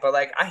brag, but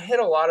like I hit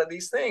a lot of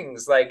these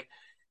things. Like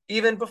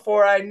even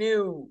before I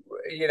knew,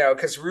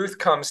 because Ruth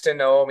comes to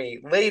Naomi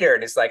later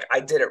and is like, I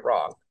did it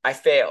wrong. I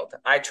failed.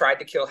 I tried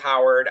to kill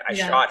Howard. I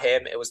shot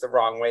him. It was the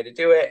wrong way to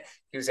do it.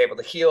 He was able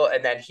to heal.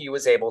 And then he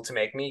was able to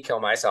make me kill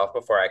myself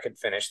before I could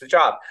finish the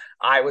job.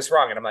 I was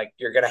wrong. And I'm like,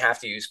 you're going to have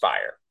to use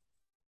fire.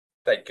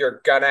 Like,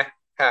 you're going to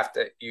have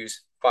to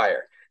use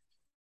fire.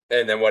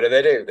 And then what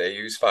do? They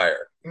use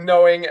fire.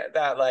 Knowing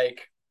that,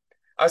 like,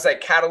 I was like,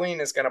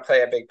 Catalina is going to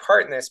play a big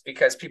part in this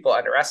because people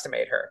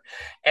underestimate her.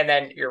 And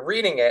then you're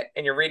reading it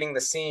and you're reading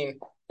the scene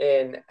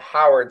in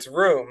Howard's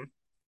room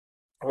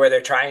where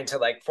they're trying to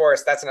like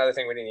force, that's another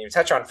thing we didn't even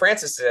touch on.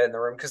 Francis is in the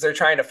room because they're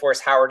trying to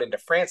force Howard into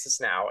Francis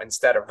now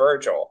instead of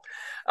Virgil.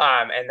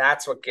 And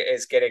that's what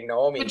is getting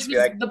Naomi Which to be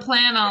was like, the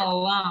plan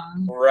all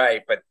along.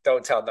 right, but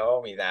don't tell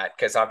Naomi that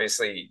because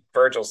obviously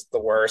Virgil's the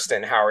worst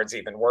and Howard's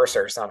even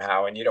worser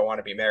somehow, and you don't want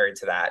to be married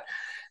to that.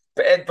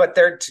 But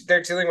they're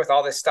dealing with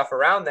all this stuff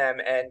around them,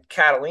 and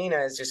Catalina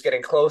is just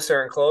getting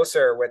closer and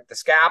closer with the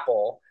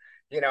scalpel,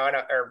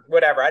 or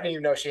whatever. I didn't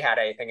even know she had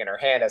anything in her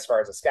hand as far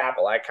as a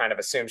scalpel. I kind of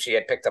assumed she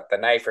had picked up the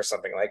knife or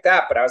something like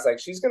that. But I was like,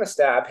 she's gonna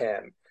stab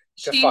him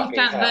to She fucking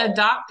found hell. the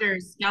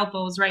doctor's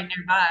scalpel was right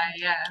nearby.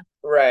 Yeah.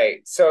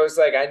 Right. So it's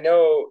like I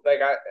know,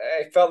 like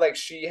I felt like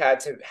she had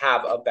to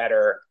have a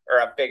better or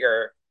a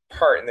bigger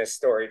part in this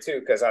story too,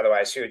 because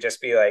otherwise she would just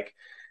be like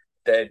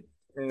the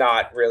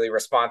not really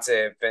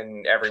responsive,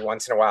 and every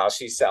once in a while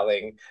she's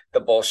selling the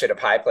bullshit of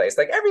High Place,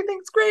 like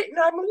everything's great and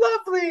I'm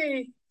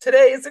lovely,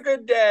 today is a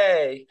good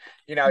day.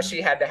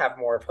 She had to have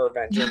more of her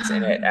vengeance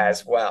in it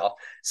as well.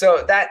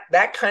 So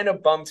that kind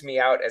of bummed me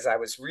out as I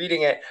was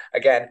reading it,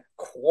 again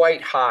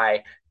quite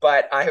high,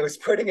 but I was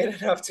putting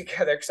it enough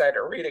together because I had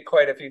to read it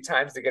quite a few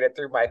times to get it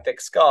through my thick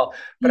skull.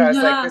 But I was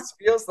like, this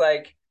feels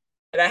like,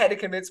 and I had to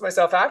convince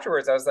myself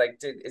afterwards. I was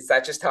like, is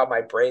that just how my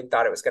brain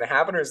thought it was going to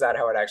happen? Or is that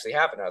how it actually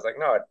happened? I was like,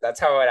 no,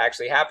 that's how it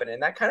actually happened.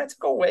 And that kind of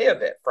took away a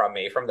bit from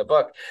me, from the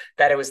book,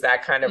 that it was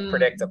that kind of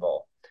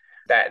predictable.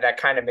 That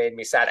kind of made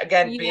me sad.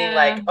 Again, being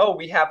like, oh,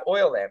 we have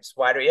oil lamps.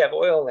 Why do we have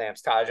oil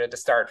lamps, Taja? To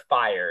start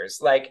fires.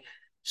 Like,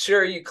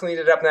 sure, you cleaned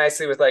it up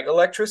nicely with like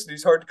electricity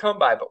is hard to come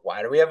by, but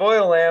why do we have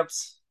oil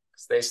lamps?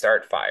 Because they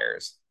start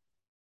fires.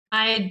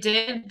 I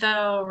did,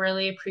 though,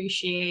 really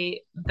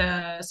appreciate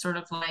the sort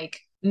of like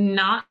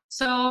not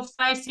so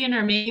feisty,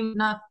 or maybe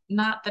not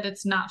that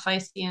it's not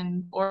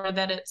feisty, or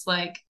that it's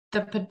like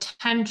the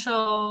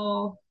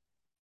potential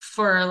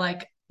for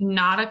like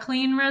not a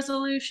clean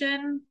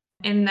resolution,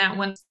 in that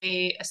once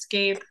they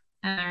escape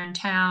and they're in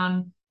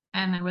town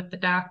and they're with the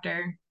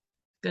doctor,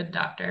 good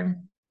doctor,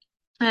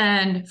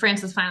 and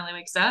Francis finally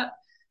wakes up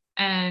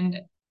and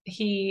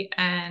he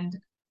and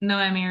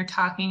Noemi are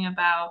talking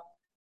about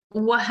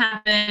what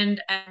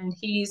happened, and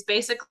he's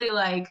basically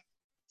like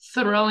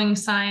throwing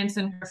science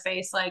in her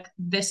face, like,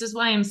 this is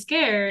why I'm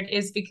scared,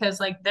 is because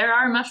like there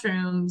are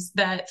mushrooms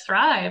that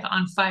thrive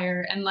on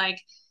fire, and like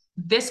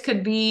this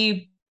could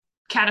be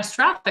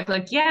catastrophic.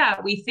 Like, yeah,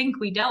 we think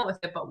we dealt with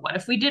it, but what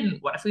if we didn't?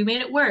 What if we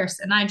made it worse?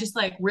 And I just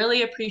like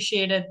really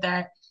appreciated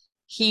that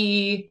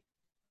he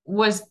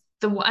was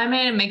I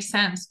mean, it makes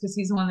sense because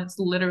he's the one that's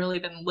literally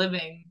been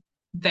living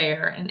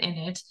there and in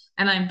it.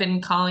 And I've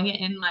been calling it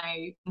in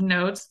my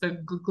notes the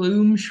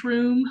gloom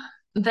shroom,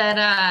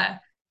 that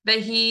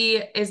he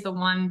is the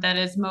one that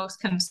is most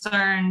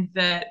concerned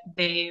that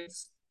they've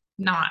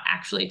not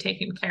actually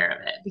taken care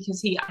of it, because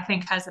he, I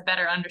think, has a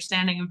better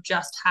understanding of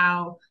just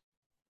how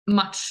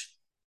much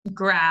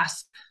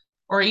grasp,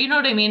 or you know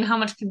what I mean, how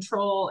much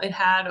control it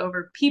had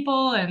over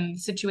people and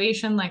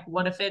situation. Like,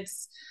 what if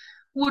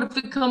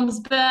it comes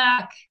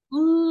back?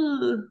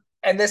 Ooh.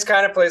 And this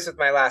kind of plays with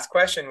my last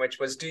question, which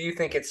was, do you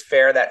think it's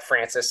fair that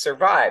Frances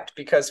survived?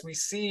 Because we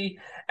see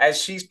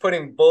as she's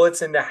putting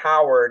bullets into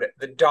Howard,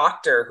 the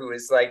doctor, who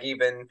is like,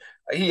 even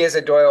he is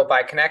a Doyle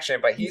by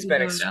connection, but he's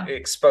been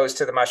exposed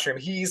to the mushroom.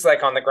 He's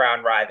like on the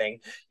ground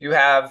writhing. You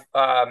have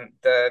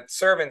the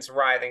servants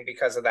writhing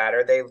because of that,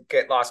 or they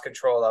get lost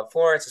control of.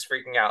 Florence is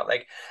freaking out.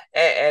 Like,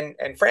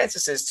 and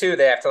Frances is too.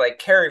 They have to like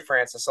carry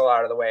Francis a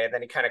lot of the way, and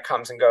then he kind of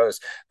comes and goes.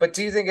 But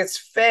do you think it's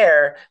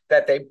fair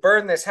that they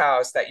burn this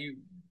house, that you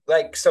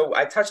like, so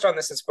I touched on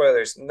this in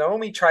spoilers.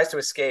 Naomi tries to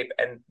escape,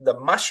 and the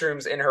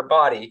mushrooms in her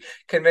body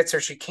convince her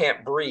she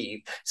can't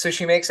breathe. So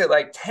she makes it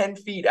like 10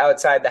 feet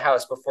outside the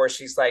house before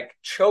she's like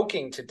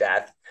choking to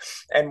death,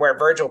 and where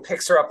Virgil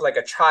picks her up like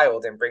a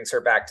child and brings her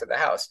back to the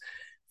house.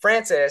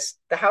 Frances,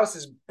 the house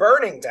is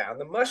burning down.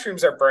 The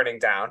mushrooms are burning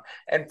down.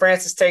 And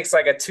Francis takes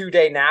like a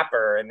 2-day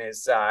napper and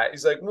he's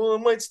like, well,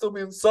 it might still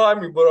be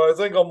inside me, but I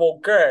think I'm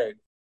okay.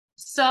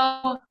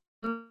 So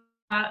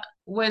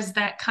was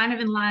that kind of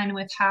in line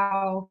with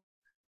how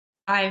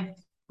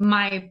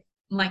my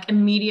like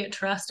immediate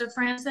trust of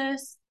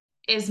Francis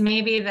is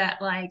maybe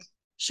that, like,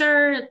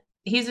 sure,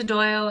 he's a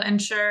Doyle,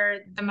 and sure,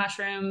 the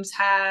mushrooms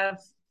have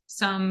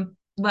some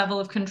level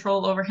of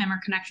control over him or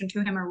connection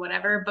to him or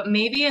whatever, but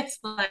maybe it's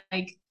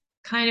like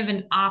kind of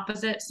an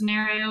opposite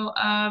scenario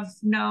of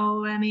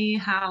Noemi,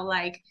 how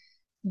like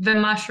the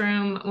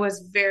mushroom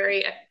was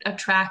very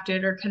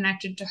attracted or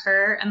connected to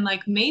her, and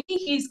like maybe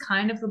he's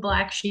kind of the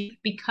black sheep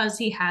because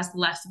he has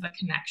less of a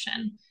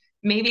connection.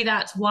 Maybe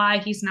that's why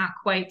he's not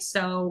quite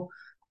so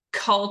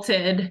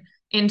culted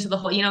into the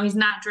whole, he's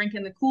not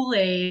drinking the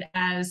Kool-Aid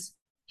as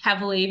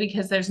heavily,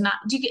 because there's not,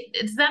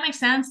 does that make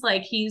sense?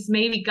 Like, he's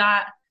maybe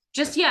got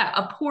just,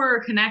 a poorer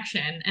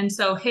connection, and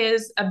so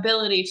his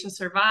ability to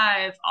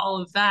survive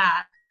all of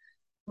that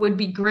would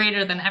be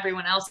greater than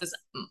everyone else's,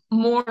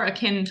 more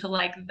akin to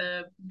like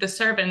the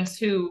servants,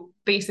 who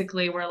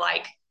basically were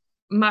like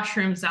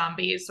mushroom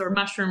zombies or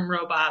mushroom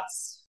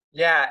robots.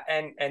 Yeah,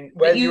 and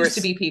when you used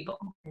to be people.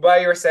 While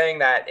you were saying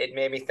that, it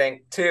made me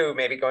think too,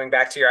 maybe going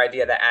back to your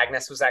idea that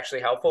Agnes was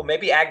actually helpful,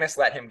 maybe Agnes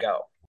let him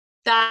go.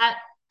 That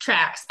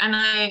tracks. And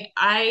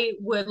I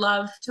would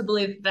love to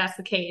believe that that's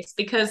the case,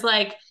 because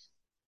like,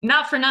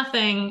 not for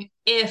nothing,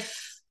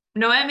 if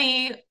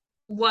Noemi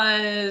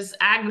was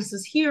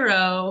Agnes's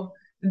hero,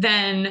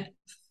 then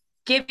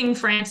giving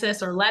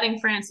Francis or letting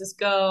Francis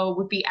go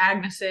would be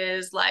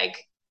Agnes's like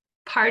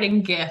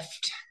parting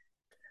gift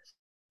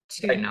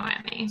to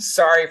Noemi.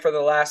 Sorry for the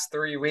last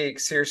 3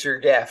 weeks. Here's your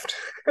gift.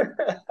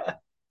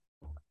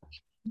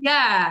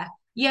 Yeah.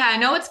 I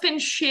know it's been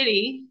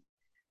shitty,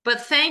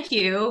 but thank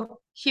you.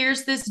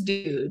 Here's this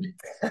dude.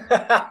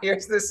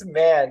 Here's this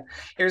man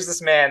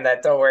that,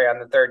 don't worry, on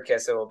the third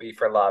kiss, it will be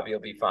for love. You'll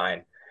be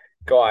fine.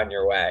 Go on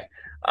your way.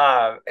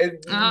 Reading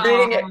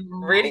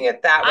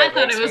it that way, I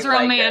thought it was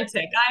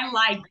romantic. I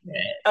liked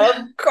it.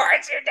 Of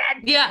course you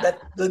did. Yeah.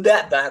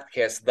 That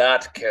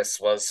kiss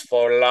was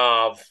for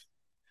love.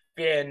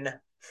 Finn.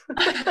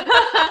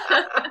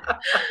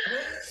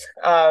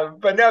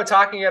 But no,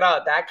 talking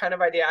about that kind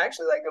of idea, I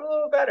actually like it a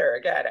little better.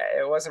 Again,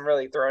 it wasn't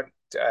really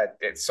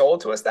it's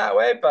sold to us that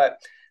way, but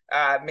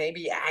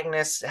maybe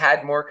Agnes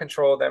had more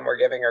control than we're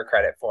giving her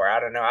credit for. I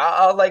don't know.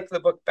 I'll like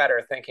the book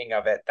better thinking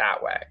of it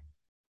that way.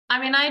 I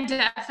mean, I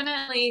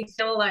definitely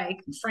feel like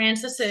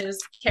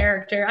Francis's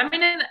character, I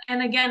mean,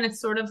 and again,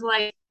 it's sort of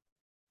like,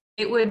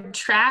 it would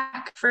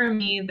track for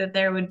me that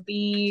there would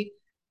be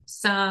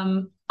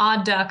some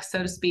odd duck,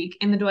 so to speak,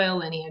 in the Doyle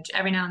lineage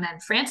every now and then.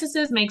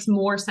 Francis's makes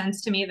more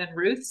sense to me than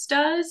Ruth's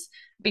does,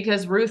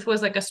 because Ruth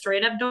was like a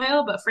straight up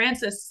Doyle, but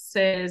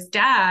Francis's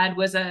dad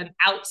was an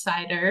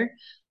outsider.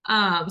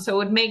 So it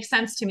would make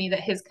sense to me that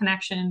his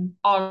connection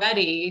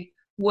already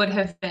would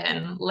have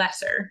been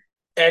lesser.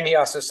 And he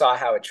also saw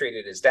how it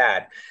treated his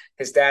dad.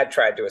 His dad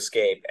tried to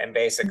escape, and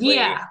basically,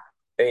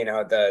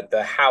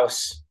 the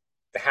house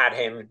had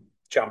him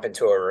jump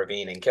into a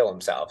ravine and kill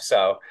himself.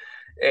 So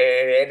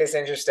it is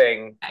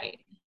interesting. Right.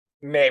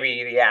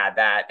 Maybe,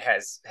 that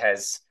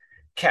has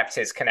kept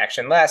his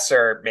connection less,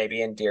 or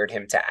maybe endeared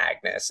him to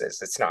Agnes.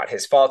 It's not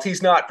his fault.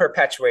 He's not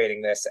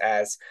perpetuating this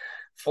as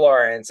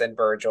Florence and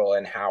Virgil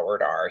and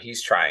Howard are.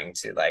 He's trying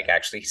to like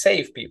actually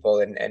save people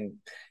and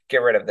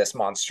get rid of this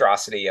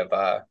monstrosity of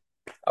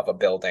of a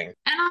building.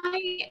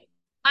 And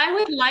I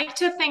would like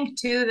to think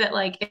too that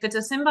like if it's a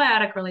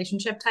symbiotic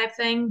relationship type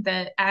thing,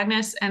 that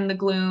Agnes and the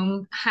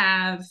Gloom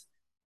have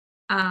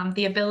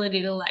the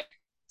ability to like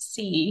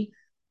see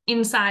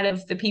inside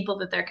of the people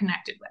that they're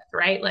connected with,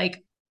 right?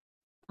 Like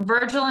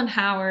Virgil and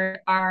Howard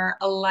are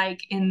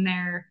alike in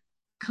their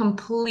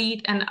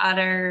complete and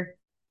utter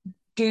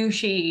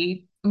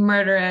douchey,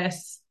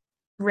 murderous,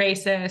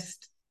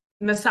 racist,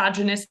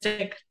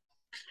 misogynistic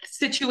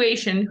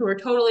situation who are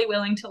totally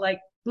willing to like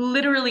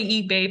literally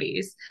eat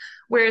babies.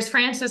 Whereas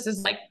Francis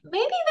is like,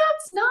 maybe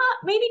that's not,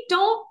 maybe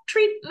don't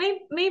treat,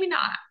 maybe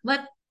not.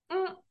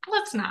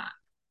 Let's not.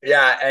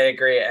 Yeah, I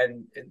agree.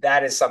 And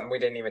that is something we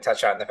didn't even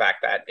touch on, the fact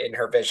that in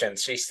her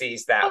visions, she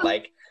sees that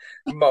like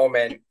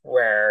moment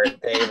where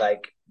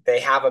they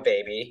have a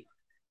baby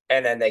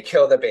and then they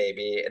kill the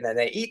baby and then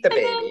they eat the And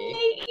then baby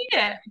they eat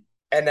it.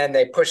 and then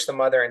they push the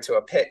mother into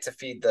a pit to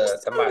feed the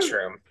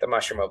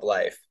mushroom of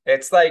life.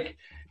 It's like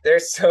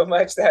there's so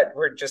much that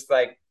we're just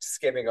like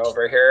skimming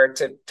over here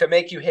to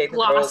make you hate the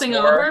Glossing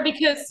Doyles more. over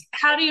because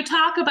how do you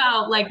talk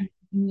about like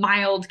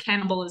mild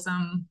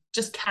cannibalism,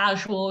 just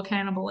casual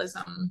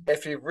cannibalism?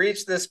 If you've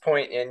reached this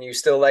point and you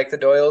still like the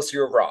Doyles,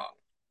 you're wrong.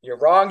 You're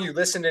wrong. You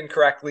listened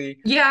incorrectly.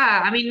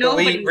 Yeah, I mean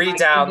nobody Delete, likes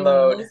the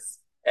re-download,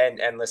 Doyles.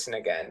 and listen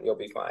again. You'll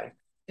be fine.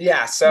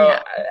 Yeah, so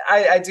Yeah.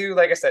 I do,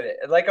 like I said,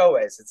 like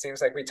always, it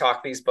seems like we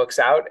talk these books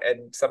out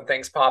and some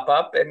things pop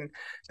up, and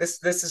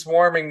this is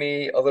warming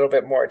me a little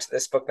bit more to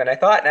this book than I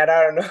thought. And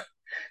I don't know,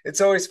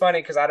 it's always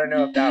funny because I don't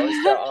know if that was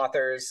the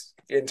author's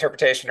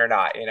interpretation or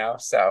not, you know.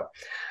 So,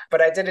 but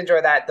I did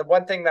enjoy that. The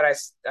one thing that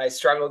I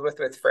struggled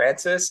with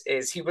Francis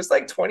is he was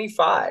like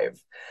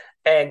 25,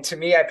 and to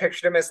me, I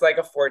pictured him as like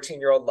a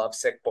 14-year-old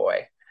lovesick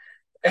boy.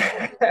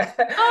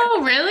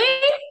 Oh,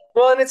 really?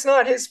 Well, and it's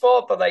not his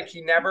fault, but like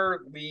he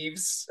never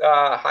leaves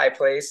High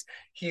Place.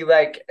 He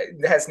like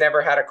has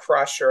never had a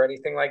crush or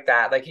anything like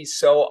that. Like he's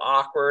so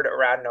awkward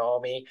around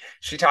Naomi.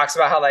 She talks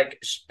about how like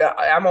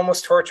I'm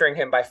almost torturing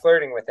him by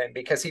flirting with him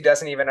because he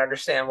doesn't even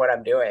understand what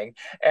I'm doing.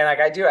 And like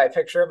I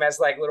picture him as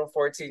like little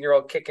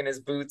 14-year-old kicking his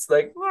boots,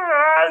 like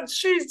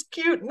she's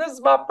cute and this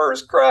is my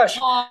first crush.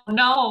 Oh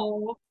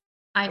no.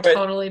 I But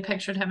totally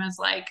pictured him as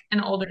like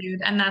an older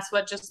dude, and that's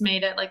what just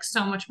made it like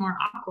so much more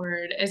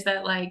awkward is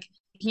that like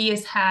he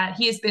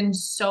has been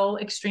so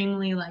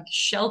extremely like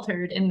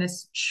sheltered in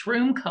this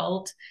shroom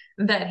cult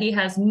that he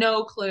has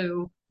no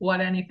clue what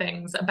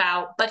anything's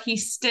about, but he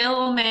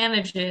still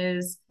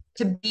manages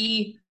to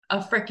be a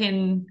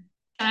freaking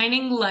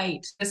shining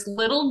light, this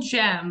little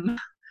gem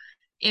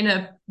in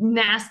a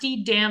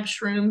nasty, damp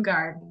shroom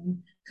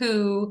garden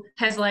who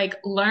has like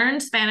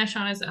learned Spanish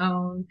on his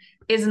own,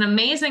 is an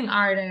amazing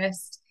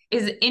artist,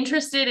 is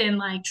interested in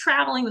like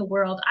traveling the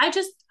world.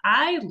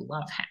 I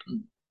love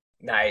him.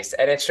 nice.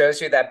 And it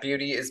shows you that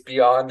beauty is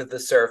beyond the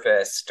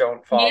surface.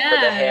 Don't fall for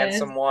the Yes.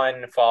 handsome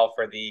one, fall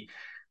for the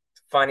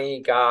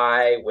funny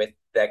guy with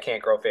that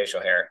can't grow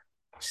facial hair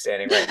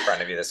standing right in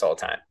front of you this whole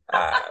time.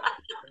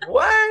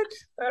 What?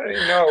 I don't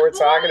even know what we're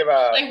talking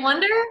about. I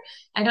wonder,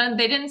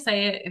 they didn't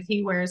say if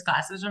he wears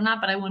glasses or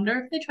not, but I wonder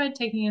if they tried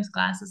taking his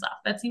glasses off.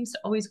 That seems to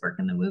always work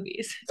in the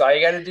movies. That's all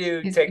you got to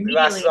do. He's Take the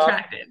immediately glasses off,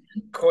 attracted.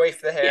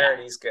 coif the hair, Yeah.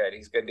 and he's good.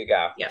 He's good to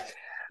go. Yeah.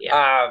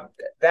 Yeah.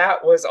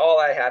 That was all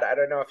I had. I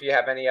don't know if you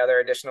have any other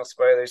additional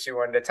spoilers you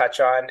wanted to touch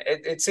on.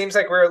 It seems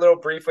like we're a little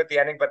brief with the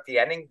ending, but the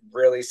ending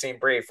really seemed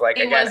brief. Like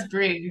It again, was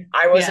brief.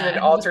 I was in Yeah, an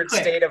it was altered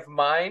quick. state of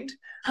mind,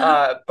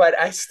 but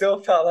I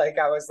still felt like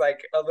I was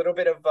like a little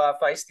bit of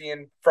feisty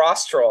in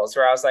Frost Trolls,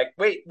 where I was like,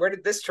 wait, where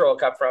did this troll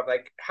come from?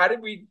 Like, how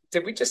did we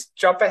just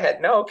jump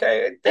ahead? No,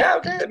 okay, yeah,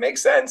 okay, that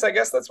makes sense. I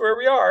guess that's where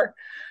we are.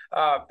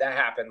 That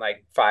happened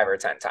like 5 or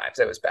 10 times.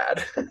 It was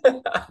bad.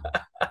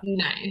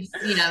 Nice.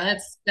 Yeah,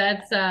 that's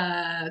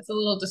it's a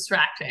little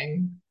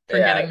distracting for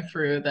Yeah, getting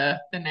through the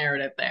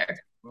narrative there.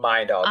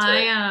 mind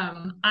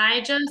altering.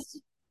 I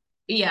just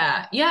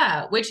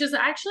yeah, which is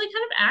actually kind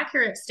of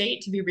accurate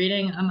state to be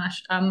reading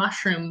a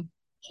mushroom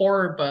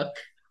horror book.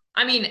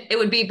 I mean, it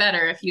would be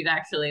better if you'd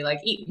actually like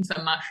eaten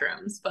some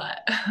mushrooms, but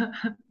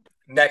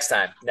Next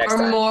time.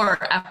 or more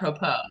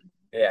apropos.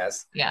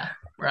 Yes. Yeah,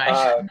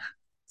 right.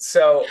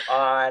 So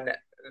on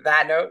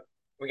that note,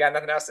 we got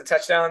nothing else to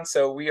touch on.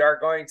 So we are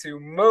going to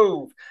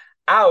move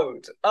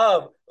out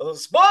of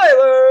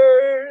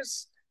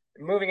spoilers.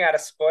 Moving out of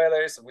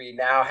spoilers, we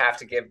now have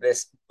to give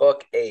this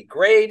book a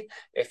grade.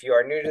 If you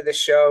are new to the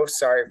show,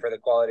 sorry for the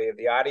quality of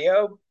the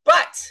audio,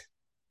 but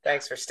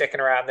thanks for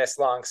sticking around this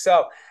long.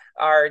 So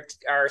our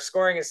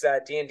scoring is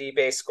D&D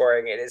based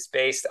scoring. It is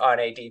based on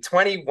a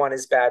D20. 1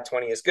 is bad,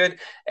 20 is good.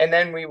 And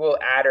then we will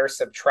add or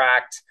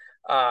subtract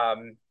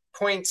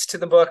points to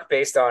the book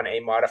based on a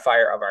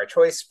modifier of our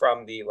choice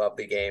from the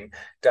lovely game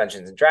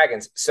Dungeons and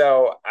Dragons.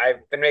 So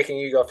I've been making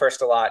you go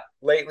first a lot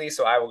lately,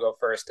 so I will go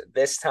first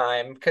this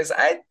time because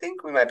I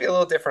think we might be a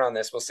little different on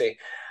this. We'll see.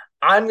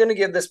 I'm going to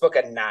give this book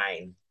a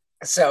 9.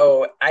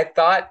 So I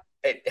thought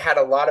it had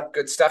a lot of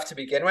good stuff to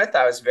begin with.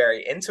 I was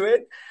very into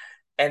it.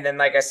 And then,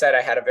 like I said,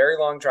 I had a very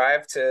long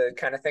drive to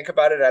kind of think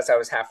about it as I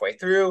was halfway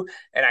through,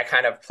 and I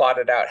kind of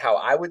plotted out how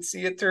I would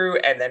see it through.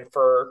 And then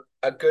for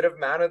a good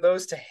amount of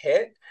those to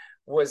hit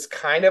was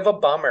kind of a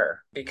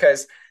bummer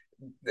because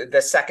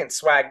the second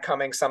swag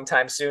coming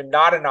sometime soon,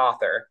 not an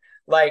author.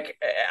 Like,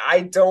 I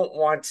don't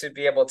want to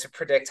be able to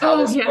predict how Oh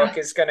this yeah. book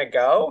is going to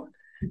go,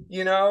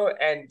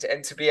 and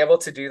to be able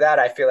to do that,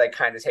 I feel like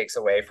kind of takes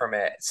away from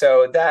it.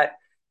 So that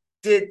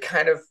did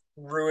kind of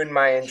ruin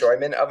my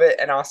enjoyment of it.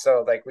 And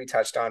also, like we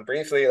touched on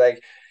briefly,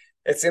 like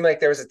it seemed like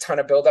there was a ton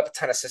of buildup, a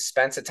ton of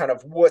suspense, a ton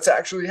of what's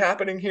actually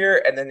happening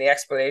here. And then the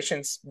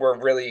explanations were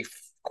really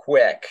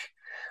quick.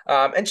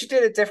 And she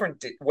did it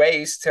different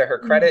ways, to her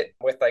credit,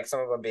 with like some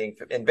of them being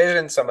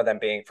envisioned, some of them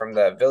being from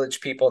the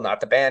village people, not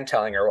the band,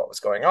 telling her what was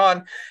going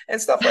on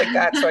and stuff like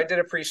that. So I did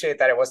appreciate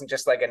that it wasn't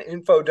just like an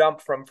info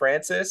dump from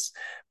Francis,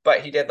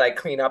 but he did like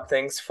clean up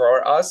things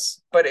for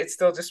us. But it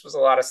still just was a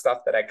lot of stuff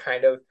that I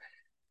kind of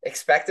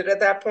expected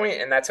at that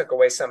point, and that took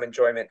away some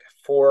enjoyment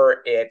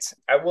for it.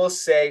 I will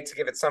say, to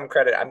give it some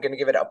credit, I'm going to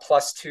give it a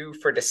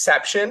 +2 for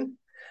deception,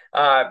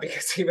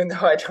 because even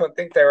though I don't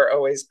think they were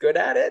always good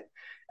at it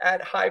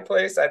at High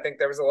Place, I think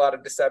there was a lot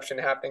of deception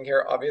happening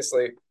here.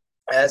 Obviously,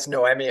 as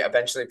Noemi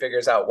eventually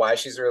figures out why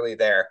she's really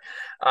there,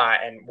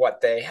 and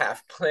what they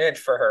have planned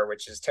for her,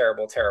 which is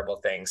terrible, terrible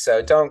things.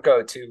 So don't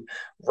go to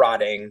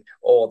rotting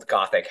old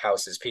Gothic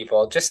houses,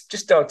 people. Just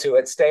don't do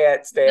it. Stay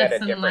at a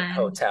Lesson different learned.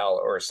 hotel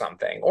or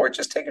something, or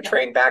just take a Yeah.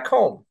 train back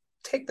home.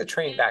 Take the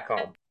train back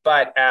home.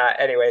 But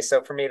anyway,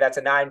 so for me, that's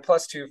a 9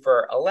 +2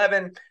 for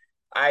 11.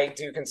 I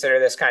do consider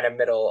this kind of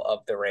middle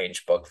of the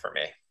range book for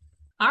me.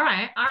 All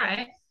right, all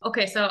right.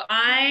 Okay, so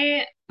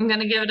I am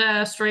gonna give it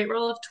a straight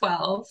roll of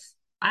 12.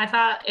 I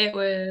thought it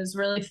was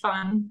really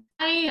fun.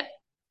 I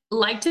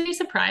like to be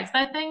surprised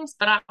by things,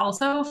 but I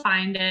also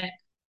find it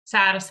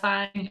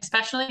satisfying,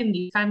 especially in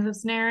these kinds of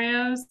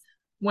scenarios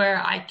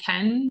where I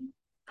can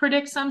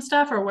predict some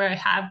stuff or where I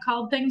have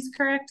called things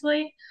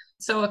correctly.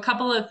 So a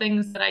couple of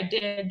things that I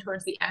did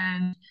towards the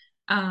end,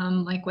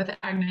 like with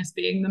Agnes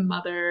being the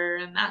mother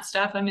and that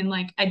stuff. I mean,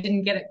 like I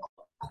didn't get it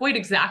quite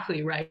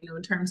exactly right,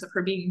 in terms of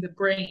her being the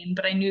brain,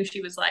 but I knew she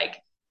was like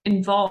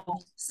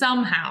involved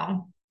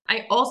somehow.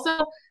 I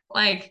also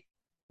like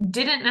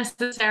didn't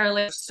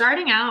necessarily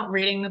starting out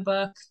reading the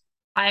book,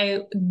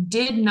 I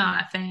did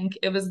not think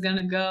it was going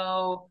to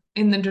go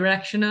in the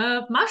direction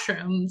of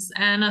mushrooms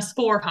and a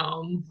spore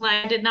home.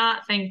 Like, I did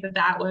not think that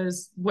that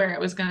was where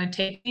it was going to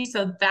take me.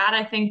 So that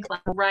I think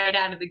like right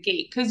out of the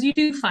gate, because you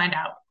do find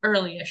out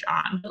early-ish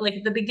on, but like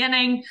at the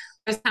beginning,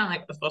 it's kind of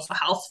like, was this a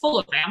house full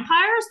of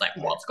vampires? Like,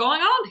 what's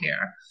going on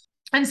here?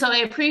 And so I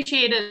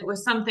appreciated it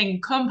was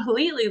something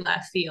completely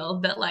left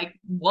field that like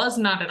was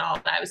not at all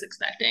what I was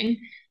expecting.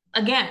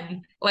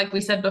 Again, like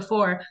we said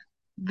before,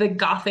 the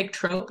Gothic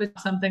trope is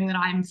something that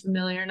I'm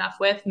familiar enough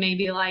with.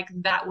 Maybe like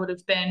that would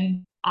have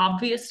been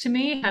obvious to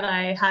me had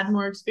I had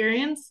more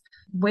experience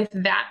with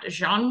that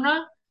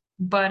genre.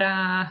 But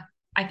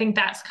I think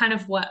that's kind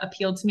of what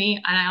appealed to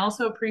me. And I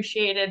also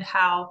appreciated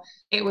how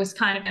it was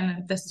kind of,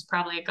 and this is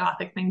probably a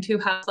Gothic thing too,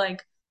 how it's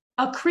like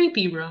a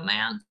creepy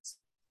romance,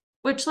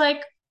 which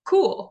like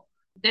cool.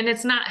 And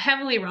it's not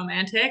heavily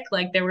romantic.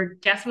 Like there were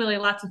definitely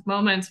lots of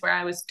moments where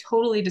I was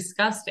totally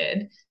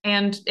disgusted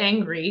and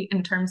angry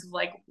in terms of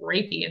like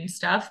rapey and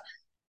stuff.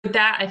 But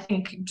that I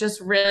think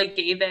just really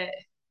gave it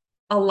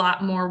a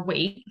lot more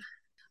weight.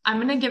 I'm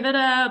gonna give it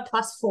a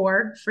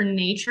 +4 for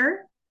nature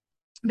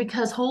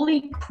because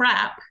holy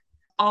crap,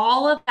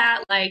 all of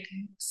that like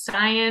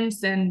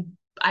science and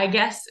I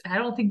guess I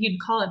don't think you'd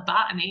call it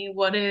botany.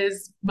 What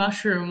is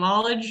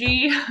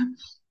mushroomology?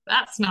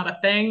 That's not a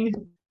thing.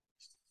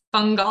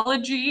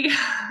 Fungology.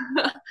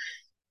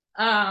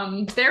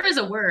 There is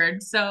a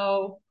word,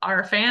 so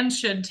our fans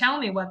should tell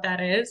me what that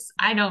is.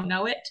 I don't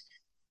know it.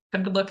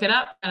 Could look it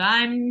up,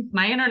 and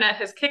my internet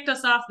has kicked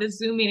us off this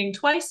Zoom meeting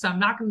twice, so I'm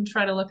not going to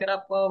try to look it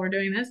up while we're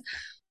doing this.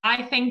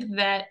 I think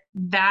that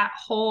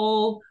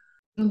whole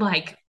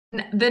like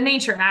the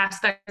nature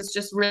aspect is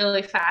just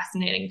really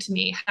fascinating to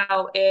me.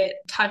 How it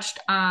touched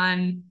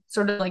on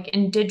sort of like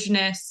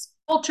indigenous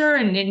culture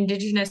and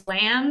indigenous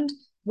land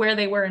where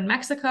they were in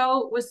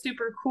Mexico was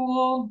super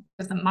cool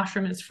because the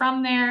mushroom is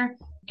from there,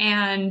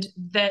 and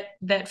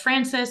that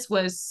Francis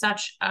was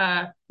such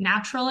a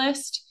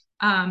naturalist,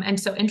 and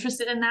so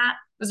interested in that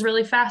was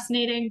really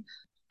fascinating,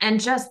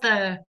 and just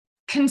the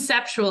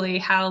conceptually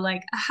how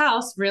like a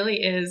house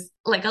really is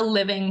like a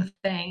living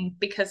thing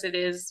because it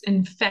is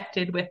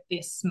infected with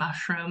this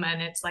mushroom and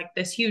it's like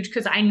this huge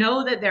because I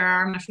know that there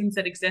are mushrooms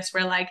that exist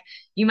where like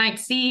you might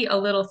see a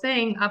little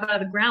thing up out of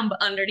the ground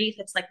but underneath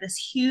it's like this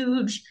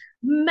huge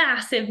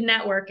massive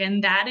network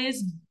and that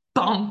is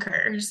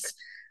bonkers.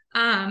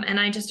 And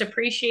I just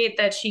appreciate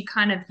that she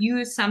kind of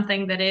used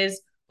something that is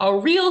a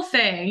real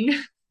thing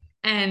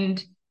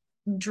and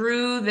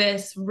drew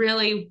this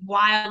really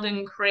wild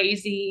and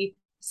crazy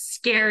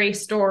scary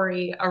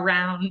story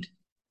around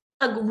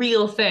a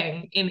real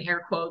thing in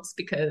air quotes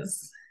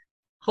because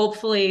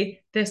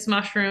hopefully this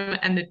mushroom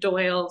and the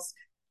Doyles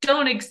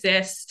don't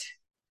exist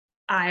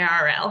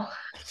IRL.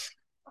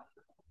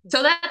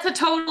 So that's a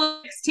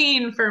total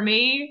 16 for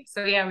me.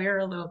 So yeah, we were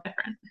a little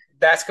different.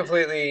 That's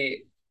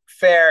completely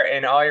fair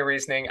in all your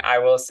reasoning. I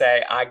will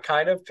say I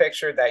kind of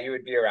pictured that you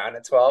would be around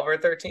a 12 or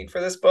 13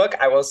 for this book.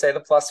 I will say the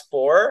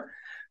 +4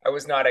 I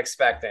was not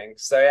expecting.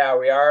 So yeah,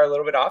 we are a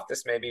little bit off.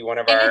 This may be one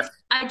of And our. it's,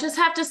 I just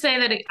have to say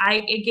that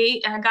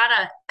I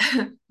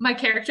got my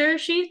character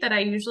sheet that I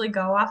usually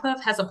go off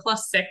of has a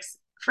 +6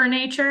 for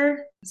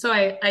nature. So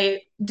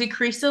I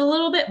decreased it a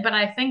little bit, but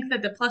I think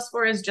that the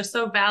 +4 is just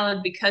so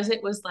valid because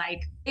it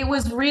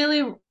was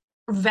really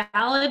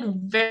valid,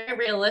 very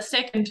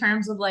realistic in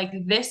terms of like,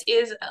 this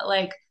is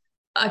like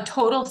a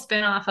total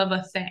spin-off of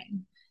a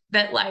thing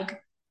that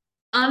like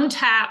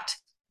untapped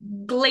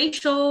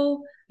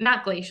glacial,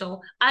 not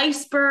glacial,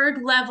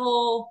 iceberg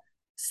level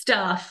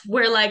stuff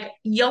where like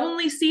you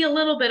only see a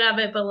little bit of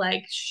it, but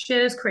like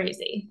shit is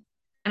crazy.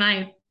 And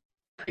I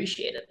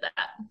appreciated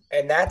that.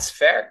 And that's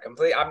fair.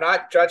 Complete. I'm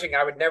not judging.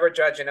 I would never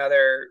judge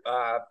another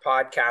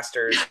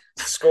podcaster's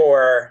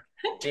score,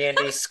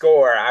 D&D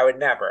score. I would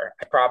never.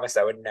 I promise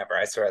I would never.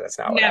 I swear that's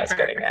not what I was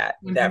Never. getting at.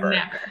 Never.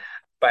 Never.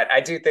 But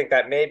I do think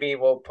that maybe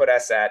will put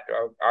us at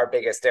our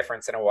biggest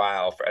difference in a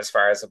while as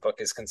far as the book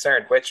is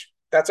concerned, which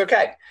that's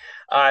okay.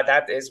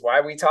 That is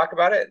why we talk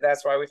about it.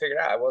 That's why we figured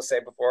out. I will say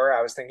before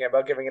I was thinking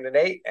about giving it an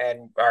 8,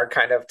 and our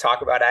kind of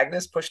talk about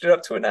Agnes pushed it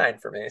up to a 9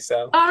 for me.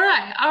 So All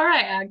right,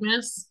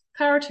 Agnes.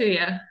 Power to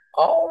you.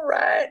 all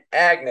right,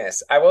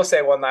 Agnes. I will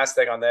say one last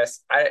thing on this.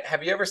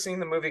 Have you ever seen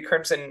the movie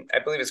Crimson? I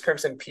believe it's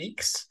Crimson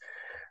Peaks,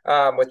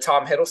 with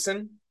Tom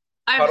Hiddleston.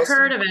 I've Huddleston?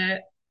 heard of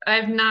it.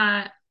 I've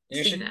not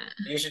You seen should it.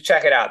 you should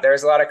check it out.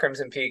 There's a lot of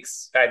Crimson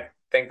Peaks. I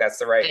think that's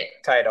the right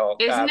title.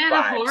 Isn't it a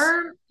Vibes.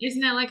 horror?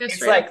 Isn't it like a It's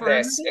straight like up horror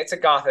this. movie? It's a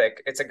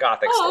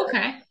gothic Oh,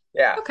 story. okay.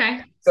 Yeah.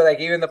 Okay. So like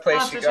even the I'll place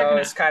have she to check it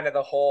goes, out. kind of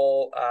the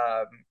whole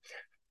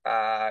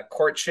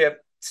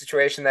courtship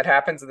situation that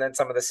happens, and then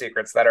some of the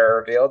secrets that are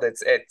revealed.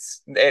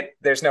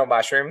 There's no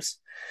mushrooms.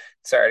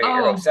 Sorry to get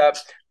your hopes Oh, up,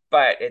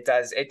 but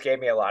it gave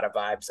me a lot of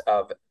vibes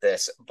of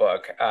this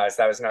book. So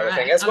that was all another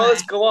thing, right. as All well as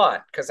right.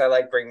 Gallant, because I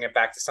like bringing it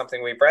back to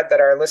something we've read that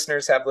our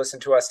listeners have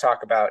listened to us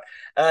talk about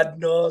ad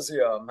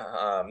nauseum,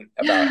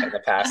 about in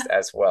the past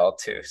as well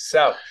too.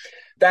 So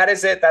that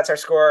is it. That's our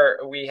score.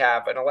 We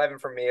have an 11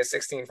 from me, a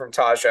 16 from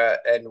Taja,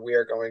 and we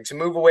are going to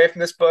move away from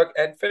this book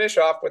and finish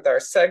off with our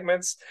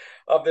segments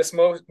of this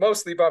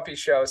mostly bumpy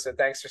show. So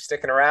thanks for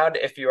sticking around.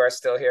 If you are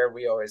still here,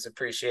 we always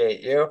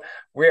appreciate you.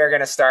 We are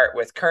going to start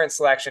with current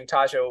selection.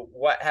 Taja,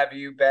 what have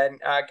you been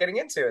getting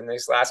into in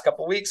these last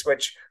couple of weeks,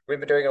 which we've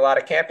been doing a lot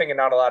of camping and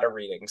not a lot of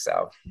reading.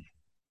 So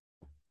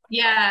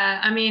Yeah,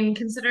 I mean,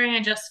 considering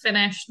I just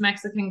finished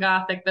Mexican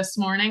Gothic this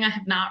morning, I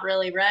have not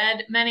really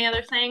read many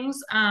other things.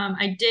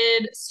 I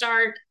did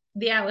start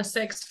the Atlas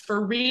Six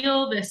for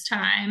real this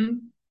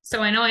time.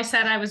 So I know I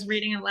said I was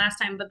reading it last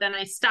time, but then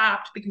I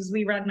stopped because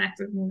we read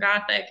Mexican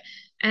Gothic.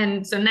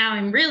 And so now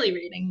I'm really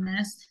reading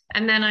this.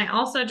 And then I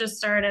also just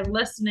started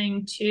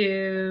listening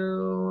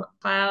to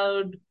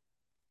Cloud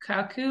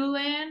Cuckoo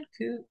Land,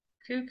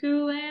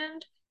 Cuckoo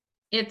Land.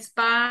 It's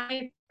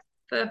by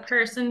the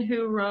person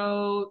who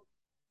wrote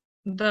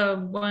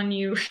the one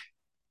you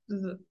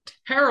the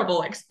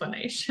terrible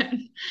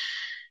explanation.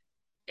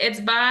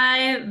 It's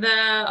by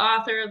the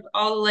author of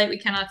All the Light We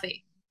Cannot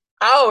See.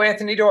 oh,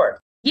 Anthony Doerr.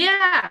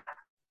 Yeah.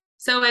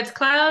 So it's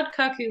Cloud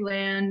Cuckoo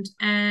Land,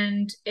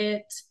 and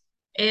it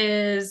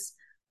is,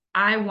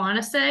 I want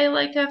to say,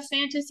 like a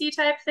fantasy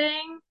type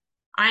thing.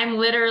 I'm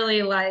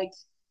literally like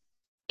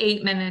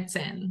 8 minutes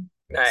in.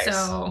 Nice.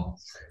 So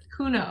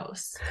who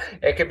knows?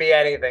 It could be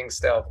anything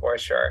still for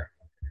sure.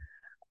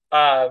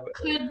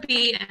 Could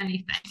be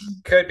anything.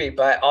 Could be,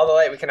 but All the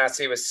Light We Cannot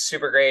See was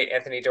super great.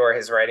 Anthony Doerr,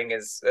 his writing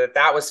is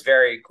that was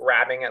very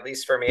grabbing, at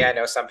least for me. I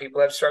know some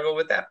people have struggled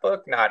with that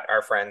book, not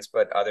our friends,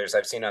 but others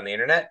I've seen on the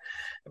internet.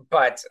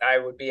 But I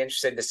would be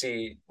interested to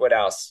see what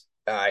else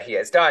he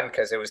has done,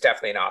 because it was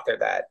definitely an author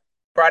that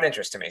brought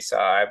interest to me. So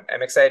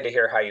I'm excited to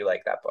hear how you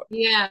like that book.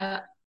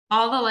 Yeah.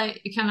 All the Light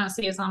You Cannot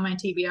See is on my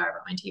TBR,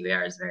 but my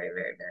TBR is very,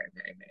 very, very,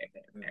 very, very,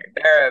 very, very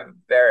big. Very,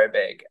 very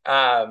big.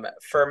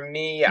 For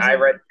me,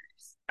 Very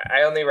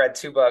I only read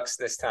 2 books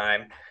this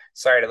time.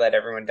 Sorry to let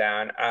everyone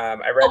down.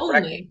 I read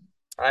only.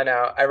 I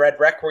know. I read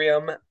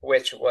Requiem,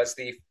 which was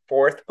the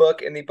 4th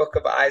book in the Book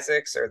of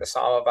Isaacs, or the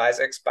Psalm of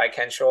Isaacs, by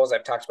Ken Scholes.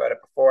 I've talked about it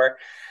before.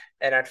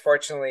 And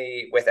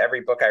unfortunately, with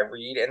every book I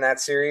read in that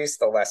series,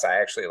 the less I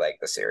actually like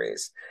the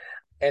series.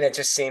 And it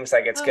just seems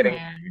like it's Oh getting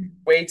man.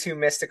 way too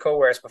mystical,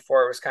 whereas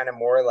before it was kind of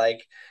more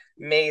like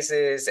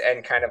mazes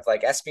and kind of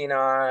like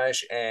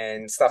espionage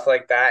and stuff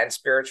like that, and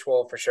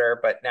spiritual for sure.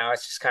 But now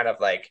it's just kind of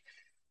like,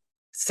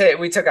 say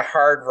we took a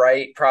hard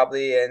right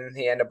probably in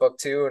the end of book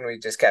 2, and we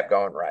just kept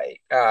going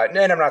right. And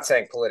I'm not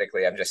saying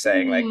politically, I'm just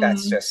saying like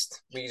that's Hmm.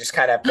 just, we just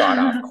kind of gone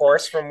off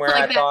course from It's where I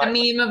like that thought.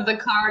 meme of the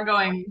car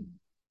going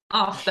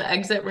off the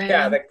exit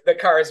Yeah, ramp. the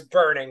car is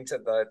burning to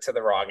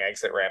the wrong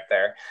exit ramp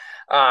there.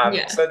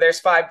 Yeah. So there's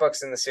 5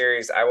 books in the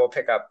series. I will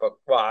pick up book,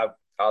 well,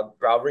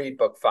 I'll read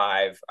book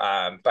 5,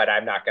 but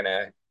I'm not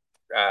gonna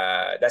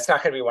that's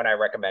not going to be one I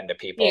recommend to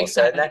Be people.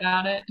 So excited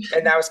about it.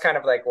 and that was kind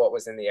of like what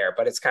was in the air.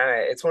 But it's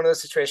one of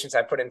those situations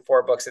I put in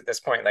 4 books at this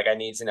point. Like I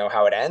need to know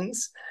how it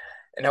ends,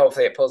 and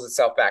hopefully it pulls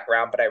itself back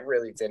around. But I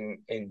really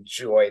didn't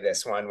enjoy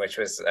this one, which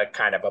was a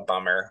kind of a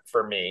bummer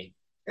for me.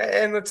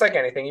 And it's like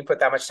anything, you put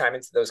that much time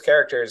into those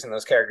characters, and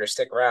those characters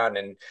stick around.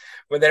 And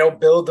when they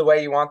don't build the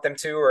way you want them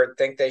to, or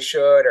think they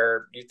should,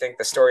 or you think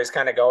the story's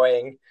kind of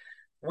going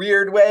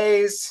weird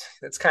ways,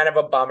 it's kind of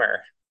a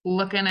bummer.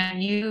 Looking at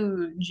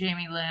you,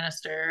 Jamie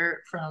Lannister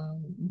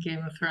from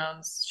Game of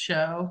Thrones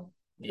show.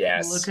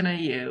 Yes. Looking at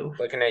you.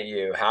 Looking at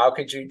you. How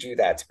could you do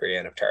that to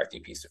Brienne of Tarth,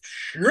 you piece of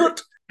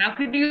shit? How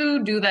could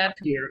you do that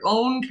to your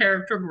own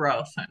character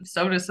growth? I'm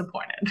so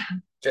disappointed.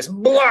 Just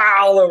blah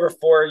all over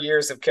 4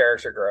 years of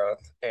character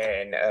growth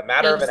in a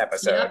matter of an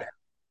episode.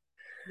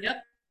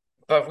 Yep.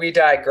 But we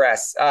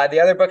digress. The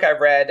other book I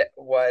read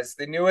was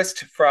the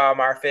newest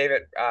from our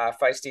favorite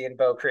Feisty and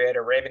Bow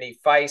creator, Raymond E.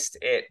 Feist.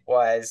 It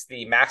was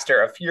The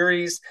Master of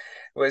Furies.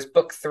 It was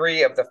book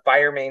 3 of the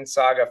Firemane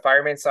Saga.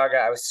 Firemane Saga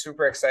I was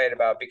super excited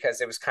about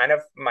because it was kind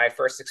of my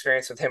first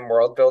experience with him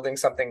world building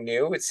something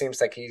new. It seems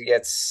like he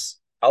gets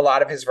a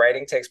lot of his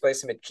writing takes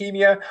place in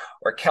Midkemia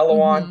or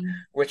Kelowon,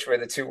 which were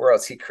the 2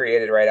 worlds he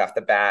created right off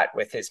the bat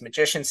with his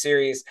Magician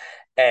series.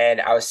 And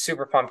I was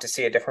super pumped to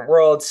see a different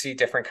world, see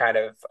different kind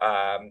of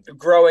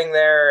growing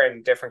there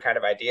and different kind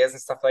of ideas and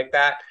stuff like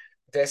that.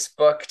 This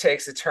book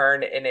takes a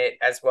turn in it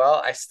as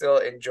well. I still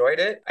enjoyed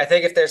it. I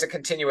think if there's a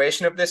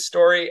continuation of this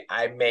story,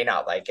 I may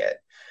not like it.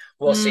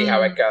 We'll see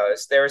how it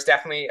goes. There was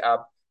definitely a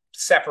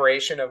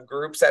separation of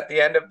groups at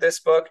the end of this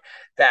book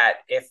that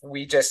if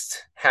we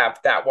just have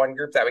that one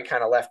group that we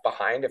kind of left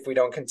behind, if we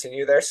don't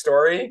continue their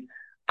story,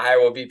 I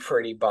will be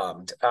pretty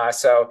bummed.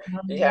 So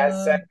he has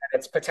said that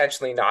it's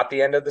potentially not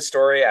the end of the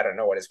story. I don't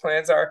know what his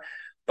plans are,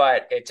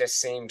 but it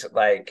just seemed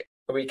like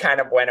we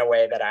kind of went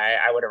away that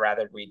I would have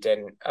rather we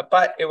didn't.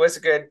 But it was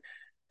good.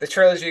 The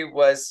trilogy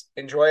was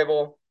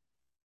enjoyable.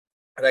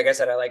 Like I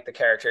said, I like the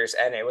characters,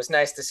 and it was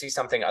nice to see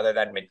something other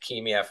than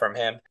Midkemia from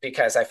him,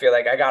 because I feel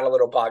like I got a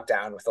little bogged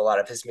down with a lot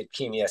of his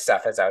Midkemia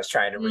stuff as I was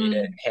trying to read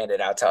it and hand it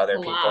out to other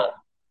people.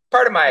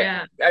 Part of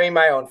my,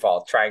 my own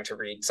fault trying to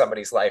read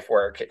somebody's life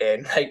work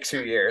in like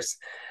 2 years.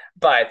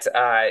 But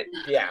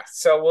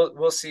so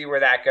we'll see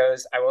where that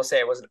goes. I will say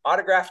it was an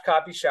autographed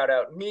copy, shout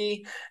out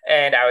me,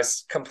 and I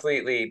was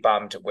completely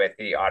bummed with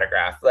the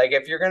autograph. Like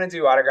if you're going to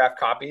do autographed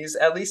copies,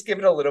 at least give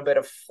it a little bit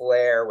of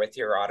flair with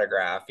your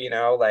autograph,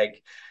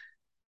 like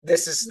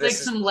this is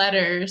some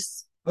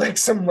letters. Like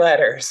some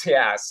letters,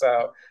 yeah.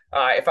 So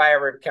if I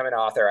ever become an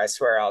author, I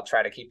swear I'll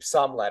try to keep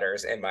some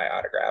letters in my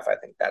autograph. I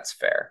think that's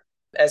fair.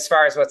 As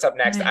far as what's up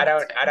next, I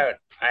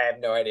have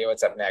no idea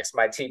what's up next.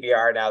 My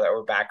TBR now that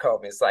we're back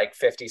home is like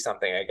 50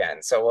 something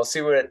again. So we'll see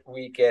what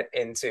we get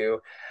into,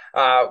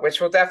 which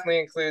will definitely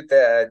include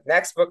the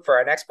next book for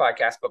our next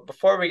podcast. But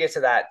before we get to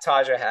that,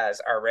 Taja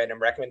has our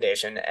random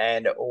recommendation.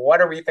 And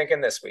what are we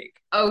thinking this week?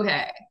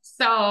 Okay.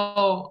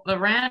 So the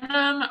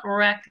random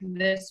rec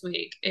this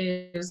week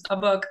is a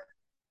book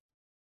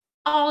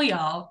all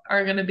y'all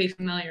are going to be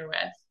familiar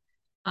with,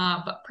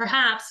 but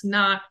perhaps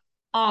not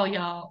all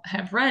y'all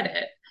have read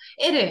it.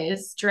 It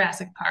is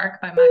Jurassic Park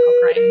by Michael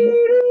Crichton.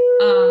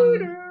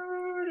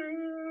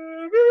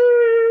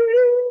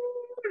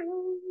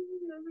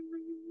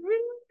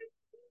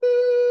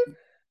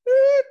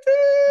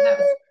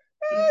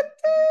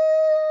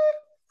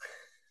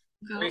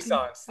 Three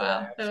songs.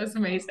 Wow, that was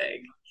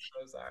amazing.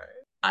 I'm sorry.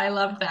 I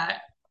love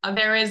that.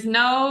 There is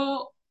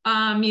no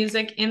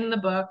music in the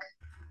book,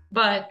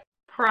 but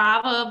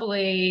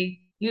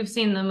probably you've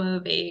seen the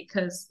movie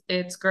because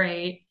it's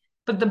great.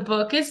 But the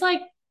book is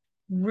like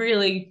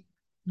really,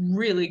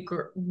 really,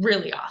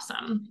 really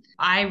awesome.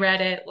 I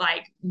read it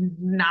like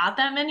not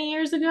that many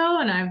years ago,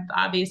 and I've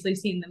obviously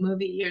seen the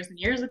movie years and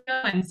years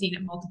ago and seen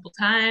it multiple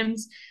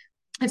times.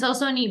 It's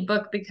also a neat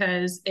book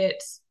because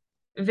it's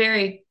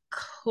very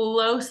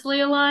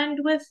closely aligned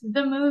with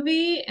the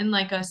movie in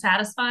like a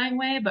satisfying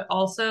way, but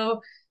also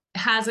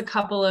has a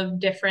couple of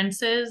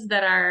differences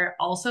that are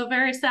also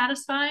very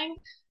satisfying.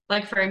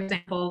 Like, for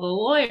example, the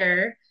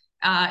lawyer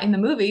in the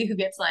movie who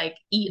gets like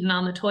eaten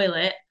on the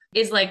toilet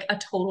is like a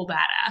total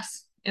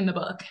badass in the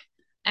book.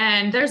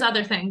 And there's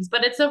other things,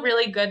 but it's a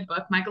really good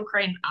book. Michael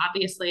Crichton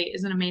obviously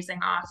is an amazing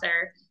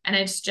author, and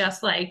it's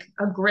just like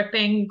a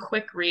gripping,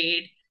 quick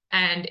read.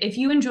 And if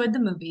you enjoyed the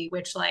movie,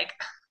 which like,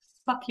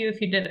 fuck you if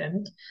you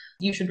didn't,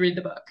 you should read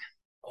the book.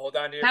 Hold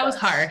on to your That was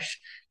harsh.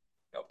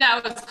 Nope.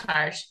 That was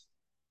harsh.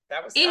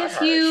 That was if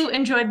harsh. You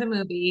enjoyed the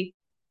movie,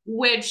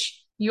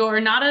 which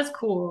you're not as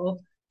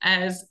cool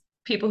as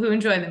people who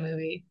enjoy the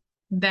movie,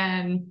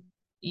 then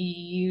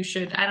you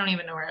should, I don't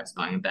even know where I was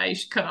going with that. You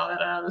should cut all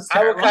that out.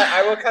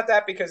 I will cut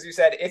that because you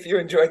said if you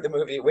enjoyed the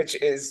movie, which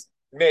is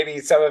maybe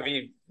some of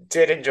you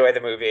did enjoy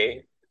the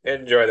movie.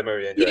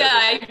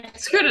 I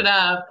screwed it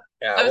up.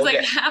 Yeah, I was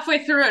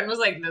halfway through it and was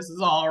like, this is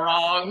all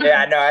wrong.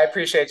 Yeah, no, I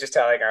appreciate just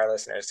telling our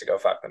listeners to go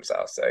fuck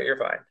themselves. So you're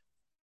fine.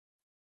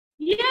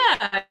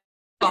 Yeah.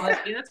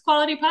 Quality. That's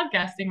quality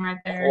podcasting right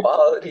there.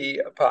 Quality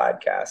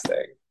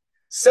podcasting.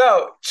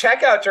 So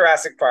check out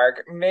Jurassic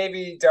Park.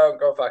 Maybe don't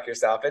go fuck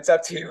yourself. It's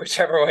up to you,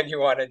 whichever one you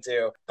want to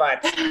do.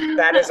 But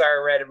that is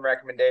our random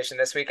recommendation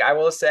this week. I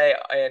will say,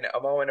 in a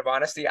moment of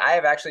honesty, I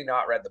have actually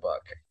not read the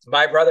book.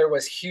 My brother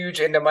was huge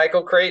into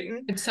Michael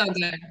Crichton. It's so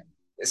good.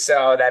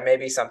 So that may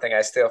be something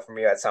I steal from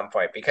you at some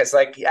point, because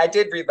like I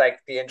did read like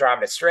The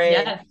Andromeda Strain,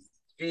 Yes.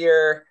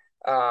 Fear.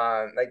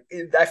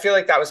 I feel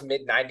like that was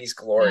mid-90s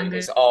glory,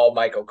 was all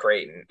Michael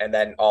Crichton, and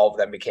then all of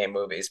them became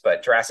movies.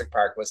 But Jurassic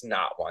Park was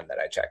not one that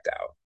I checked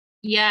out.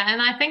 Yeah,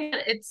 and I think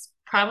that it's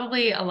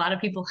probably a lot of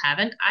people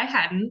haven't. I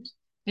hadn't,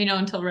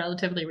 until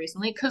relatively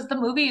recently, because the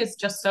movie is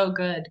just so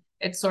good.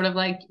 It's sort of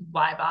like,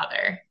 why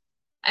bother?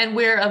 And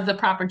we're of the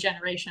proper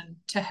generation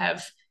to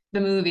have the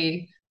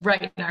movie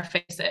right in our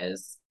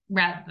faces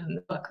rather than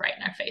the book right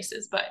in our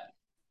faces. But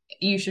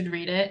you should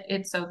read it.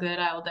 It's so good.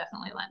 I will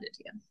definitely lend it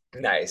to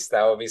you. Nice.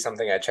 That will be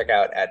something I check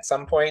out at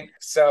some point.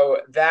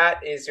 So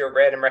that is your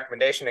random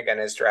recommendation. Again,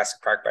 is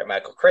Jurassic Park by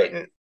Michael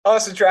Crichton.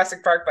 Also,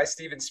 Jurassic Park by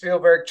Steven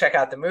Spielberg. Check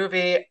out the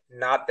movie,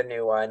 not the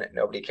new one.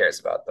 Nobody cares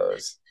about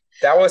those.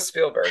 That was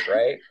Spielberg,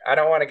 right? I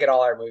don't want to get all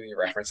our movie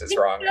references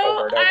wrong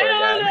over and over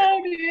again.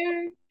 Know,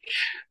 dude.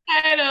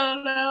 I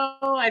don't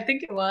know. I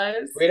think it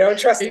was. We don't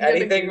trust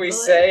anything we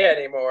say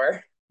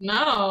anymore.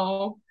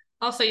 No.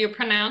 Also, you're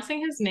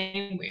pronouncing his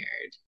name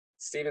weird.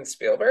 Steven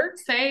Spielberg?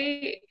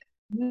 Say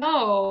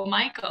no,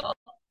 Michael.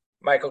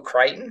 Michael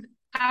Crichton?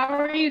 How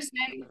are you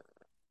saying?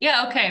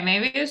 Yeah, okay.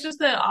 Maybe it's just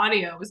the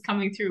audio was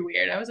coming through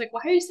weird. I was like,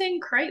 why are you saying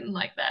Crichton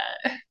like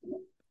that?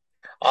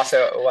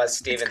 Also, it was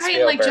Steven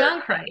Spielberg. Like John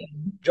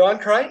Crichton. John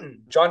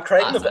Crichton. John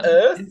Crichton awesome. Of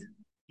Earth?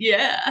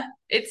 Yeah.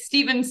 It's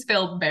Steven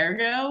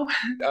Spielbergo.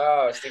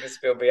 Oh, Steven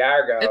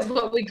Spielbergo. It's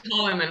what we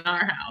call him in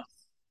our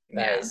house.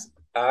 Nice.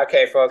 Yeah.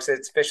 Okay, folks,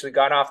 it's officially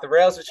gone off the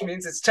rails, which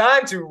means it's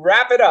time to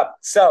wrap it up.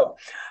 So,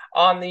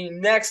 on the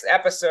next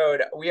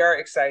episode, we are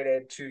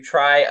excited to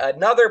try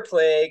another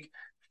plague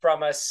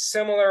from a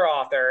similar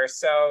author.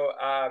 So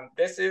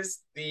this is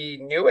the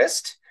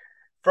newest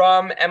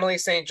from Emily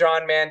St.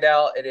 John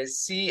Mandel. It is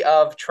Sea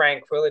of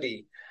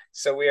Tranquility.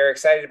 So we are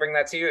excited to bring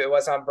that to you. It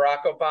was on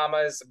Barack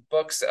Obama's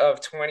Books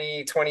of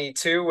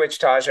 2022, which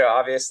Taja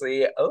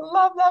obviously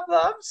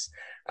loves.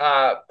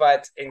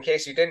 But in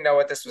case you didn't know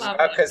what this was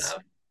about, because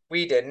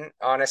we didn't,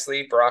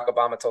 honestly, Barack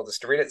Obama told us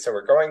to read it, so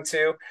we're going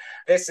to.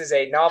 This is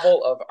a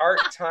novel of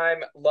art, time,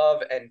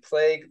 love, and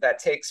plague that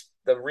takes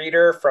the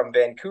reader from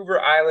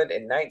Vancouver Island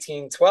in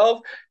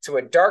 1912 to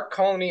a dark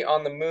colony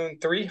on the moon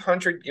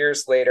 300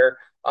 years later,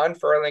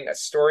 unfurling a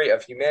story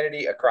of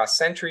humanity across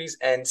centuries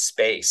and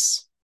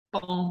space.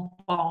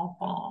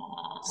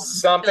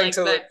 Something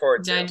to look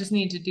forward to. I just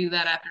need to do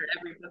that after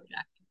every book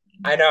jacket.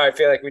 I know. I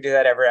feel like we do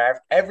that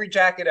every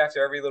jacket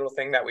after every little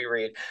thing that we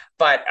read.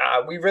 But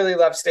we really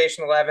love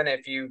Station 11.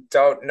 If you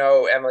don't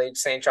know Emily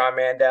St. John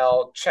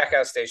Mandel, check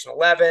out Station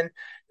 11.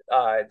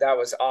 That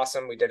was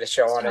awesome. We did a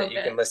show on it.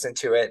 You can listen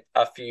to it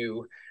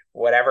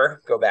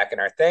go back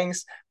in our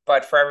things.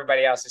 But for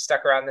everybody else who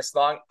stuck around this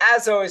long,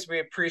 as always,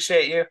 we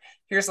appreciate you.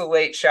 Here's a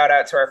late shout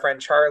out to our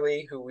friend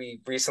Charlie, who we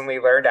recently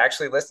learned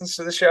actually listens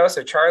to the show.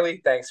 So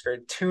Charlie, thanks for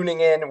tuning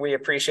in. We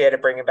appreciate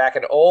it, bringing back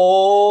an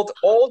old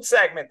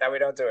segment that we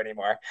don't do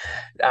anymore.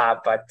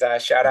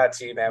 But shout out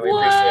to you, man. We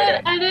appreciate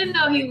it. I didn't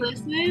know he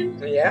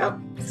listened. Yeah.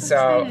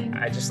 So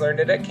I just learned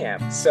it at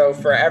camp. So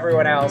for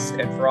everyone else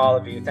and for all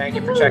of you, thank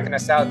you for checking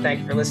us out.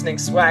 Thank you for listening.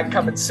 Swag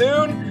coming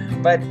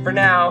soon. But for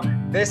now,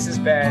 this has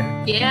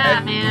been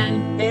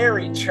a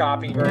very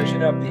choppy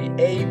version of the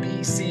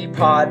ABC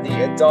Pod,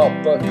 the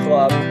Adult Book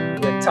Club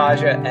with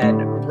Taja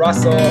and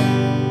Russell.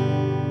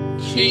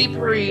 Keep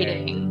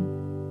reading.